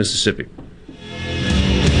Sports Talk Mississippi.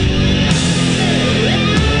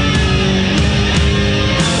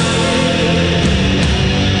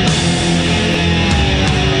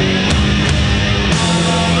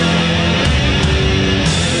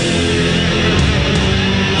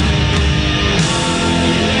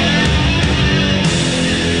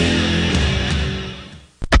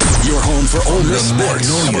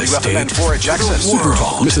 Super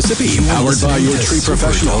Talk Mississippi, powered by your tree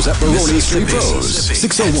professionals at Baroni's Tree Pros.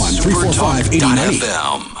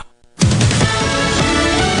 601-345-8090.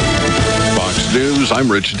 Fox News,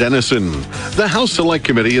 I'm Rich Dennison. The House Select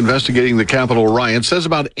Committee investigating the Capitol riot says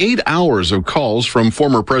about 8 hours of calls from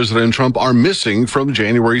former President Trump are missing from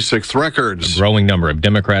January 6th records. A growing number of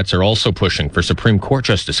Democrats are also pushing for Supreme Court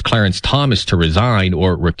Justice Clarence Thomas to resign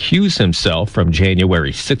or recuse himself from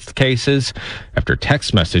January 6th cases after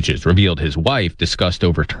text messages revealed his wife discussed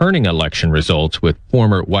overturning election results with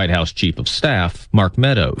former White House Chief of Staff Mark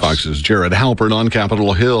Meadows. Fox's Jared Halpern on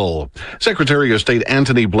Capitol Hill. Secretary of State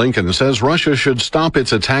Antony Blinken says Russia should stop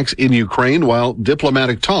its attacks in Ukraine while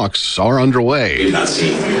diplomatic talks are underway. We've not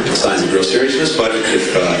seen signs of real seriousness, but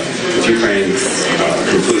if Ukraine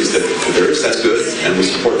concludes that there is, that's good, and we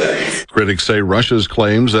support that. Critics say Russia's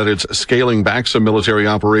claims that it's scaling back some military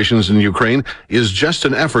operations in Ukraine is just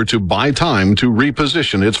an effort to buy time to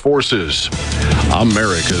reposition its forces.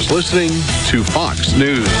 America's listening to Fox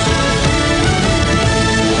News.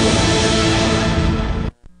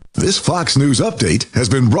 This Fox News update has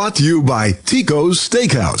been brought to you by Tico's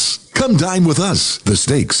Steakhouse. Come dine with us. The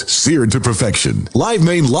steaks seared to perfection. Live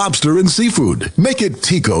Maine lobster and seafood. Make it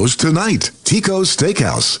Tico's tonight. Tico's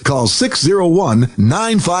Steakhouse. Call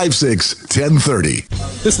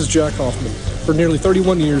 601-956-1030. This is Jack Hoffman. For nearly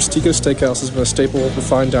 31 years, Tico's Steakhouse has been a staple of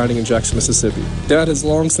fine dining in Jackson, Mississippi. Dad has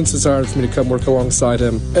long since desired for me to come work alongside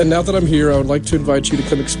him. And now that I'm here, I would like to invite you to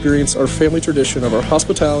come experience our family tradition of our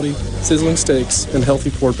hospitality, sizzling steaks, and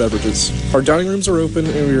healthy poured beverages. Our dining rooms are open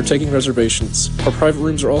and we are taking reservations. Our private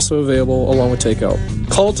rooms are also available along with takeout.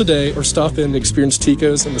 Call today or stop in and experience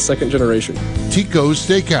Tico's in the second generation. Tico's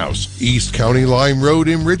Steakhouse, East County Line Road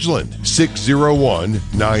in Ridgeland,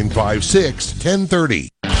 601-956-1030.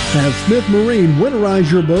 Have Smith Marine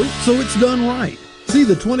winterize your boat so it's done right. See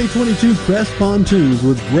the 2022 Crest pontoons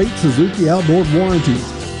with great Suzuki outboard warranties.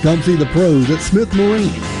 Come see the pros at Smith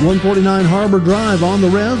Marine, 149 Harbor Drive on the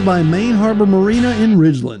res by Main Harbor Marina in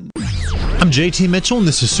Ridgeland. I'm JT Mitchell, and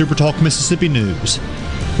this is Super Talk Mississippi News.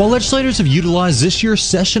 While legislators have utilized this year's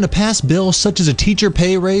session to pass bills such as a teacher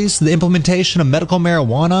pay raise, the implementation of medical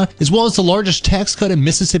marijuana, as well as the largest tax cut in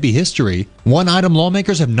Mississippi history, one item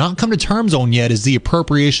lawmakers have not come to terms on yet is the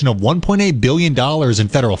appropriation of $1.8 billion in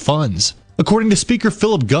federal funds. According to Speaker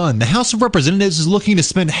Philip Gunn, the House of Representatives is looking to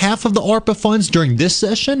spend half of the ARPA funds during this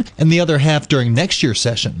session and the other half during next year's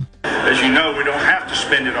session. As you know, we don't have to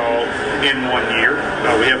spend it all in 1 year.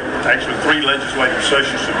 We have actually 3 legislative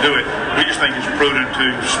sessions to do it. We just think it's prudent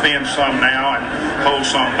to spend some now and hold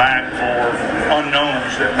some back for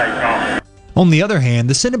unknowns that may come. On the other hand,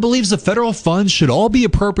 the Senate believes the federal funds should all be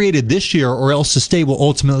appropriated this year or else the state will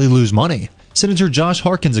ultimately lose money. Senator Josh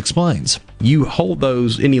Harkins explains. You hold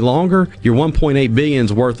those any longer, your $1.8 billion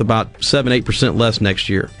is worth about 7-8% less next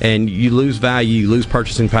year. And you lose value, you lose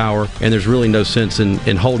purchasing power, and there's really no sense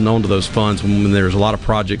in holding on to those funds when there's a lot of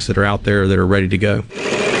projects that are out there that are ready to go.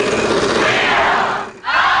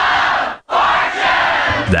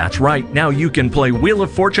 That's right. Now you can play Wheel of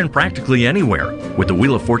Fortune practically anywhere. With the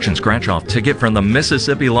Wheel of Fortune scratch-off ticket from the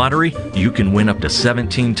Mississippi Lottery, you can win up to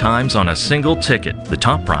 17 times on a single ticket. The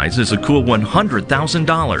top prize is a cool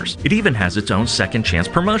 $100,000. It even has its own second chance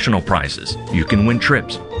promotional prizes. You can win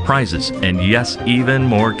trips, prizes, and yes, even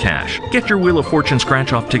more cash. Get your Wheel of Fortune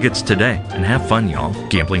scratch-off tickets today and have fun, y'all.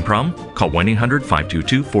 Gambling problem? Call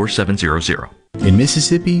 1-800-522-4700. In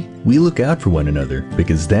Mississippi, we look out for one another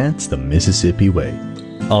because that's the Mississippi way.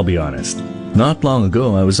 I'll be honest, not long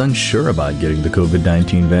ago I was unsure about getting the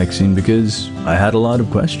COVID-19 vaccine because I had a lot of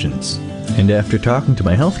questions. And after talking to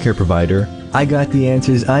my healthcare provider, I got the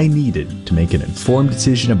answers I needed to make an informed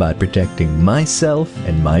decision about protecting myself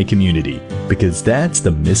and my community, because that's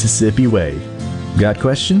the Mississippi way. Got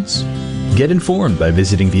questions? Get informed by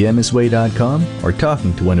visiting themsway.com or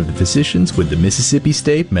talking to one of the physicians with the Mississippi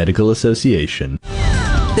State Medical Association.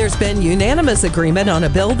 There's been unanimous agreement on a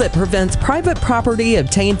bill that prevents private property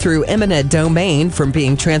obtained through eminent domain from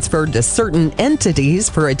being transferred to certain entities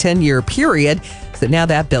for a 10-year period. So now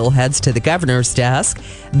that bill heads to the governor's desk.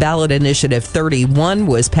 Ballot Initiative 31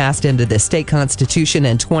 was passed into the state constitution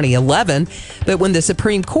in 2011. But when the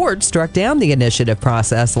Supreme Court struck down the initiative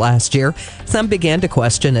process last year, some began to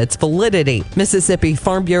question its validity. Mississippi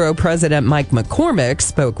Farm Bureau President Mike McCormick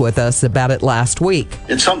spoke with us about it last week.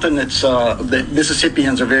 It's something that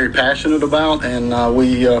Mississippians are very passionate about, and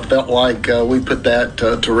we felt like we put that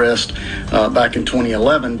to rest back in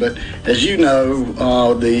 2011. But as you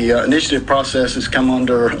know, the initiative process has come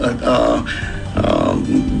under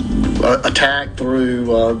attack through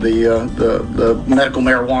the medical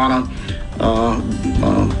marijuana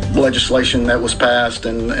legislation that was passed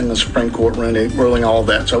and the Supreme Court ruling all of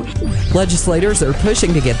that. So legislators are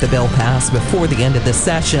pushing to get the bill passed before the end of the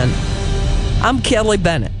session. I'm Kelly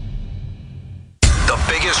Bennett. The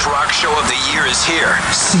biggest rock show of the year is here.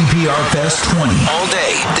 CPR Fest 20. All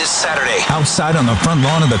day this Saturday. Outside on the front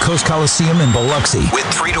lawn of the Coast Coliseum in Biloxi. With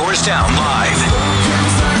 3 Doors Down live.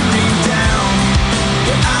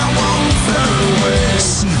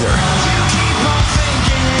 Seether.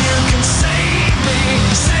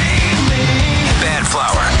 Bad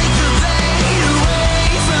Flower.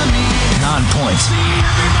 Non-Point.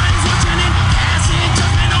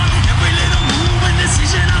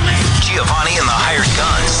 Giovanni and the Hired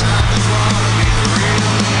Guns.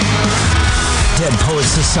 Dead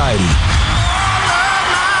Poets Society.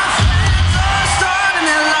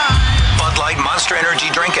 Bud Light, Monster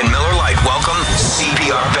Energy Drink, and Miller Lite welcome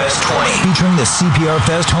CPR Fest 20. Featuring the CPR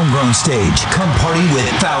Fest Homegrown Stage. Come party with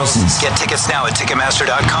thousands. Get tickets now at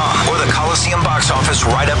Ticketmaster.com or the Coliseum box office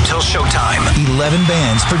right up till showtime. 11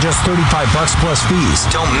 bands for just $35 plus fees.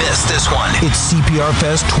 Don't miss this one. It's CPR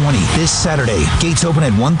Fest 20 this Saturday. Gates open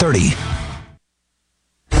at 1:30.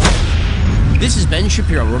 This is Ben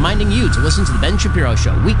Shapiro reminding you to listen to The Ben Shapiro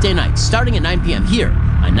Show weekday nights starting at 9 p.m. here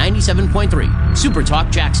on 97.3 Super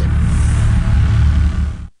Talk Jackson.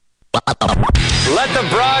 Let the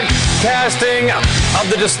broadcasting of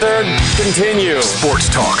the disturbed continue.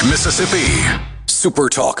 Sports Talk Mississippi. Super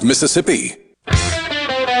Talk Mississippi.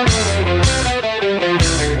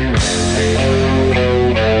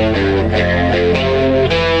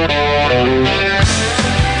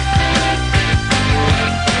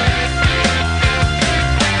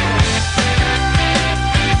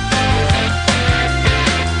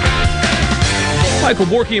 Michael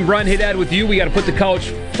Borky and Brian Haydad with you. We got to put the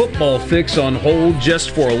college football fix on hold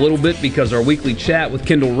just for a little bit because our weekly chat with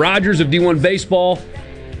Kendall Rogers of D1 Baseball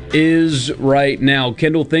is right now.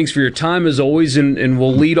 Kendall, thanks for your time as always, and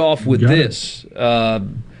we'll lead off with this.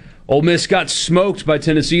 Ole Miss got smoked by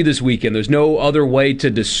Tennessee this weekend. There's no other way to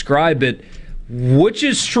describe it. Which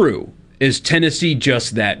is true? Is Tennessee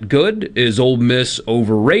just that good? Is Ole Miss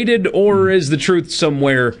overrated? Or is the truth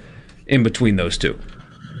somewhere in between those two?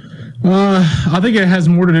 I think it has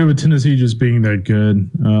more to do with Tennessee just being that good.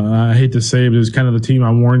 I hate to say it, but it was kind of the team I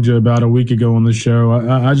warned you about a week ago on the show.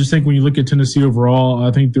 I just think when you look at Tennessee overall, I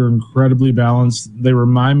think they're incredibly balanced. They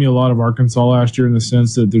remind me a lot of Arkansas last year in the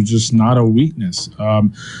sense that they're just not a weakness.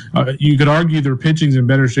 You could argue their pitching's in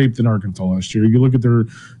better shape than Arkansas last year. You look at the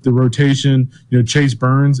rotation. Chase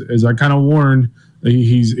Burns, as I kind of warned,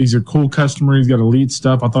 he's a cool customer. He's got elite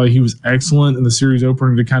stuff. I thought he was excellent in the series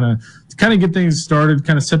opener to kind of get things started,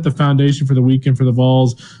 kind of set the foundation for the weekend for the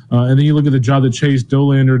Vols. And then you look at the job that Chase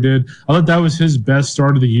Dolander did. I thought that was his best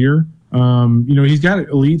start of the year. He's got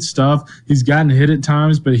elite stuff. He's gotten hit at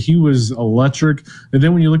times, but he was electric. And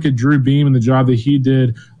then when you look at Drew Beam and the job that he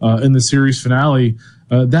did in the series finale,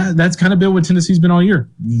 that's kind of been what Tennessee's been all year.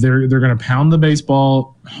 They're going to pound the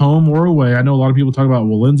baseball home or away. I know a lot of people talk about,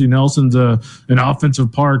 Lindsey Nelson's an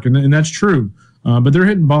offensive park, and that's true. But they're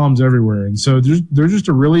hitting bombs everywhere. And so they're just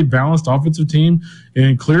a really balanced offensive team.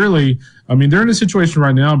 And clearly, they're in a situation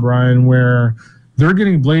right now, Brian, where they're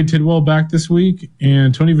getting Blade Tidwell back this week.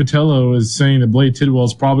 And Tony Vitello is saying that Blade Tidwell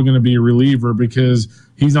is probably going to be a reliever because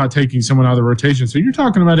he's not taking someone out of the rotation. So you're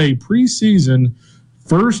talking about a preseason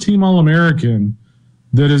first-team All-American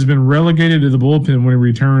that has been relegated to the bullpen when he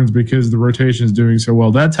returns because the rotation is doing so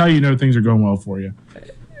well. That's how you know things are going well for you.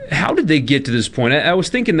 How did they get to this point? I was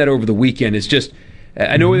thinking that over the weekend. It's just,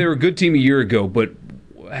 I know they were a good team a year ago, but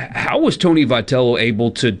how was Tony Vitello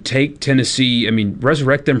able to take Tennessee,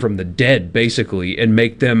 resurrect them from the dead, basically, and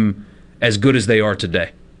make them as good as they are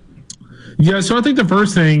today? Yeah, so I think the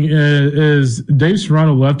first thing is Dave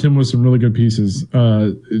Serrano left him with some really good pieces.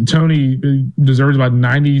 Tony deserves about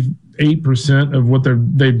 98% 8% of what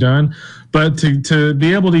they've done. But to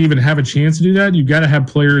be able to even have a chance to do that, you've got to have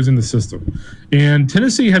players in the system. And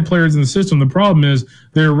Tennessee had players in the system. The problem is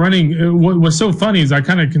they're running. What's so funny is I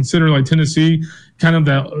kind of consider like Tennessee kind of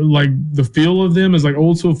that, like the feel of them is like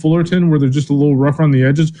old school Fullerton, where they're just a little rough around the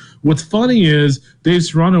edges. What's funny is Dave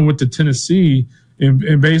Serrano went to Tennessee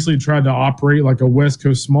and basically tried to operate like a West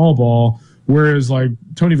Coast small ball, whereas like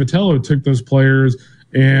Tony Vitello took those players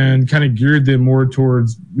and kind of geared them more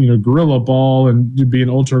towards, guerrilla ball and being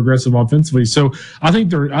ultra aggressive offensively. So I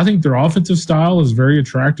think their offensive style is very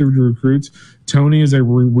attractive to recruits. Tony is a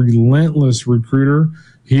relentless recruiter.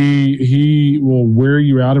 He will wear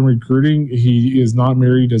you out in recruiting. He is not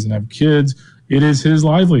married, doesn't have kids. It is his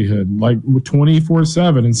livelihood, like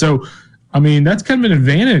 24/7. And so, I mean, that's kind of an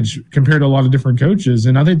advantage compared to a lot of different coaches.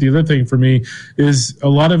 And I think the other thing for me is a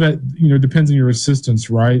lot of it, depends on your assistants,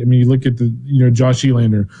 right? I mean, you look at Josh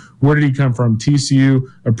Elander. Where did he come from? TCU,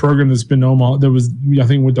 a program that's been Omaha, that was, I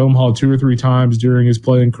think, with Omaha 2 or 3 times during his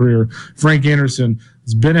playing career. Frank Anderson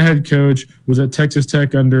has been a head coach, was at Texas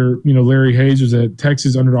Tech under, Larry Hayes, was at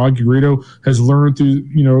Texas under Augie Garrido, has learned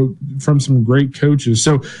through, from some great coaches.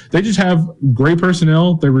 So they just have great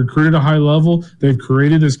personnel. They recruited a high level. They've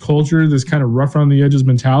created this culture, this kind of rough around the edges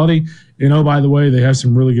mentality. And oh, by the way, they have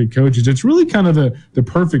some really good coaches. It's really kind of the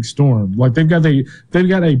perfect storm. Like they've got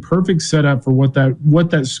a perfect setup for what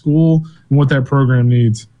that school and what that program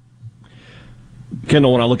needs.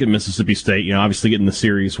 Kendall, when I look at Mississippi State, obviously getting the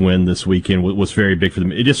series win this weekend was very big for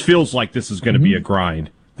them. It just feels like this is going to be a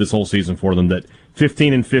grind this whole season for them. That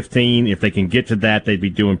 15-15, if they can get to that, they'd be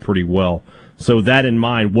doing pretty well. So that in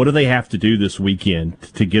mind, what do they have to do this weekend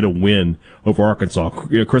to get a win over Arkansas?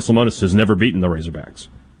 Chris Lemonis has never beaten the Razorbacks.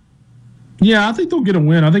 Yeah, I think they'll get a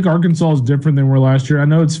win. I think Arkansas is different than we were last year. I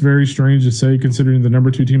know it's very strange to say considering the number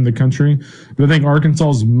 2 team in the country, but I think Arkansas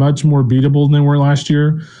is much more beatable than they were last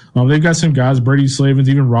year. They've got some guys, Brady Slavens,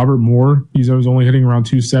 even Robert Moore. He's only hitting around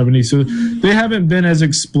 270. So they haven't been as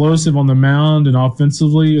explosive on the mound and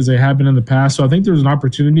offensively as they have been in the past. So I think there's an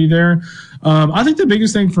opportunity there. I think the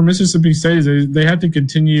biggest thing for Mississippi State is they have to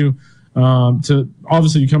continue to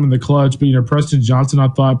obviously come in the clutch, but Preston Johnson, I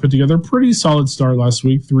thought, put together a pretty solid start last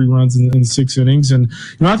week, 3 runs in 6 innings, and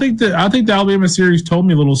I think the Alabama series told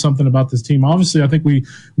me a little something about this team. Obviously, I think we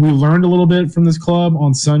learned a little bit from this club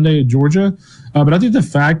on Sunday at Georgia, but I think the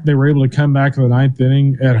fact they were able to come back in the 9th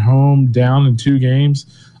inning at home, down in 2 games,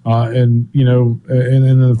 and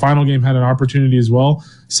the final game had an opportunity as well,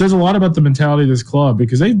 says a lot about the mentality of this club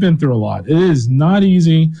because they've been through a lot. It is not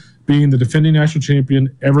easy being the defending national champion.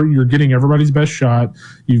 You're getting everybody's best shot.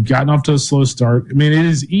 You've gotten off to a slow start. I mean, it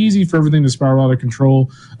is easy for everything to spiral out of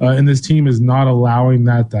control, and this team is not allowing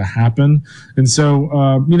that to happen. And so,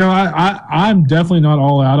 I'm definitely not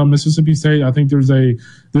all out on Mississippi State. I think there's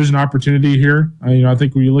an opportunity here. I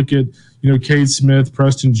think when you look at Cade Smith,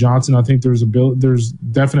 Preston Johnson, I think there's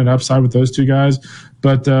definite upside with those 2 guys.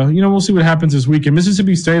 But we'll see what happens this weekend.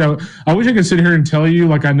 Mississippi State, I wish I could sit here and tell you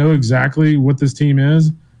like I know exactly what this team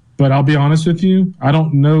is. But I'll be honest with you, I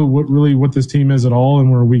don't know what this team is at all,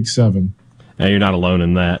 and we're week 7. Now, you're not alone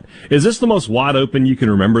in that. Is this the most wide open you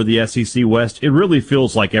can remember the SEC West? It really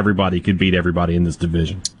feels like everybody could beat everybody in this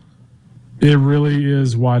division. It really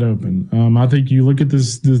is wide open. I think you look at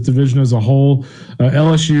this division as a whole.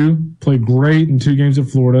 LSU played great in 2 games at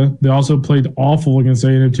Florida. They also played awful against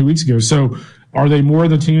A&M 2 weeks ago. So are they more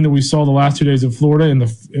the team that we saw the last 2 days at Florida,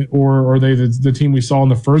 or are they the team we saw in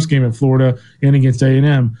the first game at Florida and against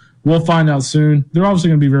A&M? We'll find out soon. They're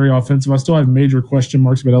obviously going to be very offensive. I still have major question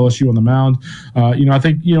marks about LSU on the mound. I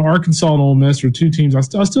think Arkansas and Ole Miss are 2 teams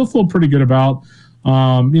I still feel pretty good about.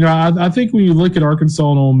 I think when you look at Arkansas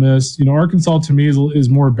and Ole Miss, Arkansas to me is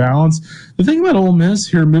more balanced. The thing about Ole Miss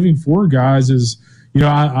here moving forward, guys, is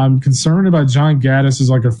I'm concerned about John Gaddis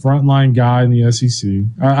as like a frontline guy in the SEC.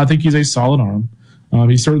 I think he's a solid arm.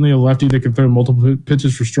 He's certainly a lefty that can throw multiple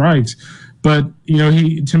pitches for strikes. But he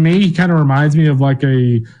kind of reminds me of like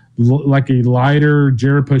a lighter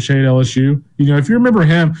Jared Poche at LSU. If you remember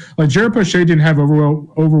him, like Jared Poche didn't have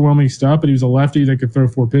overwhelming stuff, but he was a lefty that could throw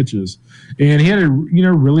 4 pitches. And he had a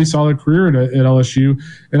really solid career at LSU.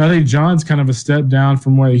 And I think John's kind of a step down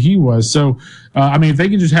from where he was. So, if they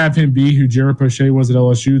can just have him be who Jared Poche was at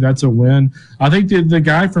LSU, that's a win. I think the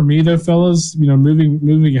guy for me, though, fellas,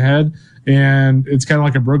 moving ahead, and it's kind of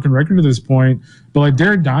like a broken record at this point, but like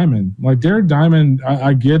Derek Diamond,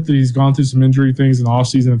 I get that he's gone through some injury things in the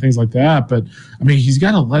offseason and things like that, but he's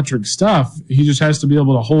got electric stuff. He just has to be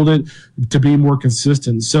able to hold it to be more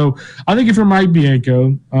consistent. So I think if you're Mike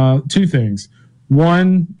Bianco, 2 things.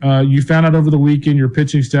 1, you found out over the weekend your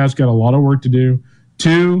pitching staff's got a lot of work to do.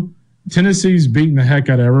 2, Tennessee's beating the heck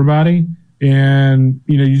out of everybody. And,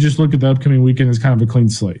 you just look at the upcoming weekend as kind of a clean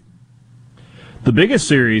slate. The biggest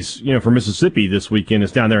series, for Mississippi this weekend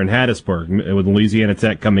is down there in Hattiesburg with Louisiana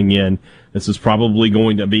Tech coming in. This is probably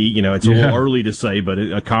going to be, it's a little early to say, but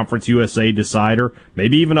a Conference USA decider,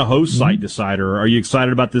 maybe even a host site decider. Are you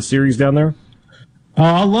excited about this series down there?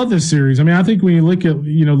 I love this series. I mean, I think when you look at,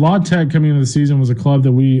 La Tech coming into the season was a club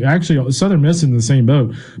that we actually, Southern Miss in the same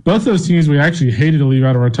boat. Both those teams we actually hated to leave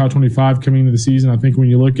out of our top 25 coming into the season. I think when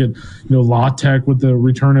you look at, La Tech with the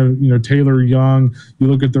return of, Taylor Young, you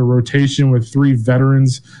look at their rotation with 3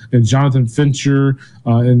 veterans and Jonathan Fincher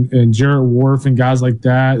and Jarrett Wharf and guys like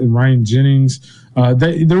that and Ryan Jennings.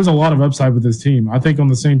 There was a lot of upside with this team. I think on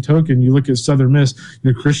the same token, you look at Southern Miss,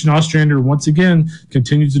 Christian Ostrander once again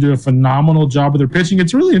continues to do a phenomenal job with their pitching.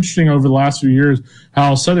 It's really interesting over the last few years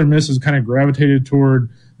how Southern Miss has kind of gravitated toward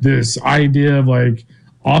this idea of like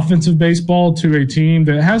offensive baseball to a team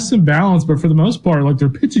that has some balance, but for the most part, like their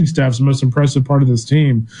pitching staff's the most impressive part of this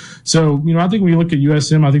team. So, I think when you look at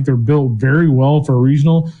USM, I think they're built very well for a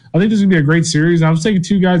regional. I think this is going to be a great series. And I was thinking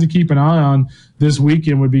 2 guys to keep an eye on this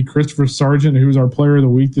weekend would be Christopher Sargent, who was our player of the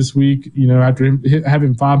week this week, after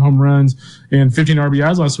having 5 home runs and 15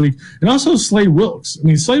 RBIs last week. And also Slade Wilkes. I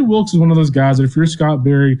mean, Slade Wilkes is one of those guys that if you're Scott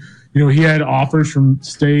Berry, he had offers from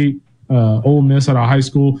State, Ole Miss out of high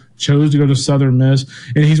school, chose to go to Southern Miss.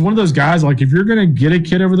 And he's one of those guys, like, if you're going to get a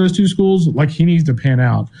kid over those 2 schools, like, he needs to pan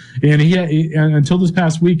out. And and until this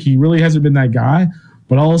past week, he really hasn't been that guy.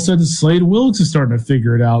 But all of a sudden, Slade Wilkes is starting to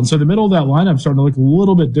figure it out. And so the middle of that lineup is starting to look a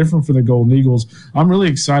little bit different for the Golden Eagles. I'm really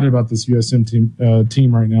excited about this USM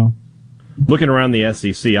team right now. Looking around the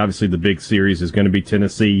SEC, obviously the big series is going to be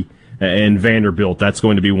Tennessee and Vanderbilt. That's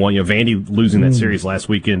going to be one. Vandy losing that series last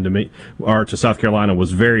weekend to South Carolina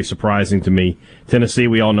was very surprising to me. Tennessee,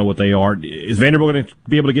 we all know what they are. Is Vanderbilt going to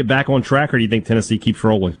be able to get back on track, or do you think Tennessee keeps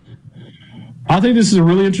rolling? I think this is a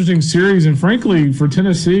really interesting series, and frankly, for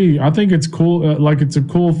Tennessee, I think it's cool. It's a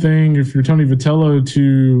cool thing if you're Tony Vitello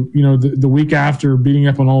to, the week after beating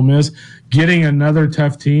up on Ole Miss, getting another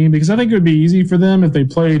tough team, because I think it would be easy for them if they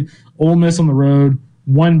played Ole Miss on the road,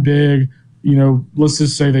 won big. Let's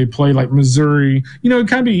just say they play like Missouri. It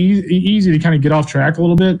kind of be easy to kind of get off track a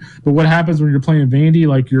little bit. But what happens when you're playing Vandy?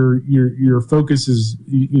 Like your focus is,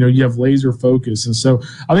 you have laser focus. And so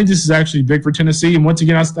I think this is actually big for Tennessee. And once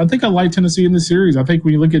again, I think I like Tennessee in this series. I think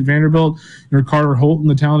when you look at Vanderbilt, Carter Holton,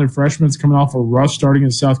 the talented freshman, is coming off a rough starting in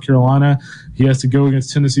South Carolina. He has to go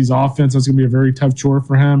against Tennessee's offense. That's going to be a very tough chore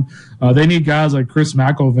for him. They need guys like Chris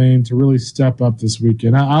McIlvain to really step up this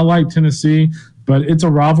weekend. I like Tennessee. But it's a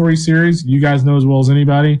rivalry series. You guys know as well as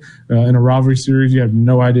anybody. In a rivalry series, you have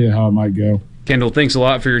no idea how it might go. Kendall, thanks a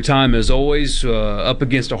lot for your time as always. Up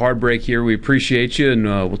against a hard break here. We appreciate you, and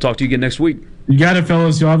we'll talk to you again next week. You got it,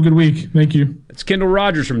 fellas. Y'all have a good week. Thank you. It's Kendall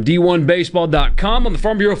Rogers from D1Baseball.com on the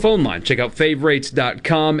Farm Bureau phone line. Check out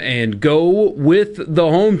favorites.com and go with the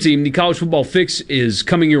home team. The College Football Fix is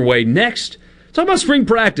coming your way next. Talk about spring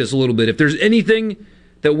practice a little bit. If there's anything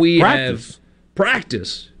that we have...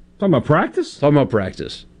 Practice. Talking about practice? Talking about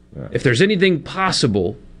practice. Right. If there's anything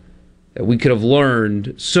possible that we could have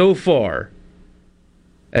learned so far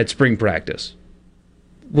at spring practice,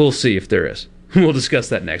 we'll see if there is. We'll discuss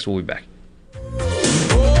that next. We'll be back.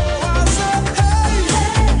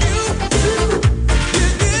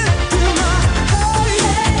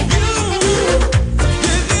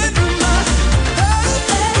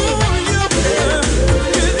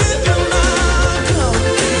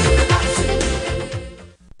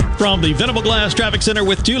 From the Venable Glass Traffic Center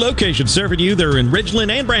with 2 locations serving you. They're in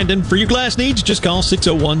Ridgeland and Brandon. For your glass needs, just call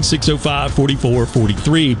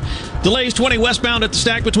 601-605-4443. Delays 20 westbound at the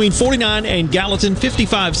stack between 49 and Gallatin.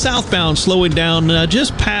 55 southbound slowing down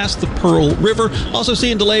just past the Pearl River. Also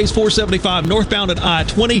seeing delays 475 northbound at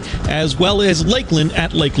I-20 as well as Lakeland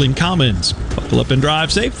at Lakeland Commons. Buckle up and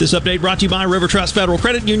drive safe. This update brought to you by River Trust Federal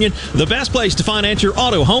Credit Union, the best place to finance your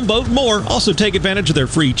auto, home, boat, more. Also take advantage of their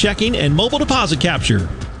free checking and mobile deposit capture.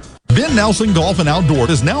 Ben Nelson Golf and Outdoor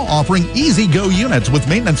is now offering Easy Go units with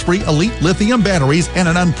maintenance-free elite lithium batteries and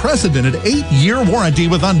an unprecedented 8-year warranty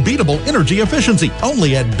with unbeatable energy efficiency.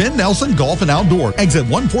 Only at Ben Nelson Golf and Outdoor, exit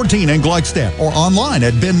 114 in Gluckstadt, or online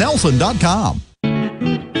at bennelson.com.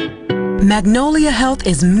 Magnolia Health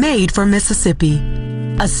is made for Mississippi.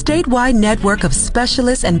 A statewide network of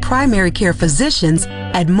specialists and primary care physicians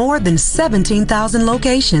at more than 17,000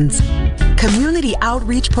 locations. Community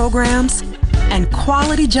outreach programs and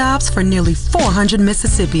quality jobs for nearly 400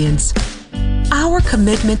 Mississippians. Our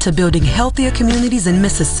commitment to building healthier communities in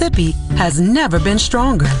Mississippi has never been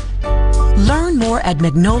stronger. Learn more at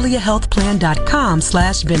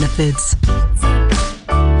magnoliahealthplan.com/benefits.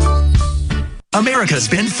 America's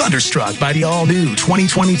been thunderstruck by the all-new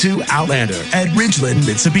 2022 Outlander at Ridgeland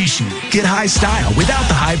Mitsubishi. Get high style without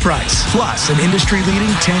the high price, plus an industry-leading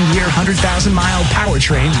 10-year, 100,000-mile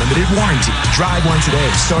powertrain limited warranty. Drive one today,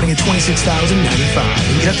 starting at $26,095,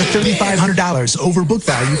 and get up to $3,500 over book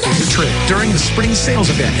value for the trip during the spring sales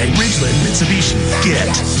event at Ridgeland Mitsubishi. Get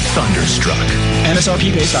thunderstruck.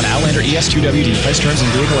 MSRP based on Outlander ES2WD. Price, terms, and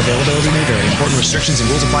vehicle availability may vary. Important restrictions and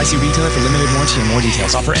rules apply. See retailer for limited warranty and more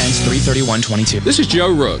details. Offer ends 3/31/22. This is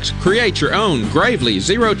Joe Rooks. Create your own Gravely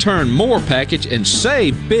zero-turn mower package and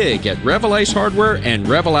save big at Revel Ace Hardware and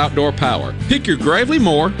Revel Outdoor Power. Pick your Gravely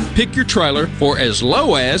mower, pick your trailer for as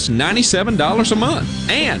low as $97 a month.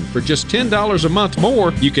 And for just $10 a month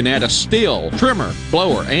more, you can add a still, trimmer,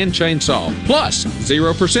 blower, and chainsaw. Plus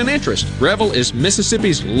 0% interest. Revel is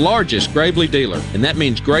Mississippi's largest Gravely dealer, and that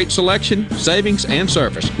means great selection, savings, and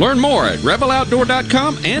service. Learn more at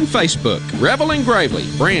RevelOutdoor.com and Facebook. Revel and Gravely,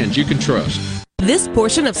 brands you can trust. This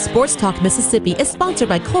portion of Sports Talk Mississippi is sponsored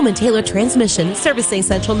by Coleman Taylor Transmission, servicing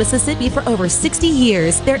Central Mississippi for over 60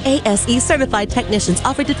 years. Their ASE certified technicians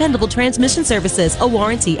offer dependable transmission services, a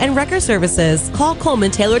warranty, and record services. Call Coleman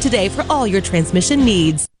Taylor today for all your transmission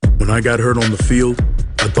needs. When I got hurt on the field,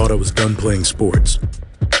 I thought I was done playing sports.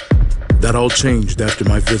 That all changed after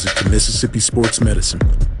my visit to Mississippi Sports Medicine.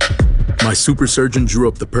 My super surgeon drew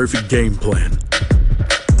up the perfect game plan.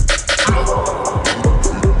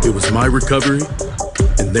 It was my recovery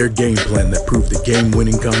and their game plan that proved the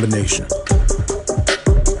game-winning combination.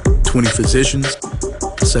 20 physicians,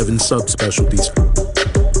 7 subspecialties,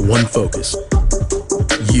 1 focus.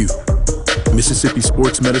 You, Mississippi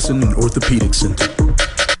Sports Medicine and Orthopedic Center.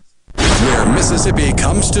 Where Mississippi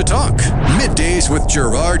comes to talk. Middays with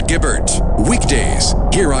Gerard Gibbert. Weekdays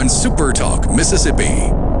here on Super Talk Mississippi.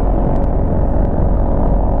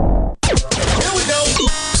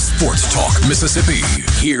 Sports Talk Mississippi.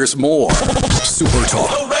 Here's more. Super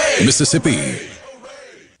Talk Mississippi.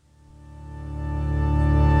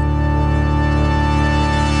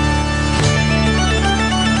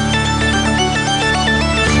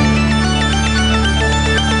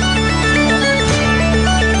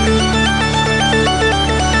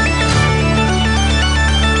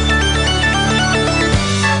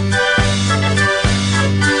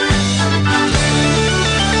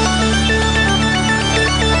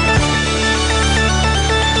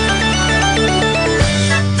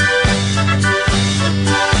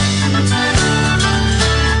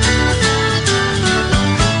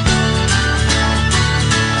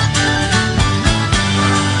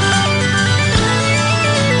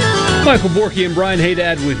 Michael Borky and Brian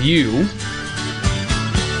Haydad with you.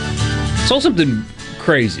 Saw something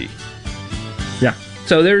crazy. Yeah.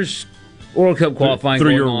 So there's World Cup qualifying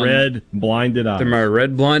through going on. your red blinded eyes. Through my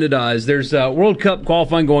red blinded eyes. There's World Cup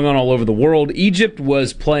qualifying going on all over the world. Egypt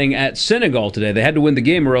was playing at Senegal today. They had to win the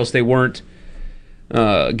game or else they weren't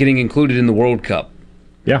getting included in the World Cup.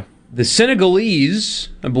 Yeah. The Senegalese,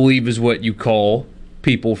 I believe, is what you call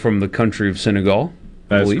people from the country of Senegal.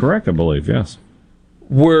 That's correct, I believe, yes.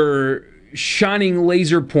 Were shining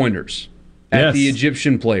laser pointers at the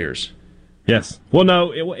Egyptian players. Yes. Well,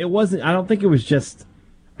 no, it wasn't. I don't think it was just.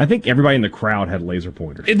 I think everybody in the crowd had laser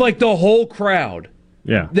pointers. Like the whole crowd.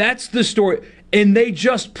 Yeah. That's the story. And they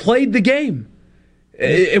just played the game.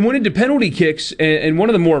 And went into penalty kicks, and one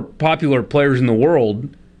of the more popular players in the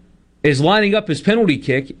world is lining up his penalty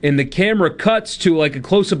kick, and the camera cuts to like a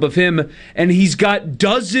close-up of him, and he's got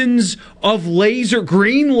dozens of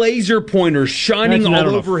green laser pointers shining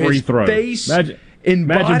all over his face and body.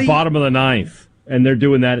 Imagine bottom of the ninth, and they're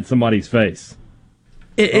doing that at somebody's face.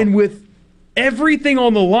 And with everything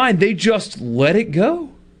on the line, they just let it go.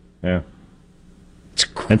 Yeah. It's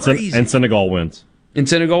crazy. And Senegal wins. And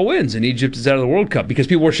Senegal wins, and Egypt is out of the World Cup because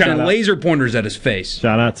people were shining laser pointers at his face.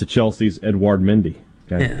 Shout out to Chelsea's Edouard Mendy.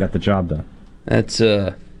 Got the job done. That's,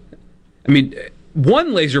 one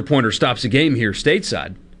laser pointer stops a game here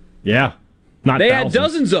stateside. Yeah. They had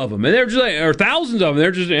dozens of them, and they're just or thousands of them.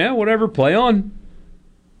 They're just, whatever, play on.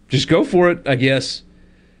 Just go for it, I guess.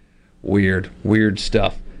 Weird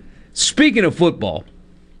stuff. Speaking of football,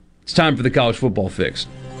 it's time for the College Football Fix.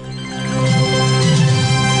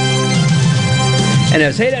 And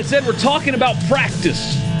as Haydad said, we're talking about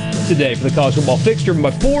practice today for the College Football Fix, driven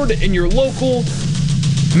by Ford and your local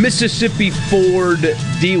Mississippi Ford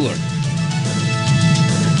dealer.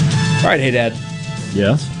 All right, Haydad.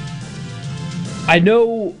 Yes? I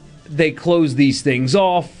know they close these things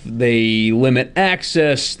off. They limit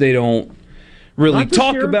access. They don't really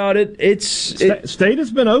talk about it. State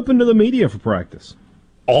has been open to the media for practice.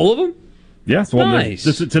 All of them? Yes. Well, nice.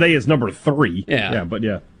 Today is number 3. Yeah. But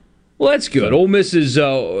yeah. Well, that's good. Ole Miss is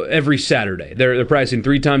every Saturday. They're practicing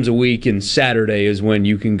 3 times a week, and Saturday is when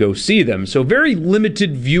you can go see them. So very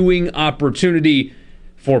limited viewing opportunity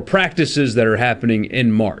for practices that are happening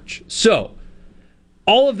in March. So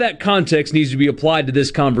all of that context needs to be applied to this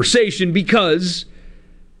conversation because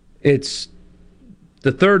it's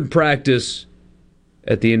the third practice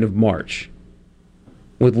at the end of March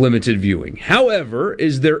with limited viewing. However,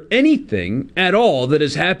 is there anything at all that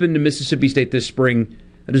has happened to Mississippi State this spring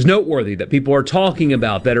that is noteworthy, that people are talking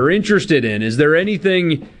about, that are interested in? Is there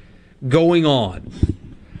anything going on?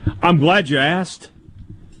 I'm glad you asked.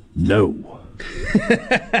 No.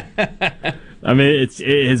 I mean,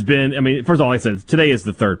 it has been. I mean, first of all, like I said, today is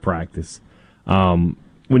the third practice. When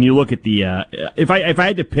you look at the, if I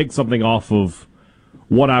had to pick something off of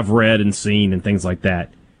what I've read and seen and things like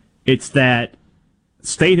that, it's that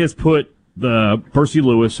State has put the Percy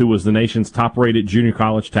Lewis, who was the nation's top-rated junior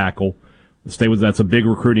college tackle. That's a big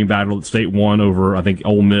recruiting battle that State won over, I think,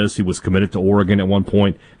 Ole Miss. He was committed to Oregon at one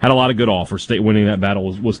point. Had a lot of good offers. State winning that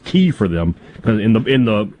battle was key for them in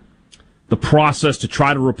the process to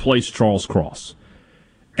try to replace Charles Cross.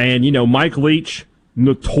 And, Mike Leach,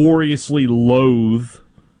 notoriously loath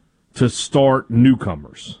to start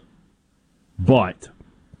newcomers. But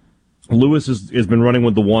Lewis has been running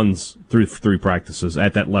with the ones through 3 practices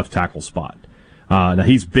at that left tackle spot. Now,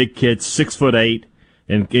 he's a big kid, 6'8",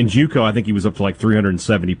 and in JUCO, I think he was up to like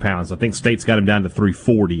 370 pounds. I think State's got him down to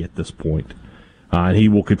 340 at this point. And he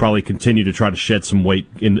could probably continue to try to shed some weight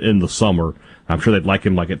in the summer. I'm sure they'd like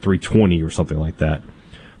him like at 320 or something like that.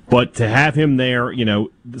 But to have him there,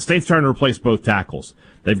 the State's trying to replace both tackles.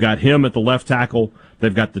 They've got him at the left tackle.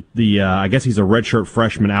 They've got the I guess he's a redshirt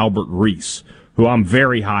freshman, Albert Reese, who I'm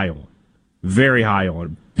very high on. Very high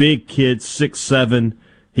on. Big kid, 6'7".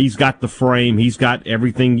 He's got the frame. He's got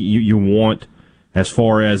everything you want as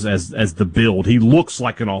far as the build. He looks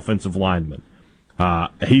like an offensive lineman.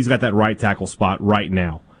 He's got that right tackle spot right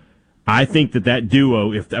now. I think that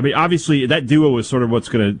duo, obviously that duo is sort of what's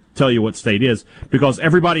going to tell you what State is, because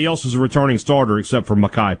everybody else is a returning starter except for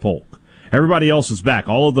Makai Polk. Everybody else is back.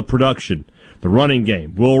 All of the production, the running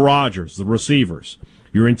game, Will Rogers, the receivers,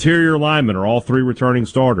 your interior linemen are all 3 returning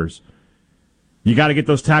starters. You got to get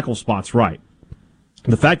those tackle spots right.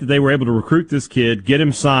 The fact that they were able to recruit this kid, get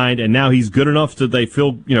him signed, and now he's good enough that they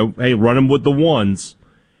feel, hey, run him with the ones,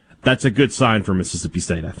 that's a good sign for Mississippi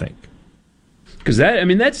State, I think. Because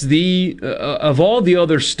that's the of all the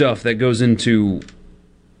other stuff that goes into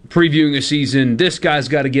previewing a season. This guy's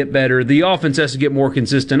got to get better. The offense has to get more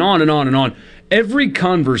consistent. On and on and on. Every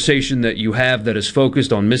conversation that you have that is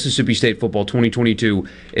focused on Mississippi State football 2022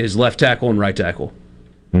 is left tackle and right tackle.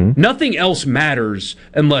 Mm-hmm. Nothing else matters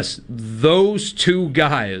unless those 2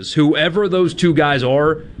 guys, whoever those 2 guys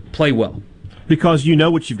are, play well. Because you know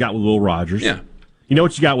what you've got with Will Rogers. Yeah. You know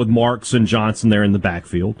what you got with Marks and Johnson there in the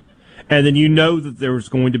backfield. And then you know that there's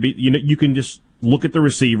going to be, you can just look at the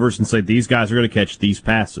receivers and say these guys are going to catch these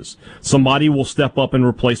passes. Somebody will step up and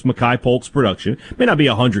replace Makai Polk's production. It may not be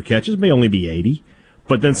 100 catches, it may only be 80.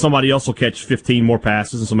 But then somebody else will catch 15 more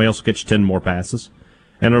passes and somebody else will catch 10 more passes.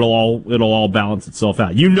 And it'll all balance itself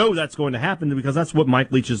out. You know that's going to happen because that's what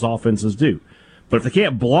Mike Leach's offenses do. But if they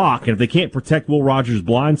can't block and if they can't protect Will Rogers'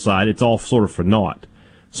 blind side, it's all sort of for naught.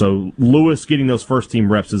 So Lewis getting those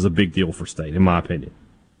first-team reps is a big deal for State, in my opinion.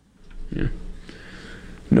 Yeah.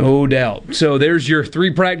 No doubt. So there's your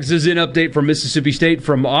 3 practices in update from Mississippi State.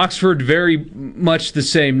 From Oxford, very much the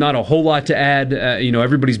same. Not a whole lot to add.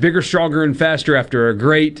 Everybody's bigger, stronger, and faster after a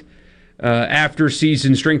great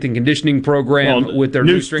after-season strength and conditioning program with their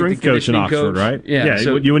new strength and coach in conditioning Oxford, right? Yeah.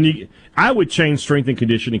 So, I would change strength and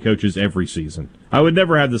conditioning coaches every season. I would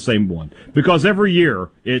never have the same one because every year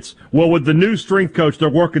it's, with the new strength coach, they're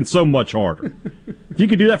working so much harder. If you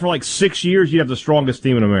could do that for like 6 years, you'd have the strongest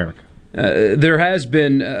team in America. There has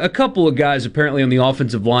been a couple of guys apparently on the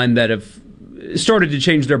offensive line that have started to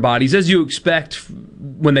change their bodies, as you expect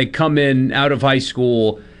when they come in out of high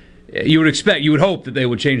school. You would hope that they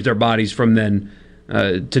would change their bodies from then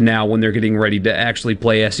to now when they're getting ready to actually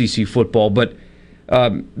play SEC football. But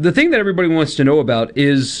the thing that everybody wants to know about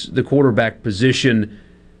is the quarterback position.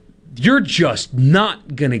 You're just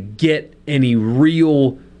not going to get any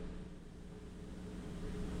real...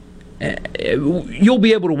 You'll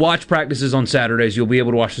be able to watch practices on Saturdays. You'll be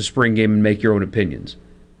able to watch the spring game and make your own opinions.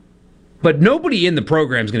 But nobody in the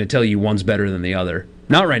program is going to tell you one's better than the other.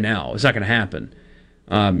 Not right now. It's not going to happen.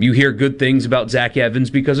 You hear good things about Zach Evans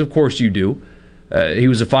because, of course, you do. He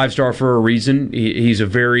was a 5-star for a reason. He's a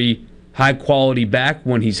very high-quality back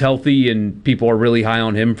when he's healthy, and people are really high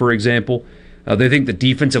on him, for example. They think the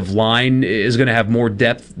defensive line is going to have more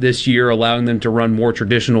depth this year, allowing them to run more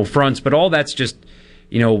traditional fronts. But all that's just,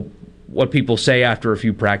 what people say after a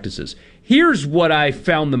few practices. Here's what I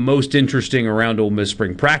found the most interesting around Ole Miss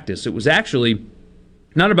spring practice. It was actually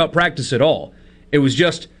not about practice at all. It was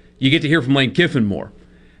just you get to hear from Lane Kiffin more.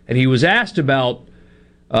 And he was asked about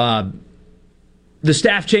the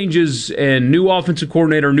staff changes and new offensive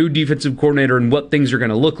coordinator, new defensive coordinator, and what things are going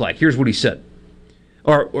to look like. Here's what he said.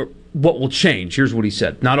 Or what will change. Here's what he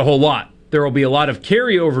said. Not a whole lot. There will be a lot of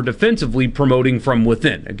carryover defensively promoting from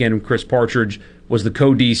within. Again, Chris Partridge was the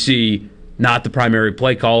co-DC, not the primary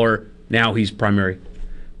play caller. Now he's primary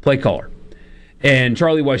play caller. And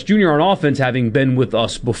Charlie Weiss Jr. on offense, having been with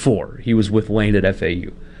us before. He was with Lane at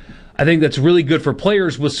FAU. I think that's really good for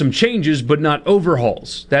players with some changes, but not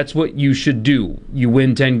overhauls. That's what you should do. You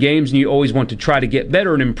win 10 games, and you always want to try to get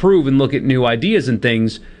better and improve and look at new ideas and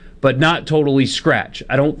things, but not totally scratch.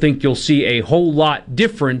 I don't think you'll see a whole lot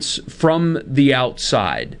difference from the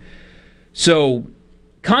outside. So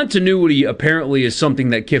continuity apparently is something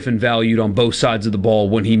that Kiffin valued on both sides of the ball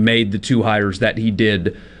when he made the two hires that he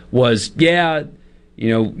did. Was,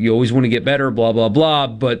 you always want to get better, blah, blah, blah,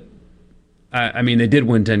 but I mean, they did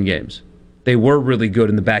win 10 games. They were really good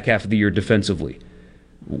in the back half of the year defensively.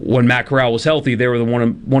 When Matt Corral was healthy, they were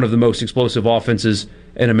one of the most explosive offenses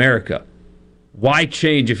in America. Why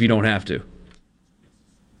change if you don't have to?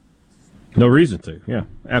 No reason to. Yeah,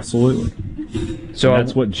 absolutely. So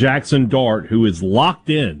that's what Jackson Dart, who is locked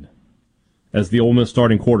in as the Ole Miss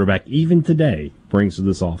starting quarterback even today, brings to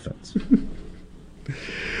this offense.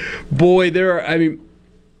 Boy, the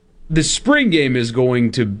spring game is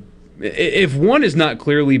going to, if one is not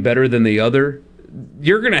clearly better than the other,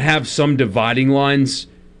 you're going to have some dividing lines,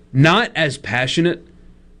 not as passionate,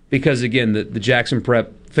 because, again, the Jackson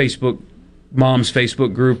Prep Mom's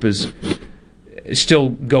Facebook group is still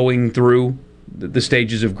going through the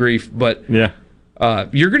stages of grief, but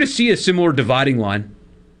you're going to see a similar dividing line,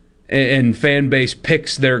 and fan base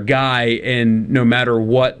picks their guy, and no matter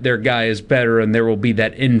what, their guy is better, and there will be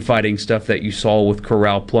that infighting stuff that you saw with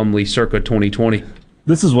Corral Plumlee circa 2020.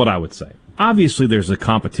 This is what I would say. Obviously, there's a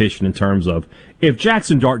competition in terms of if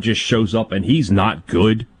Jackson Dart just shows up and he's not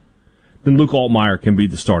good, then Luke Altmaier can be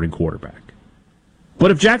the starting quarterback. But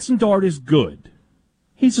if Jackson Dart is good,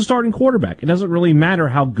 he's the starting quarterback. It doesn't really matter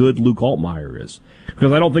how good Luke Altmaier is,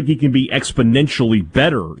 because I don't think he can be exponentially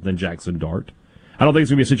better than Jackson Dart. I don't think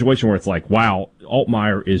it's going to be a situation where it's like, wow,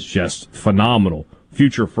 Altmaier is just phenomenal.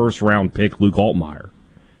 Future first-round pick Luke Altmaier.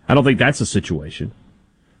 I don't think that's a situation.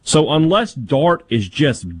 So unless Dart is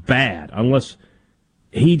just bad, unless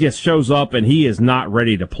he just shows up and he is not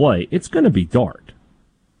ready to play, it's going to be Dart.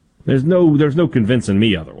 There's no convincing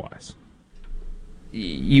me otherwise.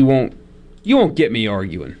 You won't get me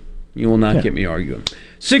arguing. You will not get me arguing.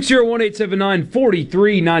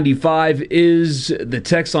 601-879-4395 is the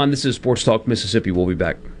text line. This is Sports Talk Mississippi. We'll be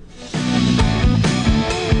back.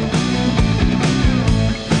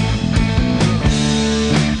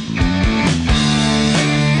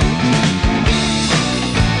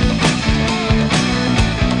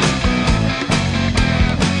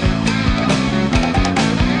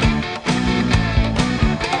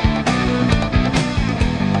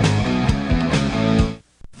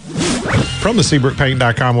 From the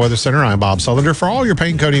SeabrookPaint.com Weather Center, I'm Bob Sullender. For all your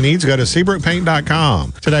paint coating needs, go to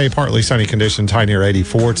SeabrookPaint.com. Today, partly sunny conditions, high near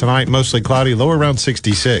 84. Tonight, mostly cloudy, low around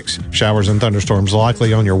 66. Showers and thunderstorms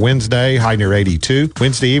likely on your Wednesday, high near 82.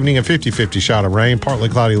 Wednesday evening, a 50-50 shot of rain, partly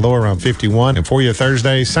cloudy, low around 51. And for your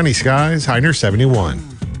Thursday, sunny skies, high near 71.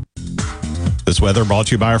 This weather brought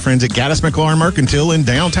to you by our friends at Gaddis McLaurin Mercantile in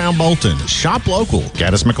downtown Bolton. Shop local.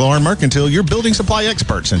 Gaddis McLaurin Mercantile, your building supply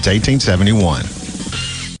expert since 1871.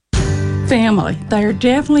 Family. They're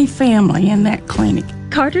definitely family in that clinic.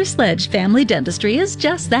 Carter Sledge Family Dentistry is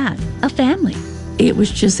just that, a family. It was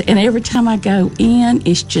just, and every time I go in,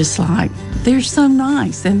 it's just like, they're so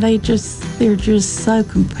nice, and they're just so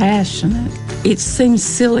compassionate. It seems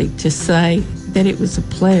silly to say that it was a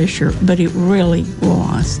pleasure, but it really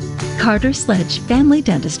was. Carter Sledge Family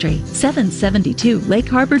Dentistry, 772 Lake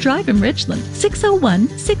Harbor Drive in Richland,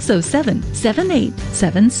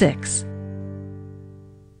 601-607-7876.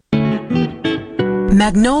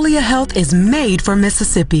 Magnolia Health is made for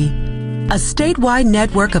Mississippi. A statewide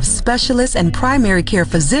network of specialists and primary care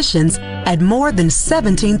physicians at more than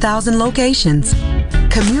 17,000 locations,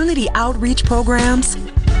 community outreach programs,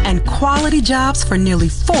 and quality jobs for nearly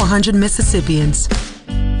 400 Mississippians.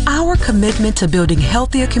 Our commitment to building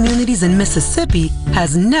healthier communities in Mississippi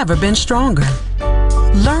has never been stronger.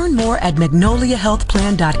 Learn more at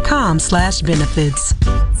magnoliahealthplan.com/benefits.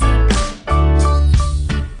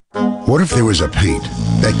 What if there was a paint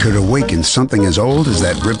that could awaken something as old as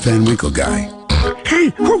that Rip Van Winkle guy? Hey,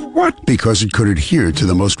 what? Because it could adhere to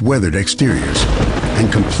the most weathered exteriors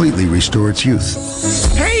and completely restore its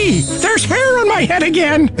youth. Hey, there's hair on my head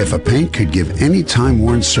again! If a paint could give any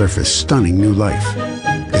time-worn surface stunning new life,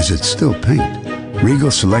 is it still paint? Regal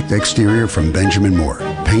Select Exterior from Benjamin Moore.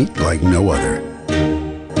 Paint like no other.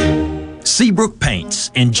 Seabrook Paints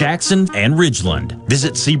in Jackson and Ridgeland.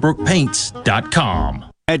 Visit SeabrookPaints.com.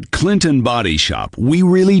 At Clinton Body Shop, we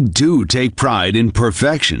really do take pride in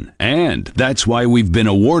perfection, and that's why we've been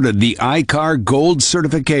awarded the ICAR Gold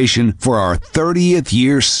certification for our 30th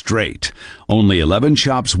year straight. Only 11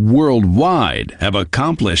 shops worldwide have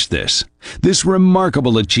accomplished this. This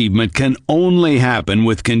remarkable achievement can only happen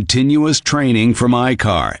with continuous training from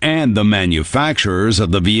ICAR and the manufacturers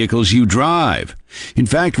of the vehicles you drive. In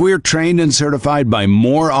fact, we're trained and certified by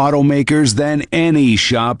more automakers than any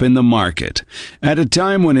shop in the market. At a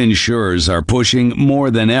time when insurers are pushing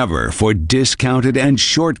more than ever for discounted and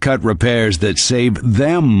shortcut repairs that save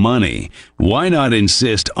them money, why not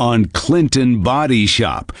insist on Clinton Body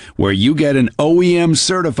Shop, where you get an OEM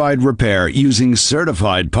certified repair using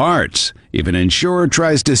certified parts? If an insurer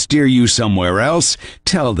tries to steer you somewhere else,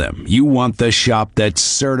 tell them you want the shop that's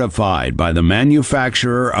certified by the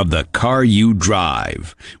manufacturer of the car you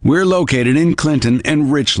drive. We're located in Clinton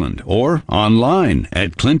and Richland, or online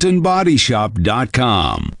at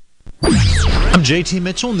ClintonBodyShop.com. I'm JT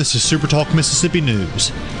Mitchell, and this is Super Talk Mississippi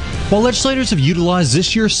News. While legislators have utilized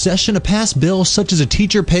this year's session to pass bills such as a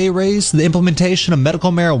teacher pay raise, the implementation of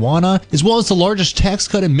medical marijuana, as well as the largest tax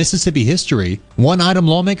cut in Mississippi history, one item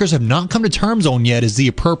lawmakers have not come to terms on yet is the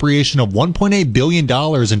appropriation of $1.8 billion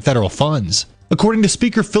in federal funds. According to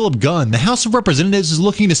Speaker Philip Gunn, the House of Representatives is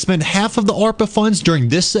looking to spend half of the ARPA funds during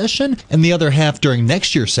this session and the other half during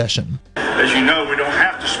next year's session. As you know, we don't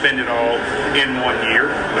have to spend it all in 1 year.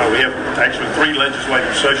 We have actually 3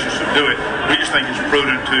 legislative sessions to do it. We just think it's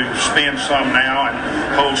prudent to spend some now and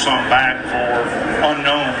hold some back for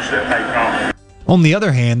unknowns that may come. On the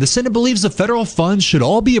other hand, the Senate believes the federal funds should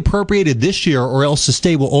all be appropriated this year or else the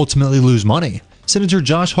state will ultimately lose money. Senator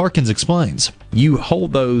Josh Harkins explains. You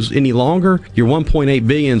hold those any longer, your $1.8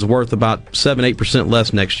 billion is worth about 7-8%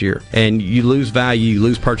 less next year. And you lose value, you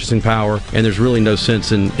lose purchasing power, and there's really no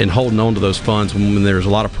sense in holding on to those funds when there's a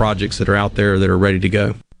lot of projects that are out there that are ready to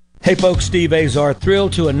go. Hey folks, Steve Azar,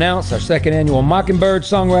 thrilled to announce our second annual Mockingbird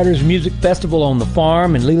Songwriters Music Festival on the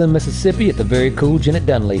Farm in Leland, Mississippi at the very cool Janet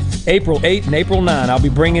Dunley. April 8 and April 9, I'll be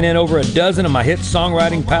bringing in over a dozen of my hit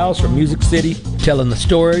songwriting pals from Music City, telling the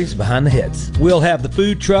stories behind the hits. We'll have the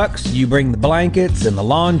food trucks, you bring the blankets and the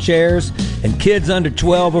lawn chairs, and kids under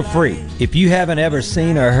 12 are free. If you haven't ever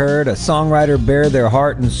seen or heard a songwriter bare their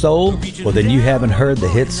heart and soul, well then you haven't heard the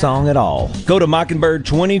hit song at all. Go to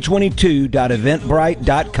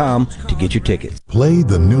mockingbird2022.eventbrite.com to get your tickets. Play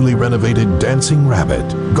the newly renovated Dancing Rabbit.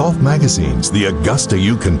 Golf Magazine's The Augusta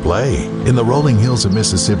You Can Play. In the rolling hills of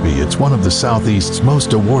Mississippi, it's one of the Southeast's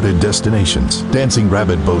most awarded destinations. Dancing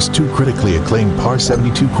Rabbit boasts 2 critically acclaimed par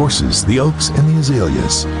 72 courses, the Oaks and the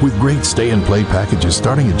Azaleas. With great stay-and-play packages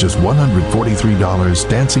starting at just $143,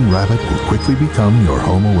 Dancing Rabbit will quickly become your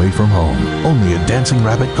home away from home. Only at Dancing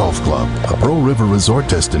Rabbit Golf Club, a Pearl River resort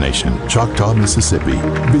destination, Choctaw, Mississippi.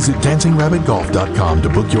 Visit DancingRabbitGolf.com to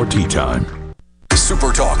book your tee time.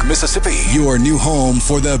 Super Talk Mississippi, your new home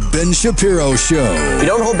for the Ben Shapiro Show. We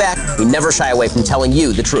don't hold back. We never shy away from telling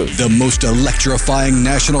you the truth. The most electrifying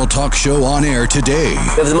national talk show on air today.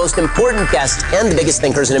 We have the most important guests and the biggest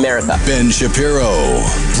thinkers in America. Ben Shapiro,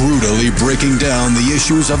 brutally breaking down the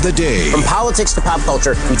issues of the day. From politics to pop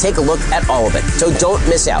culture, we take a look at all of it. So don't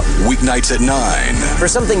miss out. Weeknights at 9. For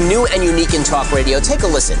something new and unique in talk radio, take a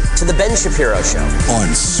listen to The Ben Shapiro Show.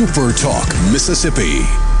 On Super Talk Mississippi.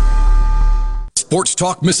 Sports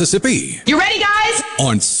Talk Mississippi. You ready, guys?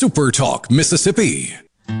 On Super Talk Mississippi.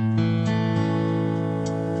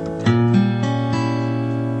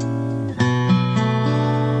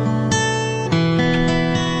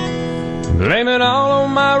 Blame it all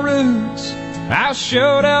on my roots. I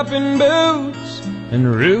showed up in boots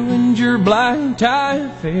and ruined your blind tie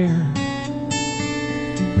affair.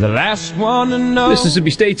 The last one to know. Mississippi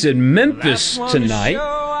State's in Memphis tonight.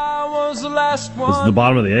 This is the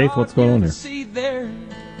bottom of the 8th. What's going on here?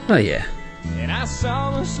 Oh, yeah.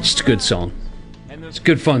 Just a good song. It's a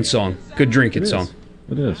good, fun song. Good drinking song.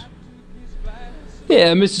 It is.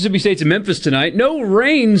 Yeah, Mississippi State's in Memphis tonight. No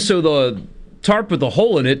rain, so the tarp with a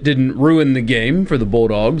hole in it didn't ruin the game for the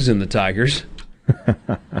Bulldogs and the Tigers.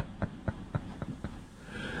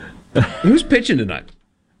 Who's pitching tonight?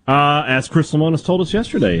 As Chris Lemonis told us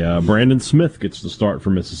yesterday, Brandon Smith gets the start for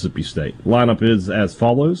Mississippi State. Lineup is as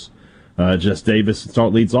follows. Jess Davis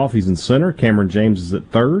leads off. He's in center. Cameron James is at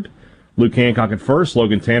third. Luke Hancock at first.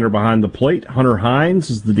 Logan Tanner behind the plate. Hunter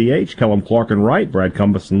Hines is the DH. Kellum Clark in right. Brad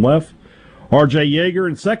Cumbus in left. R.J. Yeager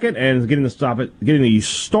in second, and getting the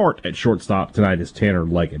start at shortstop tonight is Tanner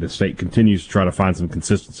Leggett. As State continues to try to find some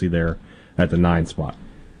consistency there at the 9 spot.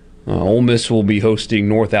 Ole Miss will be hosting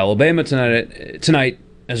North Alabama tonight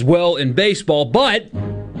as well in baseball, but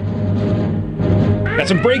got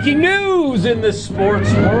some breaking news in the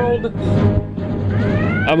sports world.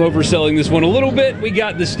 I'm overselling this one a little bit. We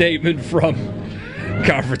got the statement from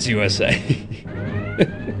Conference USA.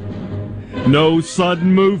 No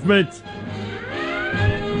sudden movement.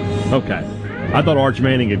 Okay. I thought Arch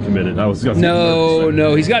Manning had committed. No,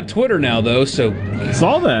 he's got Twitter now, though, so...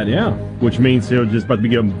 Saw that, yeah. Which means he'll just about to be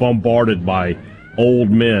getting bombarded by old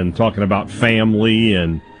men talking about family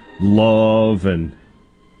and love and...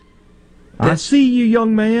 I see you,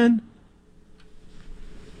 young man.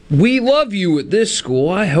 We love you at this school.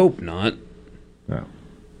 I hope not. No.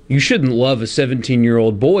 You shouldn't love a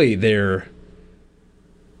 17-year-old boy there.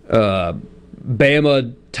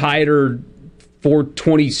 Bama Tider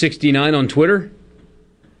 42069 on Twitter.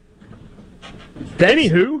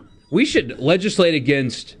 Anywho, we should legislate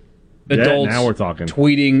against adults now we're talking.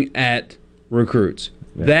 Tweeting at recruits.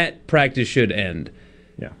 Yeah. That practice should end.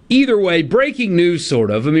 Yeah. Either way, breaking news, sort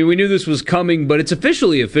of. I mean, we knew this was coming, but it's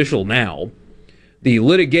officially official now. The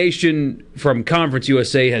litigation from Conference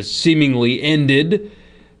USA has seemingly ended,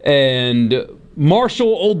 and Marshall,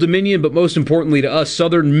 Old Dominion, but most importantly to us,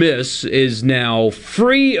 Southern Miss, is now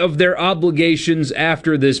free of their obligations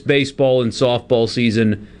after this baseball and softball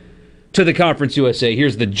season to the Conference USA.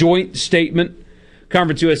 Here's the joint statement.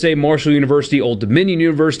 Conference USA, Marshall University, Old Dominion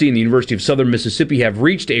University, and the University of Southern Mississippi have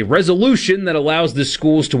reached a resolution that allows the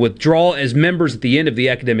schools to withdraw as members at the end of the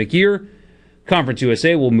academic year. Conference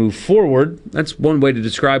USA will move forward. That's one way to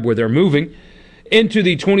describe where they're moving. Into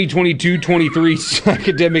the 2022-23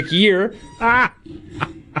 academic year.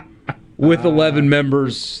 With 11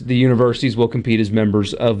 members, the universities will compete as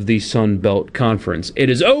members of the Sun Belt Conference. It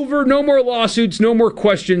is over. No more lawsuits, no more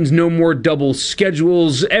questions, no more double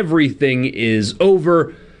schedules. Everything is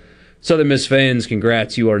over. Southern Miss fans,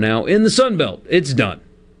 congrats. You are now in the Sun Belt. It's done.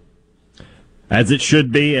 As it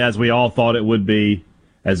should be, as we all thought it would be,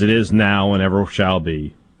 as it is now and ever shall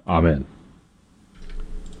be. Amen.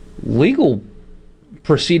 Legal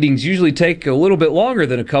proceedings usually take a little bit longer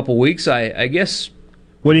than a couple weeks, I guess.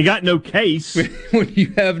 When you got no case. When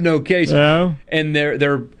you have no case. Yeah. And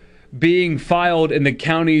they're being filed in the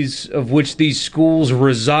counties of which these schools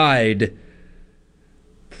reside,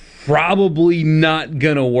 probably not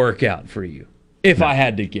going to work out for you, if I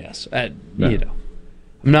had to guess. You know,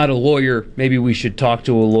 I'm not a lawyer. Maybe we should talk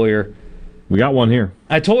to a lawyer. We got one here.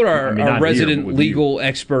 I told our resident legal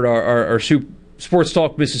expert, our Sports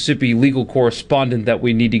Talk Mississippi legal correspondent, that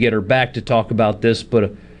we need to get her back to talk about this,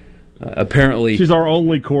 but apparently she's our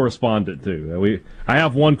only correspondent too. I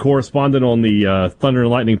have one correspondent on the Thunder and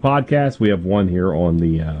Lightning podcast. We have one here on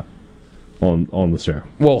the on the show.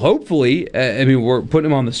 Well, hopefully, I mean, we're putting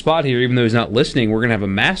him on the spot here, even though he's not listening. We're going to have a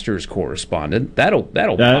Masters correspondent. That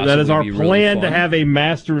is our plan, really, to have a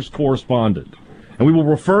Masters correspondent, and we will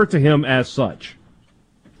refer to him as such.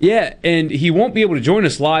 Yeah, and he won't be able to join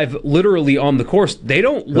us live literally on the course. They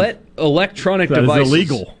don't let electronic devices. That is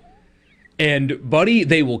illegal. And, buddy,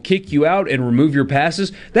 they will kick you out and remove your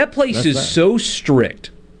passes. That place is so strict.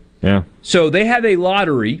 Yeah. So they have a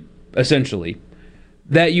lottery, essentially,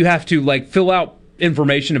 that you have to, like, fill out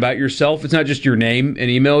information about yourself. It's not just your name and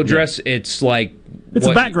email address. Yeah. It's like... It's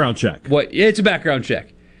a background check. It's a background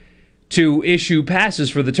check to issue passes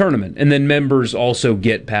for the tournament. And then members also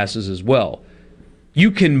get passes as well. You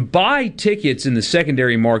can buy tickets in the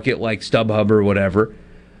secondary market like StubHub or whatever,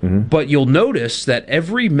 but you'll notice that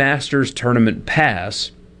every Masters tournament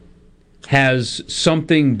pass has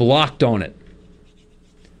something blocked on it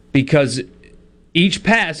because each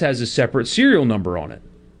pass has a separate serial number on it.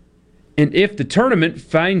 And if the tournament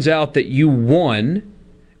finds out that you won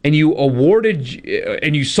and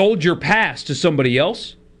you sold your pass to somebody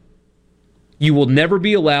else, you will never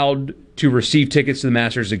be allowed to receive tickets to the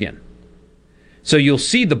Masters again. So you'll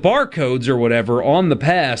see the barcodes or whatever on the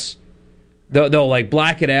pass. They'll like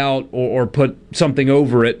black it out or put something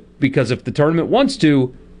over it, because if the tournament wants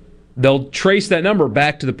to, they'll trace that number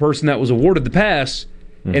back to the person that was awarded the pass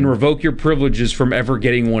and revoke your privileges from ever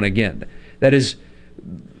getting one again. That is,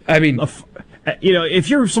 I mean... You know, if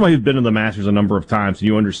you're somebody who's been to the Masters a number of times and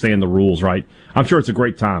you understand the rules, right, I'm sure it's a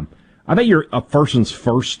great time. I bet you're a person's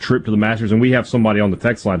first trip to the Masters, and we have somebody on the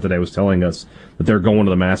text line today was telling us that they're going to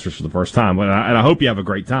the Masters for the first time. And I hope you have a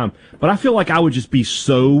great time. But I feel like I would just be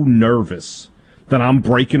so nervous that I'm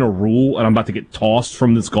breaking a rule and I'm about to get tossed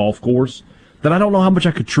from this golf course that I don't know how much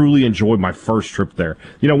I could truly enjoy my first trip there.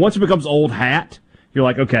 You know, once it becomes old hat, you're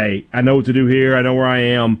like, okay, I know what to do here. I know where I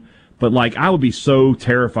am. But, like, I would be so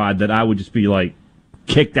terrified that I would just be, like,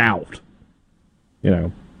 kicked out. You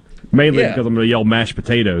know, mainly because I'm going to yell mashed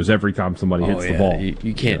potatoes every time somebody hits the ball.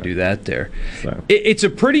 You can't do that there. So. It's a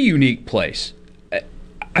pretty unique place.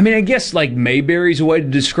 I mean, I guess, like, Mayberry's a way to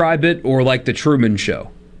describe it, or like the Truman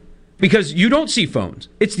Show. Because you don't see phones.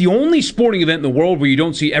 It's the only sporting event in the world where you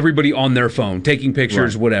don't see everybody on their phone, taking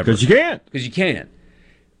pictures, whatever. Because you can't. Because you can't.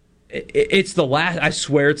 It's the last, I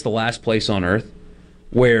swear it's the last place on earth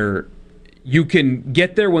where you can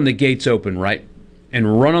get there when the gates open, right?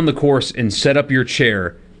 And run on the course and set up your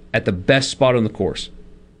chair at the best spot on the course.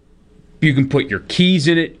 You can put your keys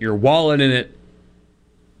in it, your wallet in it,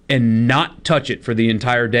 and not touch it for the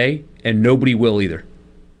entire day, and nobody will either.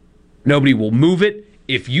 Nobody will move it.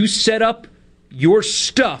 If you set up your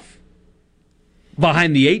stuff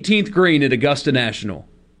behind the 18th green at Augusta National,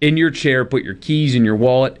 in your chair, put your keys and your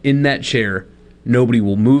wallet in that chair, nobody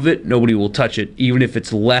will move it, nobody will touch it, even if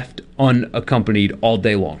it's left unaccompanied all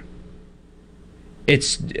day long.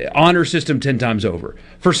 It's honor system 10 times over.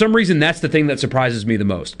 For some reason, that's the thing that surprises me the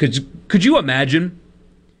most. Could you imagine?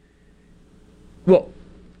 Well,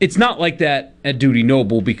 it's not like that at Dudy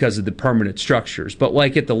Noble because of the permanent structures, but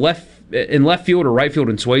like at in left field or right field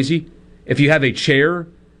in Swayze, if you have a chair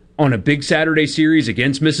on a big Saturday series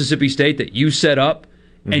against Mississippi State that you set up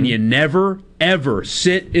and you never, ever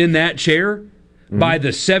sit in that chair, by the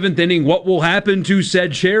 7th inning, what will happen to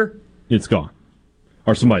said chair? It's gone.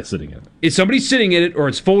 Or somebody's sitting in it. It's somebody's sitting in it, or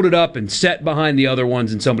it's folded up and set behind the other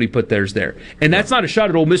ones, and somebody put theirs there. And that's not a shot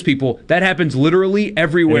at Ole Miss people. That happens literally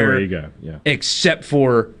everywhere you go. Yeah. Except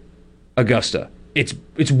for Augusta. It's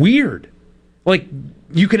weird. Like,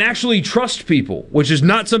 you can actually trust people, which is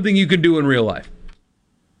not something you can do in real life.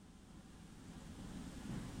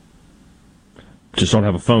 Just don't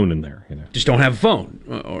have a phone in there. You know. Just don't have a phone,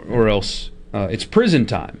 or else it's prison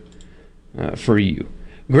time for you.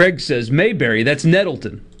 Greg says, Mayberry, that's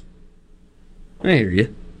Nettleton. I hear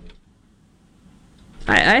you.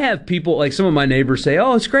 I have people, like some of my neighbors say,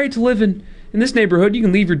 oh, it's great to live in this neighborhood. You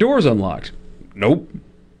can leave your doors unlocked. Nope.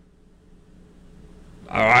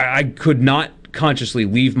 I could not consciously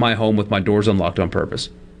leave my home with my doors unlocked on purpose,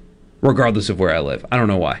 regardless of where I live. I don't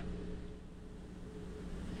know why.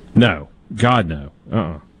 No. God,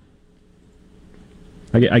 no.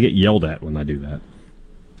 I get yelled at when I do that.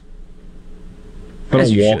 If I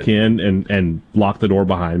don't walk in and lock the door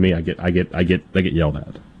behind me, I get yelled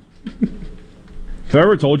at. Have I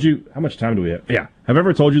ever told you, how much time do we have? Yeah. Have I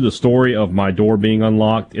ever told you the story of my door being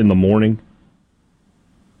unlocked in the morning?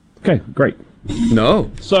 Okay, great. No.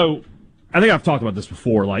 So, I think I've talked about this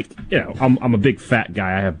before. Like, you know, I'm a big fat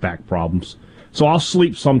guy. I have back problems. So I'll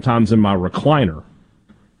sleep sometimes in my recliner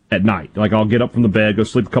at night. Like, I'll get up from the bed, go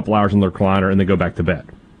sleep a couple hours in the recliner, and then go back to bed.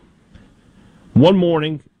 One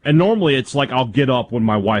morning, and normally it's like I'll get up when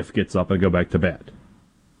my wife gets up and go back to bed.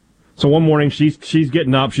 So one morning, she's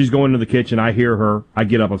getting up, she's going to the kitchen, I hear her, I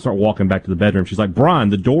get up and start walking back to the bedroom. She's like, Brian,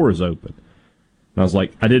 the door is open. And I was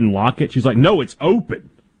like, I didn't lock it? She's like, no, it's open.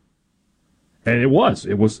 And it was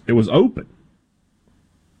open.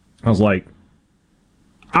 I was like,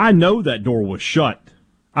 I know that door was shut.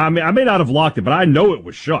 I mean, I may not have locked it, but I know it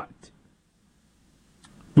was shut.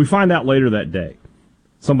 We find out later that day,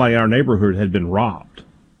 somebody in our neighborhood had been robbed.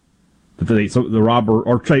 The robber,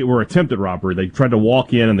 or attempted robbery, they tried to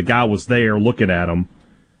walk in and the guy was there looking at them,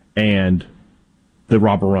 and the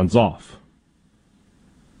robber runs off.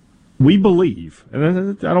 We believe,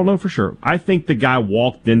 and I don't know for sure, I think the guy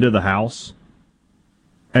walked into the house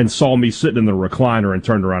and saw me sitting in the recliner and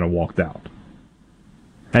turned around and walked out.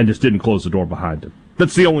 And just didn't close the door behind him.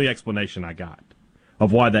 That's the only explanation I got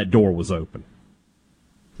of why that door was open.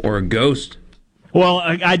 Or a ghost. Well,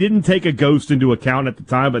 I didn't take a ghost into account at the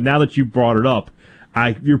time, but now that you brought it up,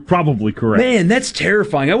 you're probably correct. Man, that's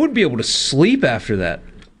terrifying. I wouldn't be able to sleep after that.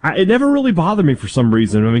 It never really bothered me for some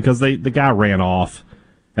reason. I mean, because the guy ran off,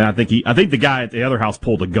 and I think the guy at the other house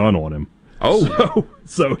pulled a gun on him. Oh,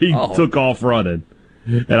 so he took off running.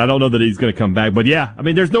 And I don't know that he's going to come back. But yeah, I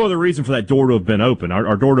mean, there's no other reason for that door to have been open.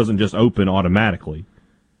 Our door doesn't just open automatically.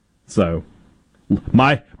 So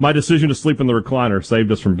my decision to sleep in the recliner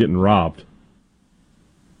saved us from getting robbed.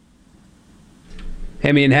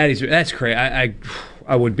 Hammy and Hattie's, that's crazy. I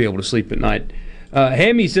wouldn't be able to sleep at night.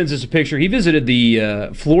 Hammy sends us a picture. He visited the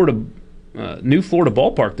new Florida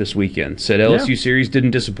ballpark this weekend. Said LSU series didn't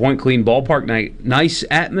disappoint. Clean ballpark, nice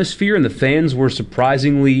atmosphere, and the fans were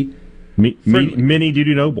surprisingly mini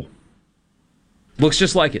Dudy Noble. Looks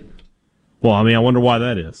just like it. Well, I mean, I wonder why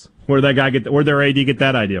that is. Where'd their AD get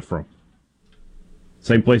that idea from?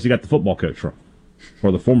 Same place he got the football coach from,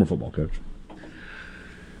 or the former football coach.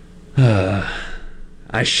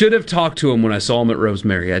 I should have talked to him when I saw him at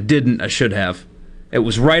Rosemary. I didn't. I should have. It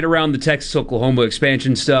was right around the Texas-Oklahoma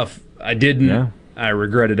expansion stuff. I didn't. Yeah. I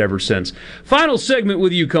regret it ever since. Final segment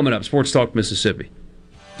with you coming up, Sports Talk Mississippi.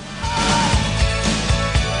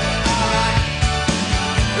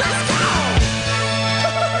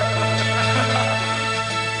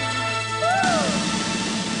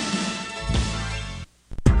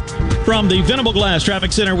 From the Venable Glass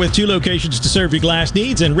Traffic Center with 2 locations to serve your glass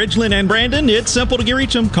needs in Ridgeland and Brandon, it's simple to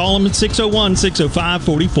reach them. Call them at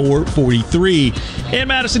 601-605-4443. In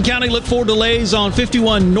Madison County, look for delays on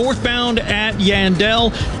 51 northbound at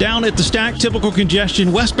Yandell. Down at the Stack, typical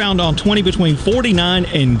congestion westbound on 20 between 49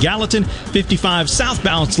 and Gallatin. 55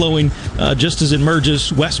 southbound slowing just as it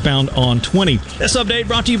merges westbound on 20. This update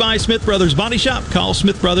brought to you by Smith Brothers Body Shop. Call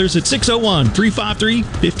Smith Brothers at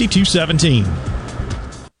 601-353-5217.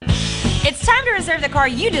 It's time to reserve the car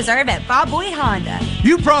you deserve at Bob Boyd Honda.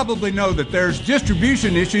 You probably know that there's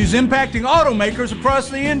distribution issues impacting automakers across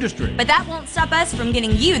the industry. But that won't stop us from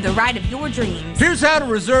getting you the ride of your dreams. Here's how to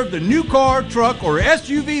reserve the new car, truck, or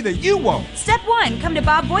SUV that you want. Step 1, come to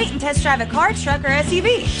Bob Boyd and test drive a car, truck, or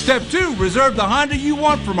SUV. Step 2, reserve the Honda you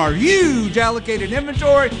want from our huge allocated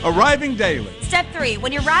inventory arriving daily. Step 3,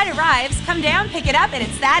 when your ride arrives, come down, pick it up, and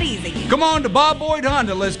it's that easy. Come on to Bob Boyd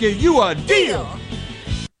Honda. Let's give you a deal.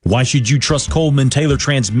 Why should you trust Coleman Taylor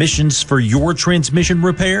Transmissions for your transmission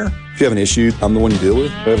repair? If you have an issue, I'm the one you deal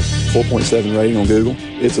with. I have a 4.7 rating on Google.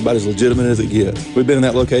 It's about as legitimate as it gets. We've been in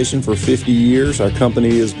that location for 50 years. Our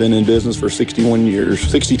company has been in business for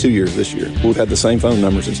 62 years this year. We've had the same phone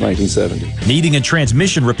number since 1970. Needing a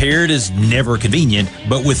transmission repaired is never convenient,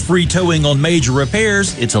 but with free towing on major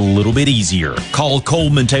repairs, it's a little bit easier. Call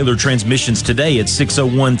Coleman Taylor Transmissions today at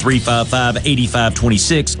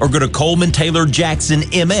 601-355-8526 or go to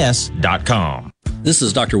ColemanTaylorJacksonMS.com. This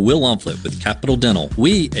is Dr. Will Umflett with Capital Dental.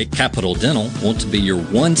 We at Capital Dental want to be your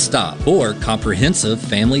one-stop for comprehensive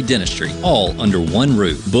family dentistry, all under one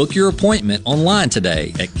roof. Book your appointment online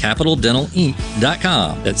today at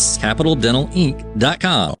CapitalDentalInc.com. That's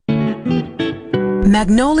CapitalDentalInc.com.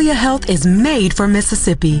 Magnolia Health is made for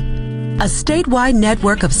Mississippi. A statewide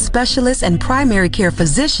network of specialists and primary care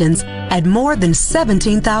physicians at more than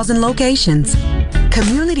 17,000 locations.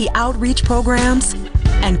 Community outreach programs,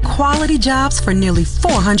 and quality jobs for nearly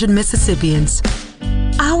 400 Mississippians.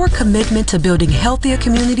 Our commitment to building healthier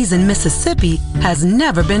communities in Mississippi has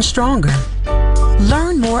never been stronger.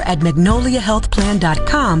 Learn more at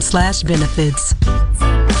magnoliahealthplan.com/benefits.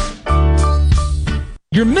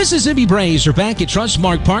 Your Mississippi Braves are back at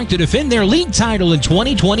Trustmark Park to defend their league title in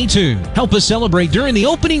 2022. Help us celebrate during the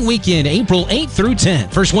opening weekend, April 8th through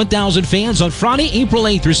 10th. First 1,000 fans on Friday, April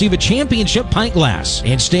 8th receive a championship pint glass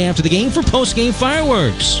and stay after the game for post-game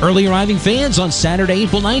fireworks. Early arriving fans on Saturday,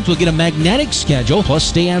 April 9th will get a magnetic schedule, plus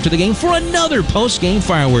stay after the game for another post-game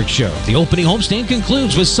fireworks show. The opening homestand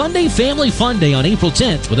concludes with Sunday Family Fun Day on April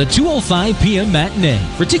 10th with a 2:05 p.m. matinee.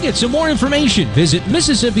 For tickets and more information, visit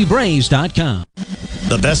MississippiBraves.com.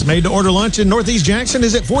 The best made-to-order lunch in Northeast Jackson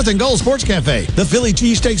is at 4th and Gold Sports Cafe. The Philly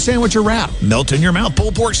cheesesteak sandwich or wrap, melt-in-your-mouth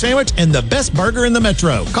pulled pork sandwich, and the best burger in the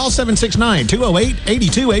metro. Call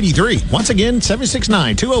 769-208-8283. Once again,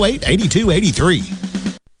 769-208-8283.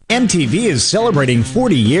 MTV is celebrating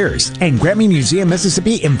 40 years, and Grammy Museum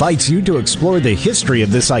Mississippi invites you to explore the history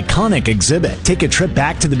of this iconic exhibit. Take a trip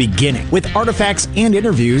back to the beginning with artifacts and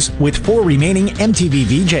interviews with 4 remaining MTV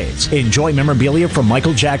VJs. Enjoy memorabilia from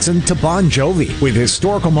Michael Jackson to Bon Jovi, with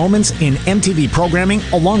historical moments in MTV programming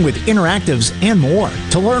along with interactives and more.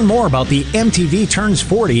 To learn more about the MTV Turns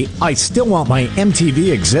 40, I Still Want My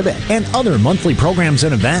MTV exhibit, and other monthly programs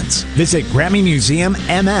and events, visit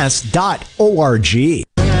GrammyMuseumMS.org.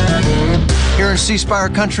 Here in C Spire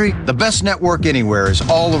country, the best network anywhere is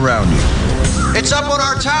all around you. It's up on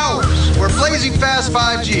our towers, where blazing fast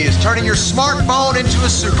 5G is turning your smartphone into a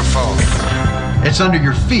superphone. It's under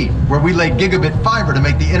your feet, where we lay gigabit fiber to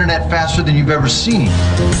make the internet faster than you've ever seen.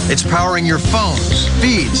 It's powering your phones,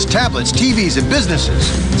 feeds, tablets, TVs, and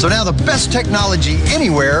businesses. So now the best technology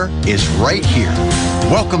anywhere is right here.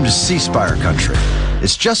 Welcome to C Spire country.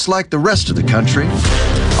 It's just like the rest of the country,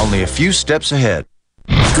 only a few steps ahead.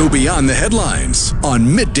 Go beyond the headlines on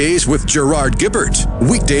Middays with Gerard Gibbert.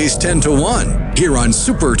 Weekdays 10 to 1 here on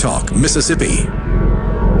Super Talk Mississippi.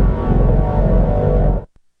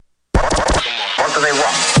 What do they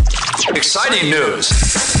want? Exciting news.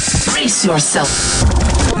 Brace yourself.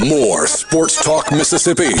 More Sports Talk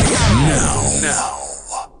Mississippi now.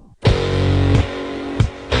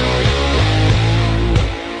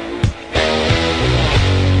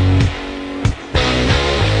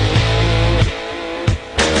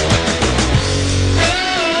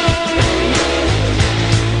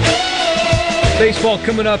 Baseball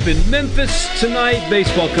coming up in Memphis tonight.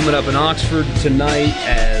 Baseball coming up in Oxford tonight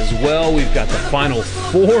as well. We've got the Final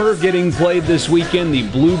Four getting played this weekend. The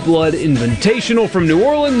Blue Blood Invitational from New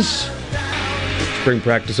Orleans. Spring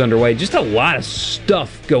practice underway. Just a lot of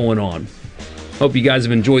stuff going on. Hope you guys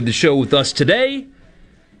have enjoyed the show with us today.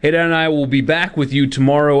 Hayden and I will be back with you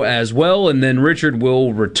tomorrow as well, and then Richard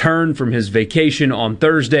will return from his vacation on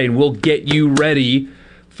Thursday, and we'll get you ready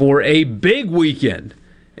for a big weekend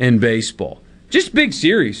in baseball. Just big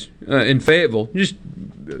series in Fayetteville. Just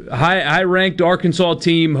high-ranked Arkansas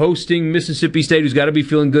team hosting Mississippi State, who's got to be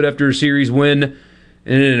feeling good after a series win,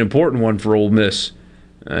 and an important one for Ole Miss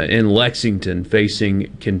in Lexington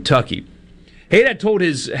facing Kentucky. Hayden told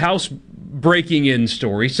his house breaking in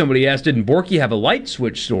story. Somebody asked, didn't Borky have a light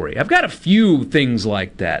switch story? I've got a few things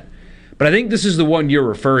like that, but I think this is the one you're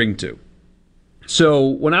referring to. So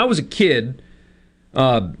when I was a kid,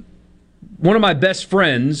 one of my best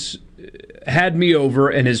friends had me over,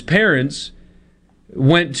 and his parents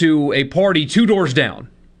went to a party 2 doors down,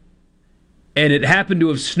 and it happened to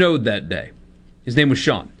have snowed that day. His name was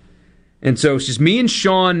Sean. And so it's just me and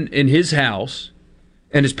Sean in his house,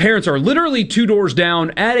 and his parents are literally 2 doors down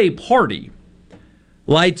at a party.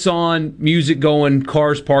 Lights on, music going,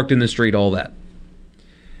 cars parked in the street, all that.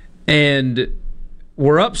 And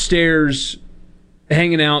we're upstairs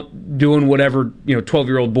hanging out, doing whatever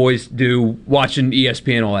 12-year-old boys do, watching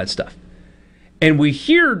ESPN, all that stuff. And we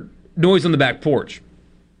hear noise on the back porch.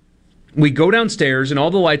 We go downstairs, and all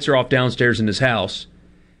the lights are off downstairs in his house.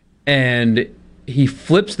 And he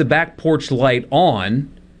flips the back porch light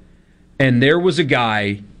on, and there was a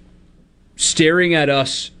guy staring at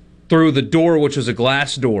us through the door, which was a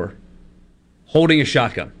glass door, holding a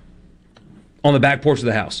shotgun on the back porch of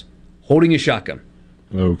the house, holding a shotgun.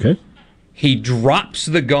 Okay. He drops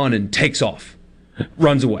the gun and takes off,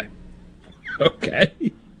 runs away. Okay.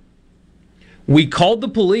 We called the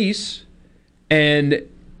police, and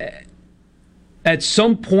at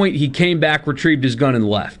some point he came back, retrieved his gun, and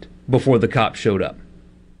left before the cops showed up.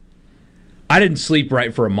 I didn't sleep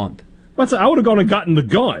right for a month. I would have gone and gotten the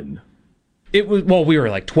gun. We were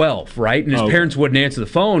like 12, right? And his parents wouldn't answer the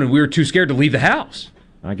phone, and we were too scared to leave the house.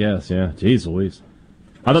 I guess, yeah. Jeez Louise.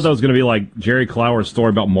 I thought that was going to be like Jerry Clower's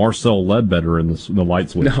story about Marcel Ledbetter in the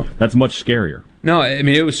light switch. No. That's much scarier. No, I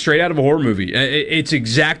mean, it was straight out of a horror movie. It's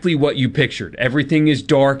exactly what you pictured. Everything is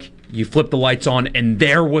dark. You flip the lights on, and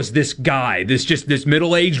there was this guy, this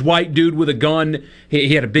middle-aged white dude with a gun.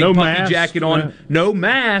 He had a big puffy jacket on, no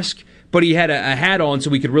mask, but he had a hat on so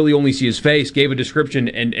we could really only see his face, gave a description,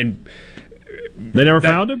 and they never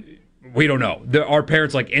found him? We don't know. Our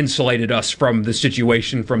parents insulated us from the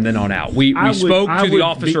situation from then on out. We spoke to the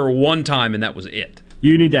officer one time, and that was it.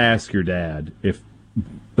 You need to ask your dad if,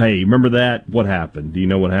 hey, remember that? What happened? Do you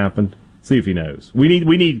know what happened? See if he knows. We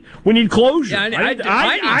need closure. Yeah,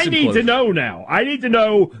 I need to know now. I need to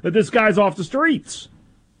know that this guy's off the streets.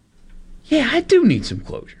 Yeah, I do need some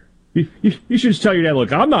closure. You should just tell your dad,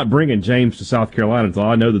 look, I'm not bringing James to South Carolina until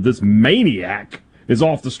I know that this maniac is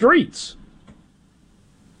off the streets.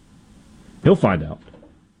 He'll find out.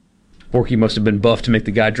 Borky must have been buffed to make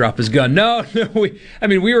the guy drop his gun. No,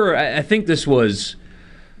 we were. I think this was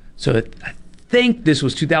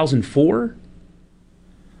 2004.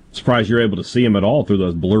 Surprised you're able to see him at all through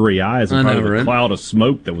those blurry eyes and probably the cloud of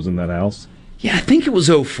smoke that was in that house. Yeah, I think it was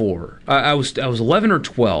 2004. I was 11 or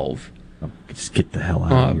 12. Just get the hell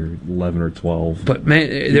out of here, 11 or 12. But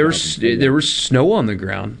man, there was snow on the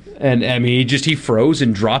ground, and I mean, he froze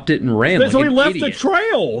and dropped it and ran. So he left the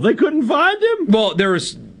trail. They couldn't find him. Well, there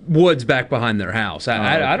was woods back behind their house.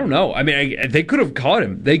 I don't know. I mean, they could have caught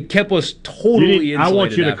him. They kept us totally insulated. I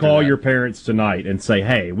want you to call your parents tonight and say,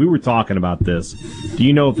 hey, we were talking about this. Do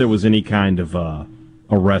you know if there was any kind of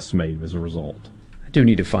arrest made as a result? I do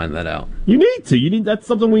need to find that out. You need to. That's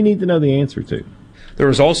something we need to know the answer to. There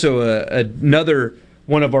was also another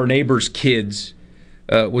one of our neighbor's kids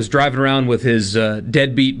was driving around with his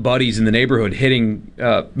deadbeat buddies in the neighborhood hitting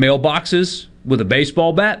mailboxes with a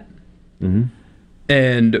baseball bat. Mm-hmm.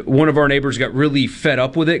 And one of our neighbors got really fed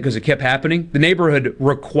up with it because it kept happening. The neighborhood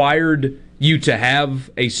required you to have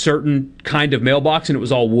a certain kind of mailbox, and it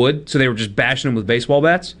was all wood, so they were just bashing them with baseball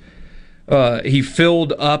bats. He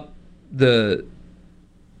filled up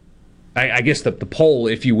I guess the pole,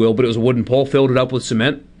 if you will, but it was a wooden pole, filled it up with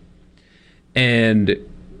cement. And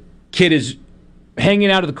kid is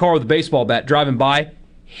hanging out of the car with a baseball bat, driving by,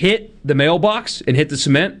 hit the mailbox and hit the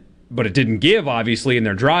cement, but it didn't give, obviously, and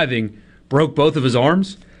they're driving, broke both of his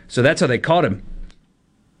arms. So that's how they caught him.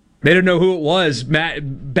 They didn't know who it was,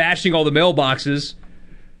 bashing all the mailboxes,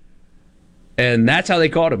 and that's how they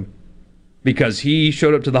caught him. because he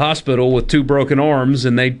showed up to the hospital with 2 broken arms,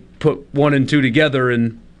 and they put 1 and 2 together,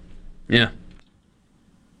 and yeah.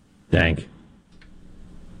 Dang.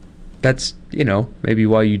 That's, maybe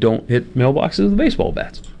why you don't hit mailboxes with baseball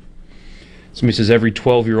bats. Somebody says every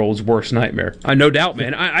 12-year-old's worst nightmare. No doubt,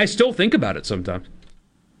 man. I still think about it sometimes.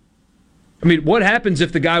 I mean, what happens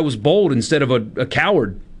if the guy was bold instead of a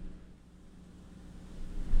coward?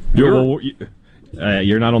 You're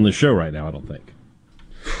not on the show right now, I don't think.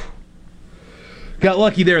 Got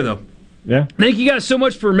lucky there, though. Yeah. Thank you guys so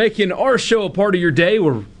much for making our show a part of your day.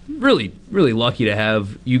 We're really, really lucky to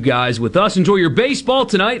have you guys with us. Enjoy your baseball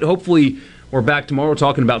tonight. Hopefully, we're back tomorrow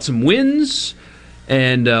talking about some wins.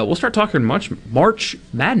 And we'll start talking March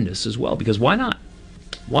Madness as well, because why not?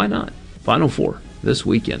 Why not? Final Four this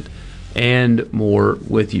weekend. And more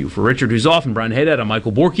with you. For Richard, who's off, and Brian Haydad, I'm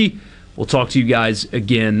Michael Borky. We'll talk to you guys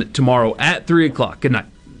again tomorrow at 3 o'clock. Good night.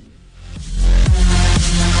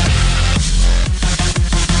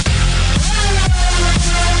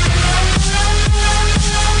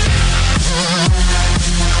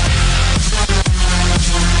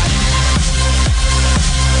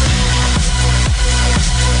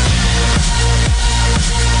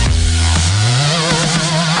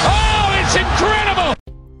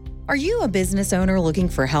 Are you a business owner looking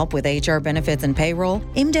for help with HR benefits and payroll?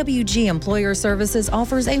 MWG Employer Services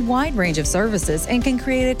offers a wide range of services and can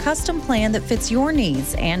create a custom plan that fits your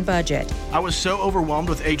needs and budget. I was so overwhelmed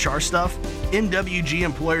with HR stuff. MWG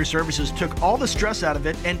Employer Services took all the stress out of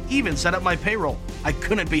it and even set up my payroll. I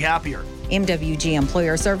couldn't be happier. MWG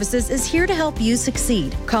Employer Services is here to help you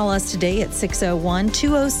succeed. Call us today at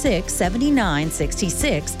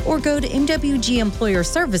 601-206-7966 or go to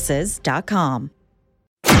MWGEmployerServices.com.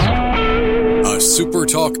 A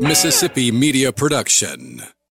SuperTalk Mississippi media production.